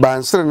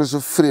bansen no so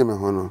free me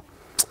ho no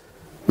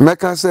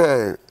meka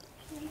se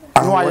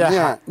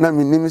ahwanya na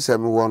minim se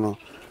me wo no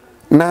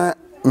na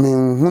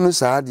min hunu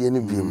saade ne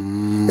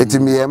biem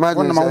etimi ye ma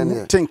de se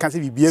ne tin kan se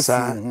bibia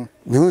firi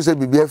me hu se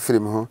bibia firi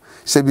me ho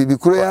se bibi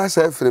kuro ya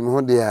sa firi me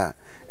ho de a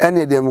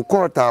ene de me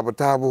ko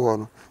taabo ho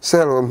no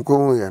se ro me ko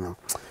hu ye no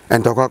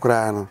entokwa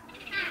kura no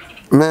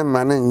me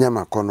ma ne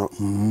nyama kono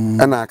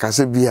ana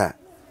akase bia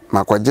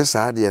makwaje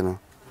saade no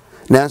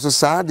na so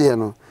saade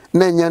no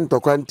na nya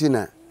ntokwa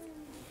ntina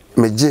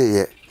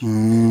meje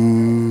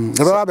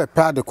eba be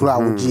pa de kura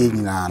wo die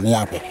nyina na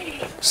ya pe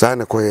sa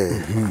ne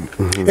koye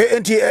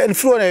enti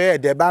enfiro na ye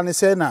de ba ne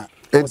se na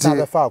o sa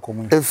be fa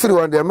akomu efiri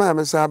won de ma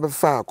me sa be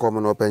fa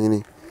akomu no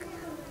panyini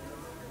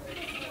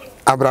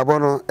abrabo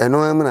no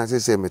eno emu na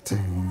se mete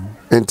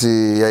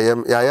enti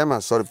ya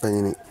yema sorry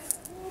panyini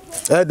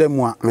Edem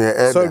wa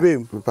sorry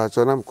me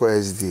patronam ko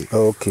SD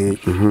okay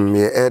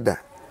me eda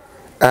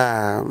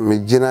me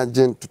gina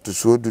gen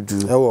tutuso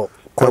dudu ewo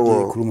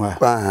kwadi kuruma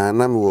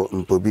na me wo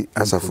mpobi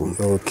asafo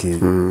okay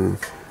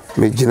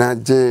me gina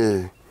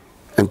je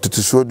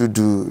entutuso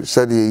dudu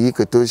sade yi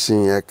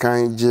katoshin ya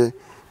kanje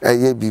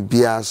eye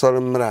bibia sorry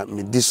mra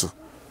me diso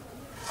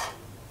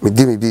me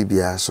di me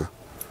bibia so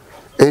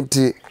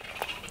enti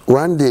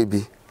one day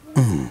bi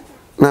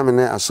na me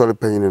ne asori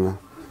panyini no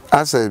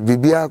asa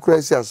bibia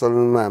akurasi asori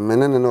no ma me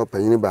ne ne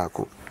opanyini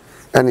baako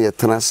ene ye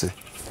tenase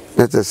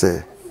na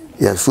tese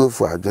ya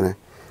fufu adwene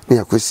ne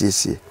ya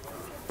kosiesie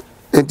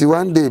enti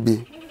one day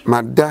bi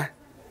mada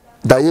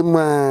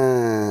dayema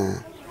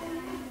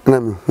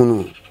na me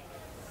hunu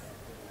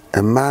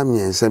emma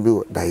miensa bi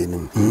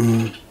dayenim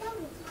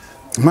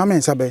ma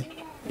miensa be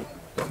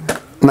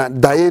na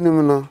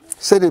dayenim no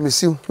se de me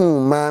si hu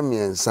ma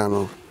miensa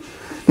no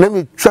na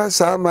mi twa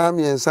sa ma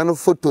miensa no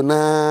photo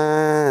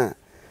na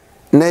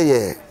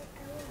ye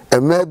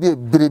emma bi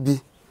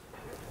ebrebi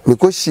mi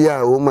ko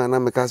hia o ma na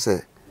me ka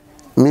se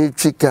mi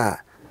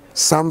twika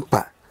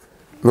sampa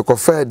me ko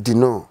fa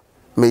dino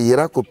me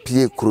yira ko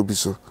pie kuro bi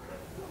so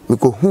me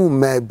ko hu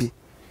ma bi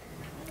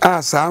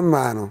a sa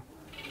ma no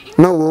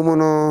na wo mu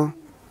no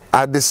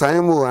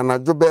adesan mu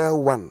anajo be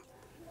 1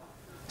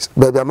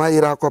 baba ma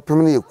yira ko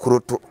pem ne kuro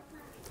to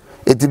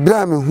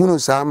etibra me hunu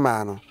sa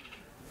ma no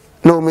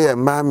no me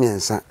ma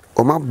miensa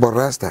o ma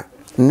borasta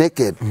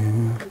naked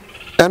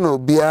eno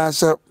bia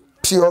sha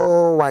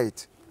pure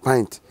white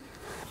paint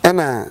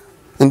ena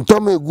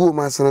ntoma egu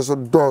ma sene so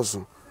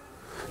dozo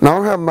na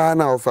o ma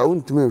na ofa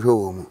untumi hwe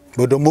wo mu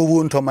bodomo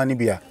wu ntoma ni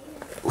bia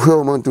hwe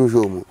wo mu ntumi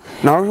hwe wo mu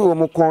na o hwe wo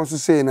mu kon so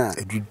sei na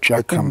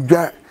edudwa kam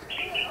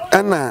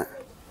ena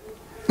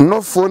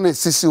no phone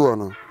sisi wo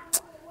no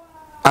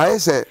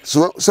aise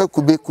so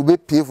kube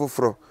pie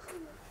foforo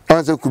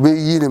anse kube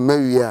yi ne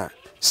mawia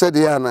se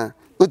de ana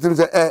utim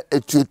se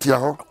etuatua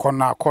ho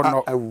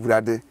kono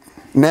awurade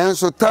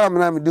nanso tam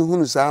na me de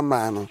hunu sa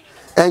ma no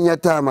enya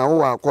tam a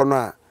wo akono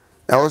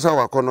a wo sa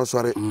wakono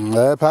sore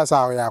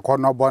pasa ya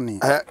akono boni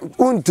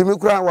untimi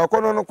kura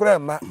wakono no kura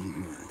ma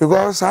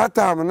because sa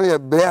tam no ye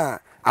bre a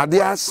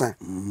ade asa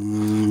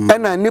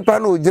ena nipa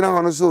no ogina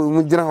ho no so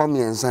mu gina ho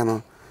miensa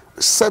no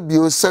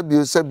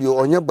sabio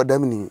onye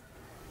bodamni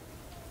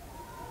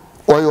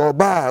oyo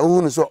oba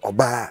uhunu so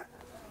oba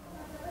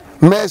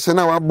meshe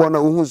na wabọ na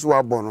uhunu so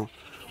wabọ no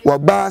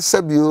waba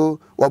sabio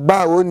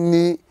waba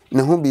onni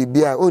ne ho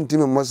bibia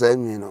ontimi mmosa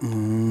anwi no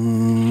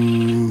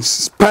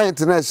pint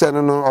na she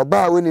no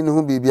oba woni ne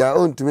ho bibia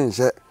ontimi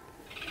nhye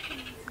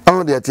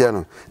on de atia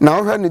no na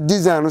wo hwa ne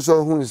design so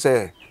ohunu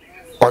se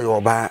oyo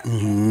oba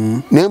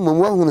na emom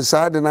wo hunu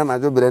saade na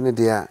najo bere ne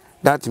dia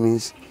that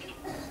means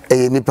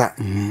eye nipa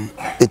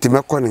etime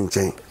kɔ ne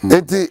nkyɛn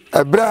enti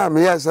abraham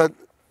yasa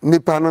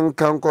nipa no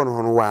nka nkɔ no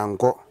ho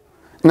wanko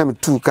na me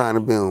tu kan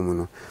be mu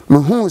no me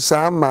hu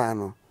saa ma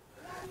no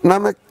na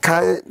me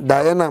kai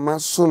dae na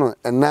maso no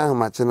ɛna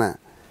ahmache na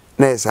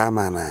esa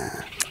ma na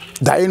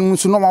dae no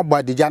so no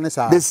mabɔ de gya ne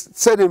saa this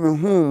said me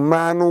hu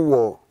ma no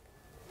wɔ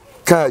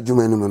ka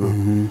adwuma no mu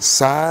no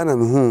saa na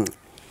me hu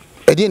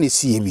ɛde ne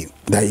sie bi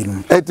dae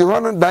no eti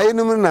hono dae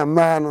no mu na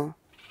ma no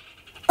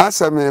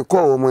asa me kɔ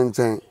wɔ mo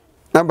nkyɛn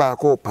na ba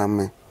ko pam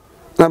me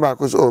na ba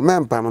ko so o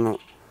men pam no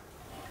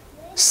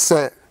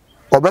se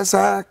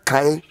obesa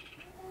kai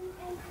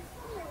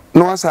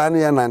no asa ne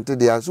ya nante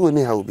dia so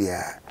ni ha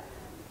obia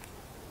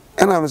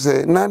ena me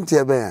se nante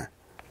e be ya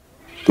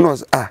no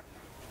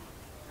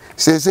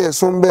se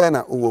so be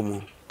na owo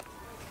mu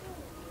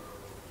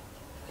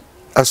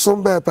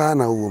asomba pa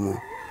na wo mu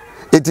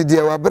eti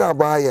de wa bra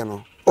ba ye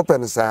no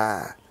open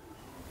sa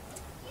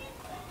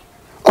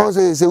o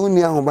se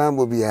uni ahoban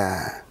bo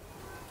bia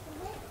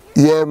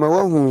ye ma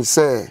wa hu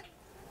se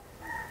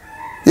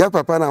ya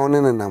papa na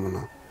woni ne nam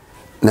no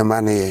ne ma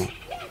ne ye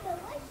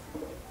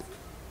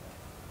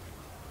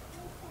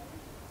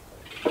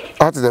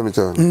ati dem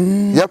to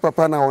ya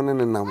papa na woni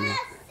ne nam no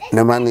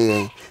ne ma ne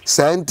ye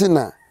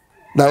santina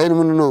da ye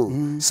mu no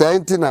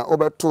santina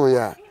obeto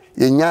ya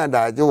ye nya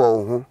da age wo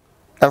ho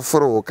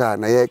eforo wo ka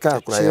na ye ka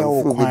akura ye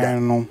furu bi da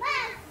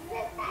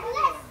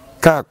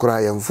ka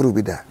akura ye furu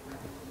bi da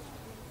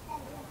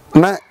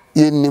na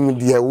ye nim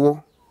de wo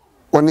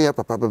woni ya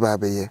papa baba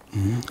be ye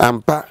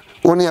ampa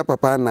woni ya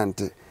papa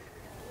nante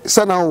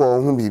sana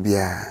wo ho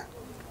bibia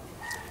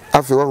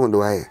afi wo ho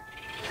do aye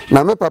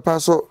na me papa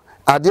so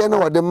ade na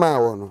wode ma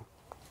wo no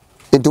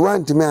enti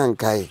wantime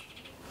ankai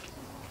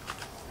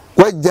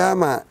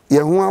wajama ye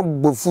ho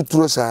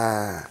abofuturo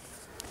saa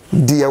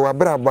dia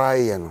wabra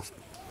baaye no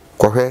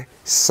kohwe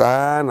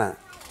sana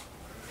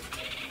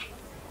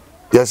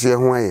yesi ye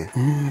ho aye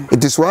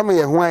enti so ama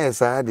ye ho aye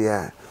saa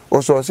dia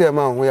o so se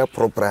ma ho ya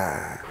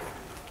propra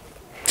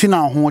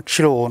tina ho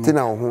kire wo no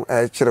tina ho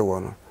kire wo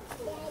no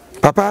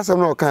papa asem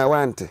no kan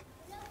wante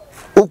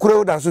okure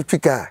wo da so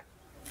twika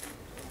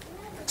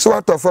so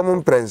atofam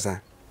mprensa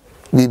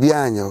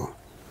bibia anyo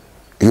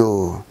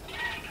yo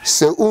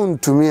se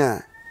untumi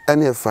a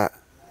ane fa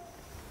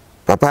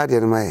papa de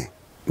mai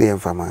ne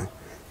yemfa man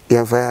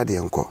yemfa ya de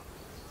enko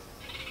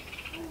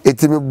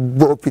etimi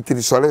bo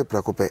pitiri sole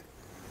prakope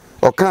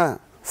oka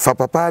fa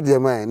papa de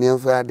mai ne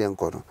yemfa ya de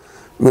enko no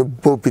me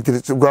bo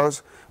pitiri to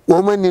gos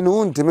woman ni no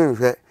untimi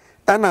nhwe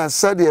ana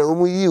sade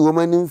omu yi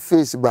woman ni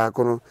face ba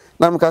ko no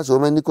na mka so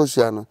woman ni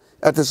kosua no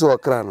ate so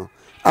okra no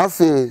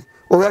afi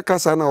o we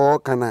kasa na o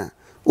kana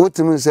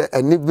otimi se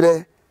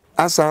anibre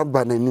asa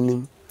ba na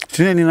ninim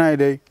tineni na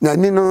ide na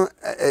ni no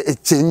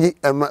chenji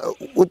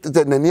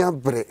utete na ni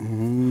abre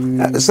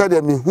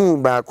sade mi hu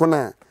ba ko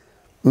na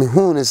mi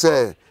hu ni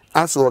se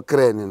aso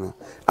okra ni no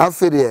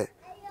afire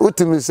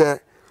otimi se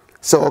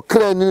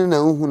okra ni na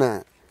hu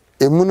na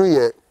emu no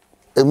ye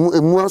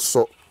emu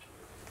aso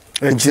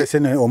eje se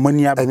na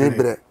omani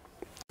abre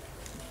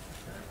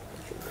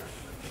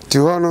ti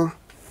hono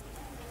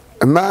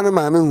emanu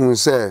ma me hu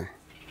se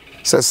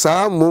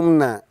saa mum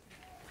na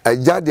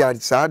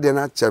ajade saa de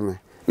na cheme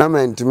na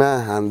mentime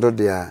hando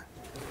de a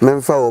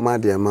memfa wo ma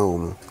de ma wo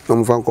mu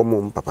memfa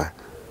nkomo papa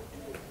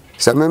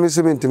sa me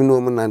se mentime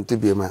no mu nante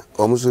biema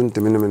o mu so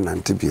ntime no me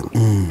nante biem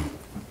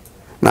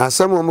na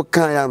asam o mu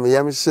kan ya me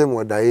yam hye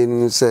mo dae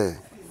ni se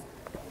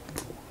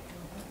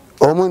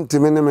o mu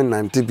ntime no me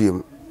nante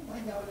biem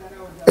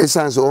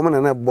esanse o mu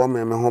na bo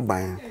me ho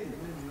ban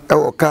e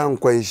wo kan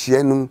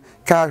kwanhia num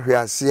ka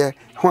hwease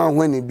ho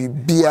ahwani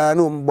bibia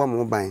na o mu bo me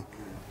ho ban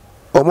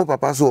o mu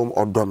papa so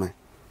odome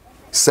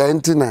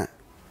sentina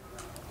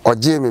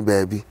oje me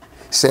baabi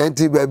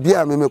senti baabi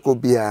a me meko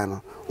bia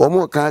no o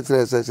mu ka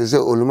tere se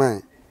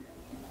oluman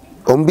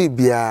o mbi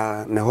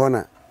bia ne ho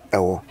na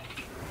ewo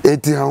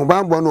eti ha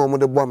ban bo no o mu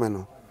de bo me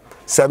no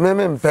se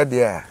me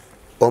mpede a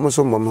o mu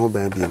so mo me ho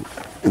baabi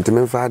enti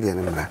me fa de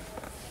ne mra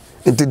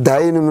enti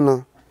dai nim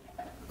no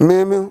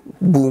me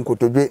bu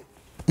nkotodwe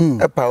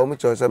e pa o mu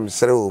cho se me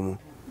sere o mu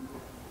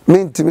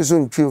me ntimi so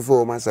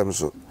ntwefo o ma sam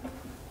so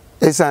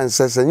esan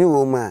sesanyi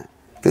wo ma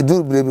ke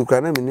dur brebi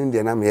kwa na me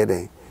ndia na me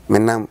yeden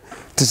menam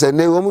tise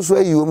ne wo mu so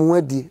ayi wo mu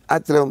adi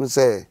atere wo mu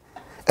se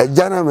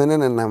eja na me ne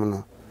nam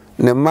no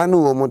ne ma no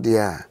wo mu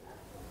dia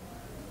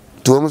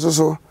to wo mu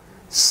so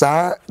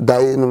sa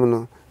dai num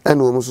no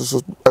ene wo mu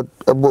so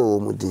ebo wo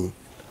mu di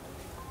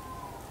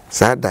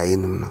sa dai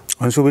num no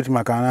onso beti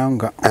makana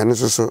nga ene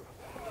so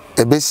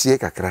ebesie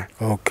kakra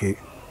okay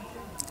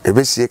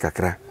ebesie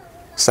kakra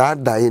sa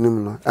dai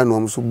num no ene wo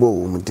mu so bo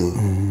wo mu di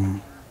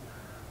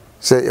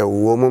se ya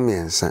wo mu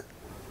miensa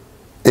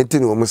enti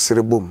no wo mu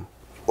sere bom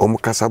o mu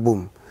kasa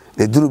bom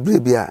le duru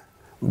brebi a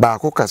ba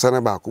ko kasa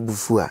na ba ko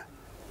bufu a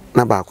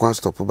na ba ko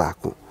stop ba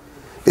ko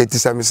eti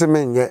same se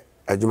menye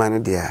adwuma ne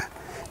de a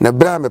na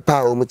bra me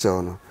pa o mu che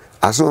no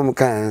aso o mu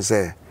kan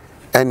se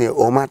ene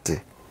o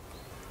mate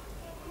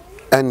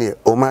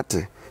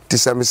ti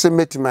same se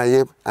metima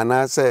ye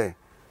ana se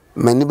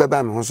mani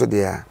baba me ho so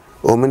de a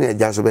o mu ne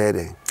agya so be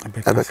de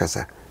abe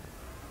kasa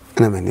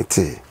na mani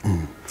ti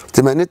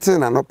mani ti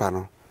na no pa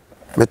no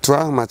me to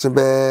ahoma che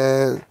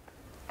be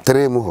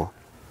 3 mu ho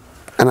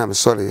ana me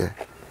sorry ye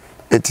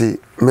eti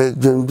me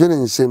dwendwene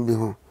nsem bi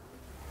ho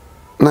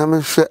na me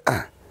hwe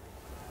a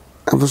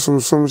abosom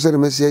se de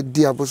mesia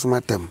di abosom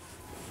atem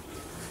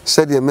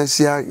se de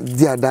mesia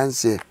di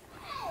adanse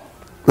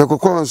me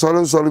kokon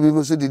solo bi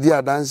mo so di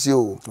adanse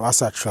o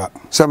wasatra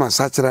sama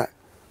satra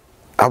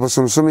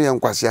abosom ye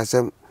nkwase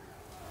asem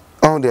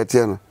on de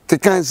tie no te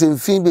kan se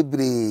mfin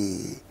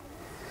bebre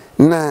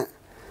na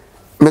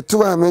me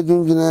to a me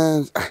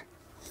dwendwene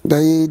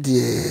dai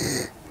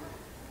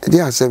di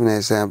asem na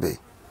esa be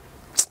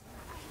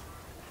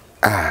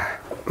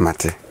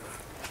mate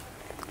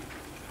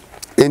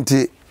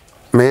enti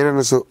meyere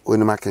no so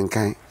oni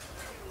makenkan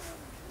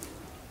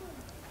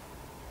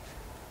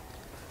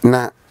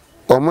na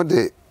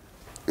omode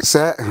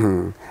say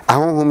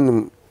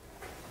ahonhom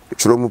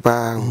chiro mu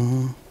pa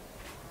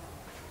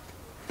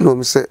no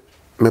me say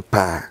me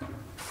pa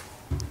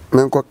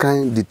me nko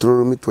kan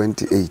Deuteronomy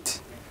 28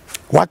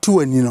 what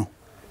you ani no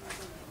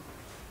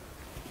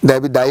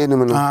David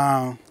dayenim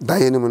no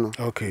dayenim no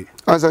okay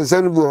ansan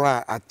sanu bi ho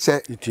a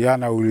ache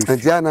itiana uri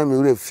itiana me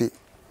uri fi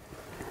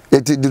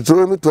eti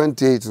Deuteronomy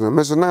 28 no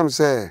me so nam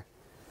say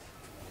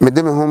me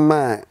de me ho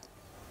ma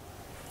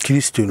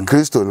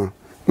Kristo no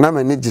na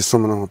me ni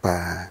gisom no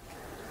pa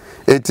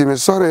eti me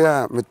sore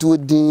ya me to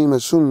din me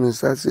sum me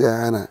sase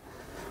ya na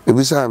me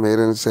bisa me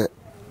ren se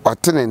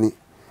otenani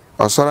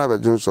osora ba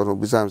jun so no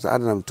bisa me se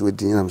adanam to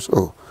din na me so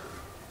oh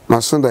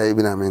masunda e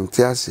bi na me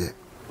ntiase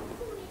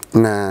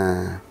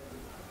na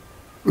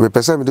me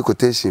pesa me de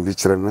quotation bi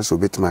kire no so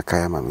betima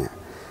kaya ma me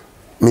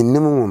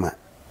nim muma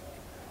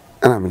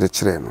ana me de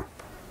kire no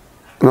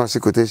no se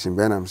quotation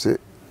be na me se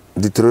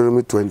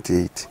Deuteronomy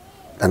 28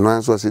 and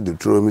one so se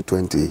Deuteronomy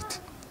 28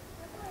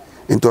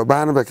 into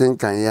ba na be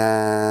kan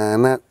ya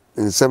na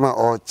nsema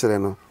o kire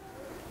no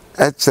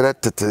e kire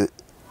tete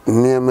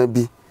niema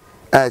bi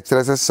e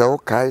kire se o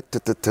kai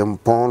tete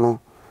tempon no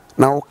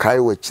na o kai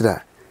wa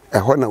kire e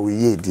ho na wo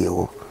ye die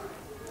wo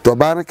to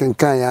ba na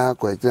kan ya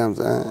ko kire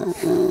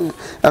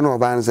ana o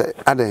ba na se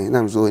adan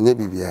na so nya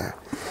bibia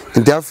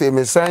nti afi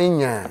me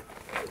sanya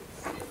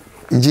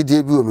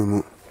gidie bi o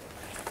memu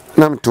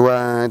nam to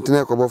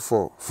antene ko bo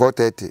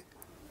 4:30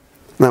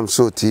 nam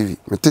so TV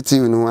me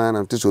TV no wa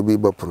nam to so bi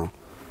bopono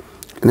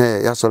na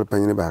ya sole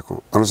panyine ba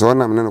ko ono so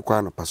nam ne no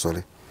kwa no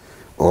pasole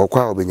o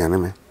kwa obenyane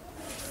me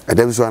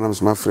adabi so anam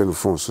so ma frɛ no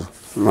phone so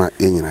na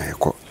enyina ye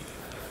ko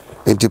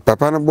enti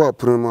papa no bo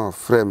prono ma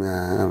frɛ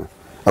me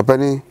papa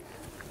ni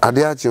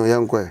ade a chi o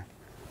yan ko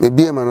me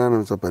bie ma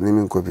na so papa ni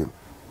mi nko bi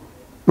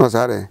no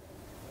sare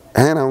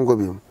na nko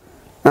bi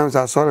na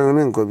so sore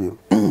no nko bi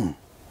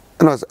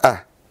no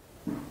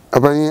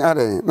papa ni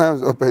ade na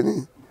so papa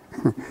ni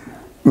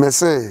me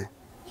say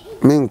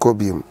mi nko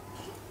bi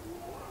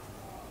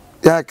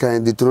ya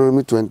kan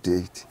Deuteronomy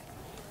 28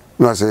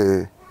 no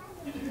say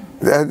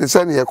the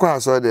son ye kwa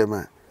so de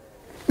ma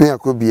ni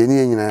akobie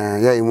ni nyina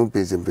ya imu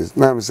pese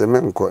na me se me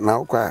nko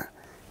na kwa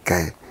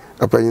kai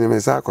papa ni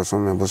me sa akoso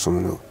me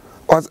bosom no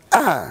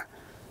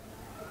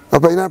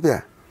papa ni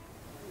apia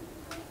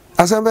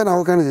asambe na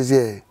wo kan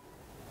je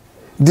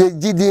de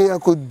gidie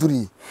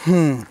akoduri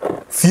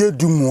fie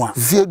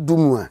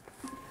dumua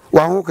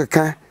wa ho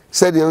keka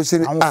said the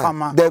ocean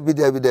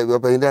David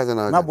papa ni da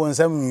na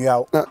bonsam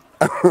nyawo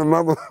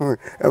mabu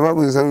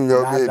sam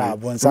yo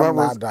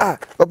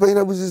papa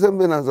ina busi sam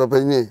be na so papa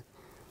ni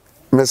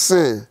me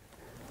se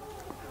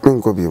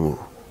nko bi mo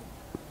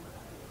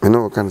me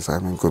no kan sa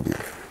me nko bi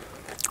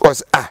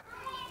was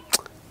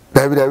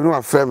David no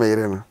afre me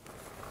yire no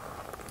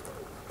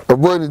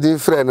obo ni di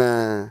frɛ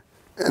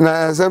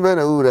na sam be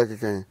na wura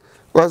kekan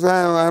was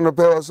no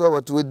pe was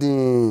what we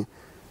din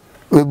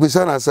me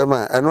busa na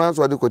sama eno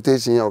anso de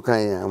quotation ya okan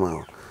ya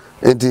ma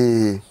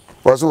enti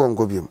was won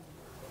nko bi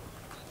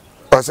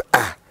was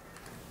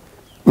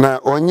na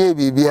onye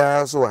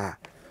bibia so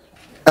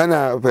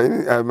ana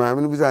ma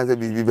me bisa se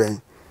bibi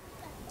ben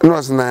no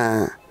was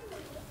na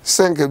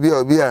senke bi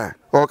obi a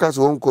o ka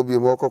so nko bi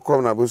mo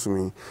kokkom na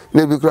bosumi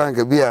na bi kra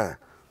nka bi a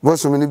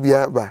bosumi ni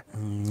bia ba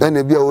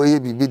na bi a o ye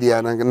bibi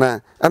dia na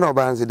ana o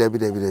ba hanse dabi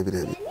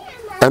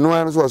anu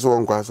an so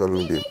nko aso no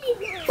bi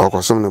o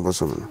kosom na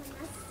bosumi no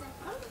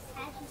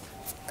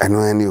anu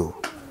ani o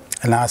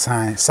na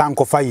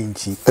sanko fa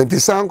yinchi enti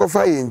sanko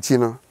fa yinchi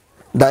no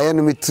daye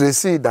no mi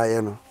tresi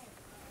daye no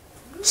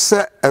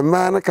se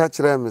ema na ka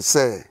kire me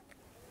se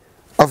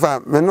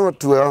ofa me no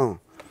to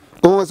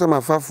o so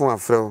ma fafo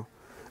afrɛ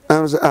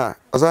am se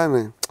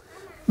osane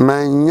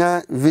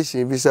manya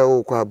vision bi se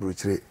wo kwa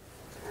abruchire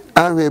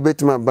ahwe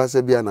betima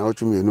basa bia na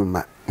otwum enu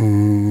ma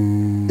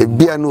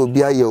bia na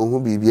obi aye ohu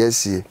bibia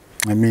asie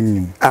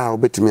aminim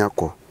obetimi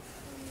akọ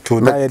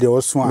to daye de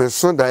oso me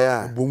so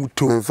daye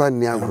me fa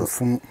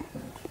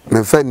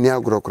ni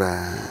agro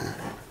kra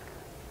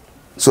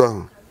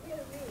so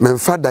me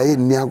fa daye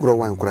ni agro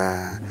wan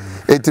kra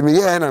etimi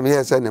ye na me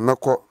ye se ne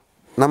mekọ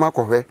na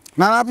makọhwe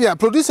na bia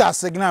producer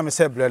signal me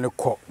se ble ne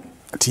kọ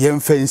tie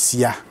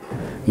mfansia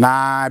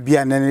na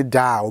bia ne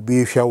da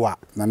obi hwewa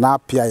na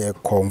apia ye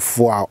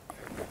konfo a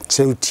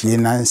se tie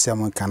na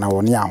nsem kana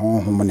woni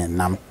ahonhom ne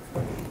nam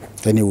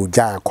ene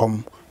oja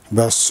akom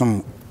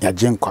besom ya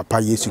jenkwapa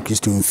Yesu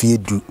Kristo mfie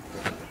du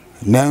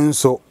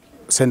nanso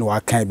se ne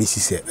wakan be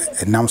sise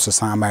nam so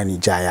sama ni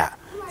jaya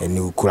ene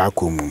ukura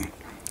komu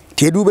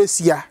tie du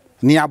besia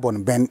ni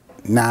abon ben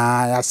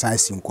na ya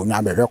sansi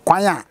nkonwa behwe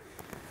kwan a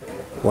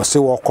wo se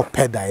wo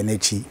kopeda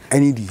enachi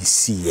ani di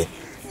siye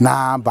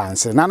na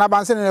banse na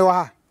banse ne wa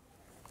ha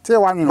te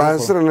wa nyu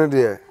banse ne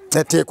de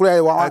te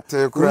kura wa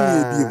ate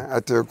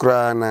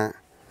kura na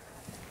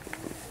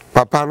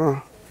papa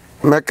no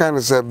meka no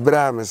se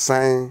bra me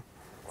san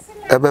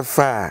ebe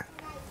fa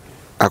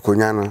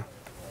akonya no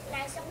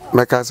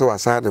meka se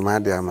wasade ma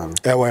de ama me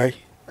ewe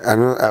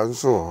anu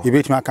anso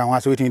ibetima kan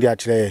wa so wetin di a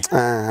kire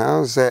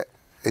an se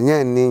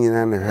enya ni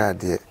nyina ne hwa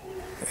de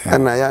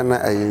ana ya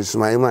na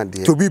ayensuma ima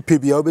de to bi pe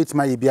bia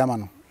obetima ye bia ma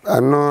no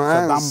ano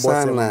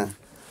ansana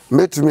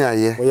metumi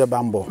aye oye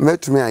bambo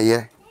metumi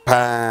aye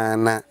pa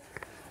na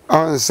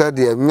on said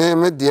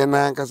me de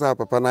na nkasa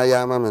papa na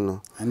ya ama me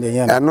no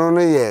ano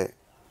no ye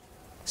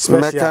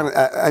special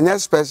anya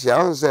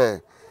special on say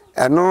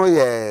ano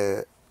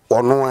ye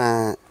ono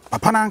a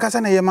papa na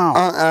nkasa na ye ma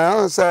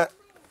on say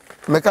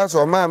meka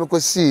so ma me ko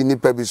si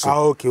nipa bi so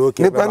okay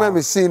nipa na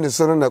me si ni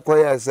so no na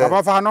koya say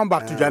papa fa number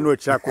to jano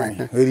chira ko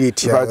ni eri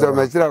tia ba so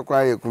me chira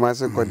kwa ye kuma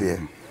se ko de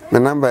my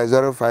number is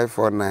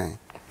 0549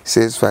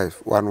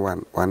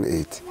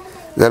 651118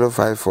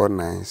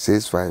 0549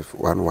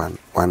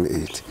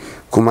 651118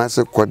 kuma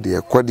se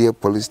kode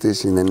police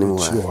station anim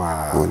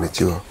wa wona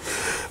chiwo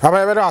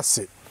aba be do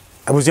ase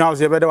abusia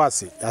ose be do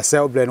ase ase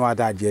obre no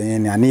adaje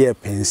yen ne ye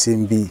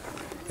pensim bi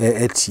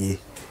etie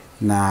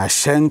na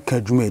shanka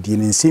dwumadi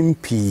ne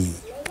simpi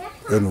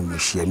enu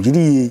muhia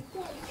mgidi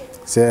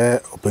se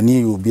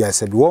opani obi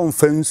ase do won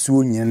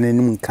fansuo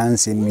nyenanim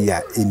kansem bi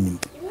a enim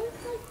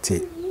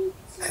te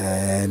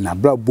na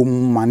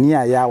brabum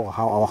mania ya wo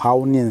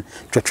hawo ne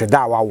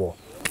twetweda wawo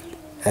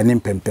ene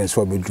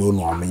mpempenso obeduro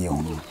no ameye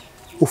hu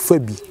ofa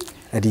bi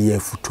ade ye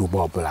futu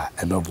bobla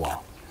ebebo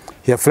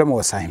ye frem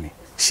wo sign me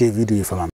share video for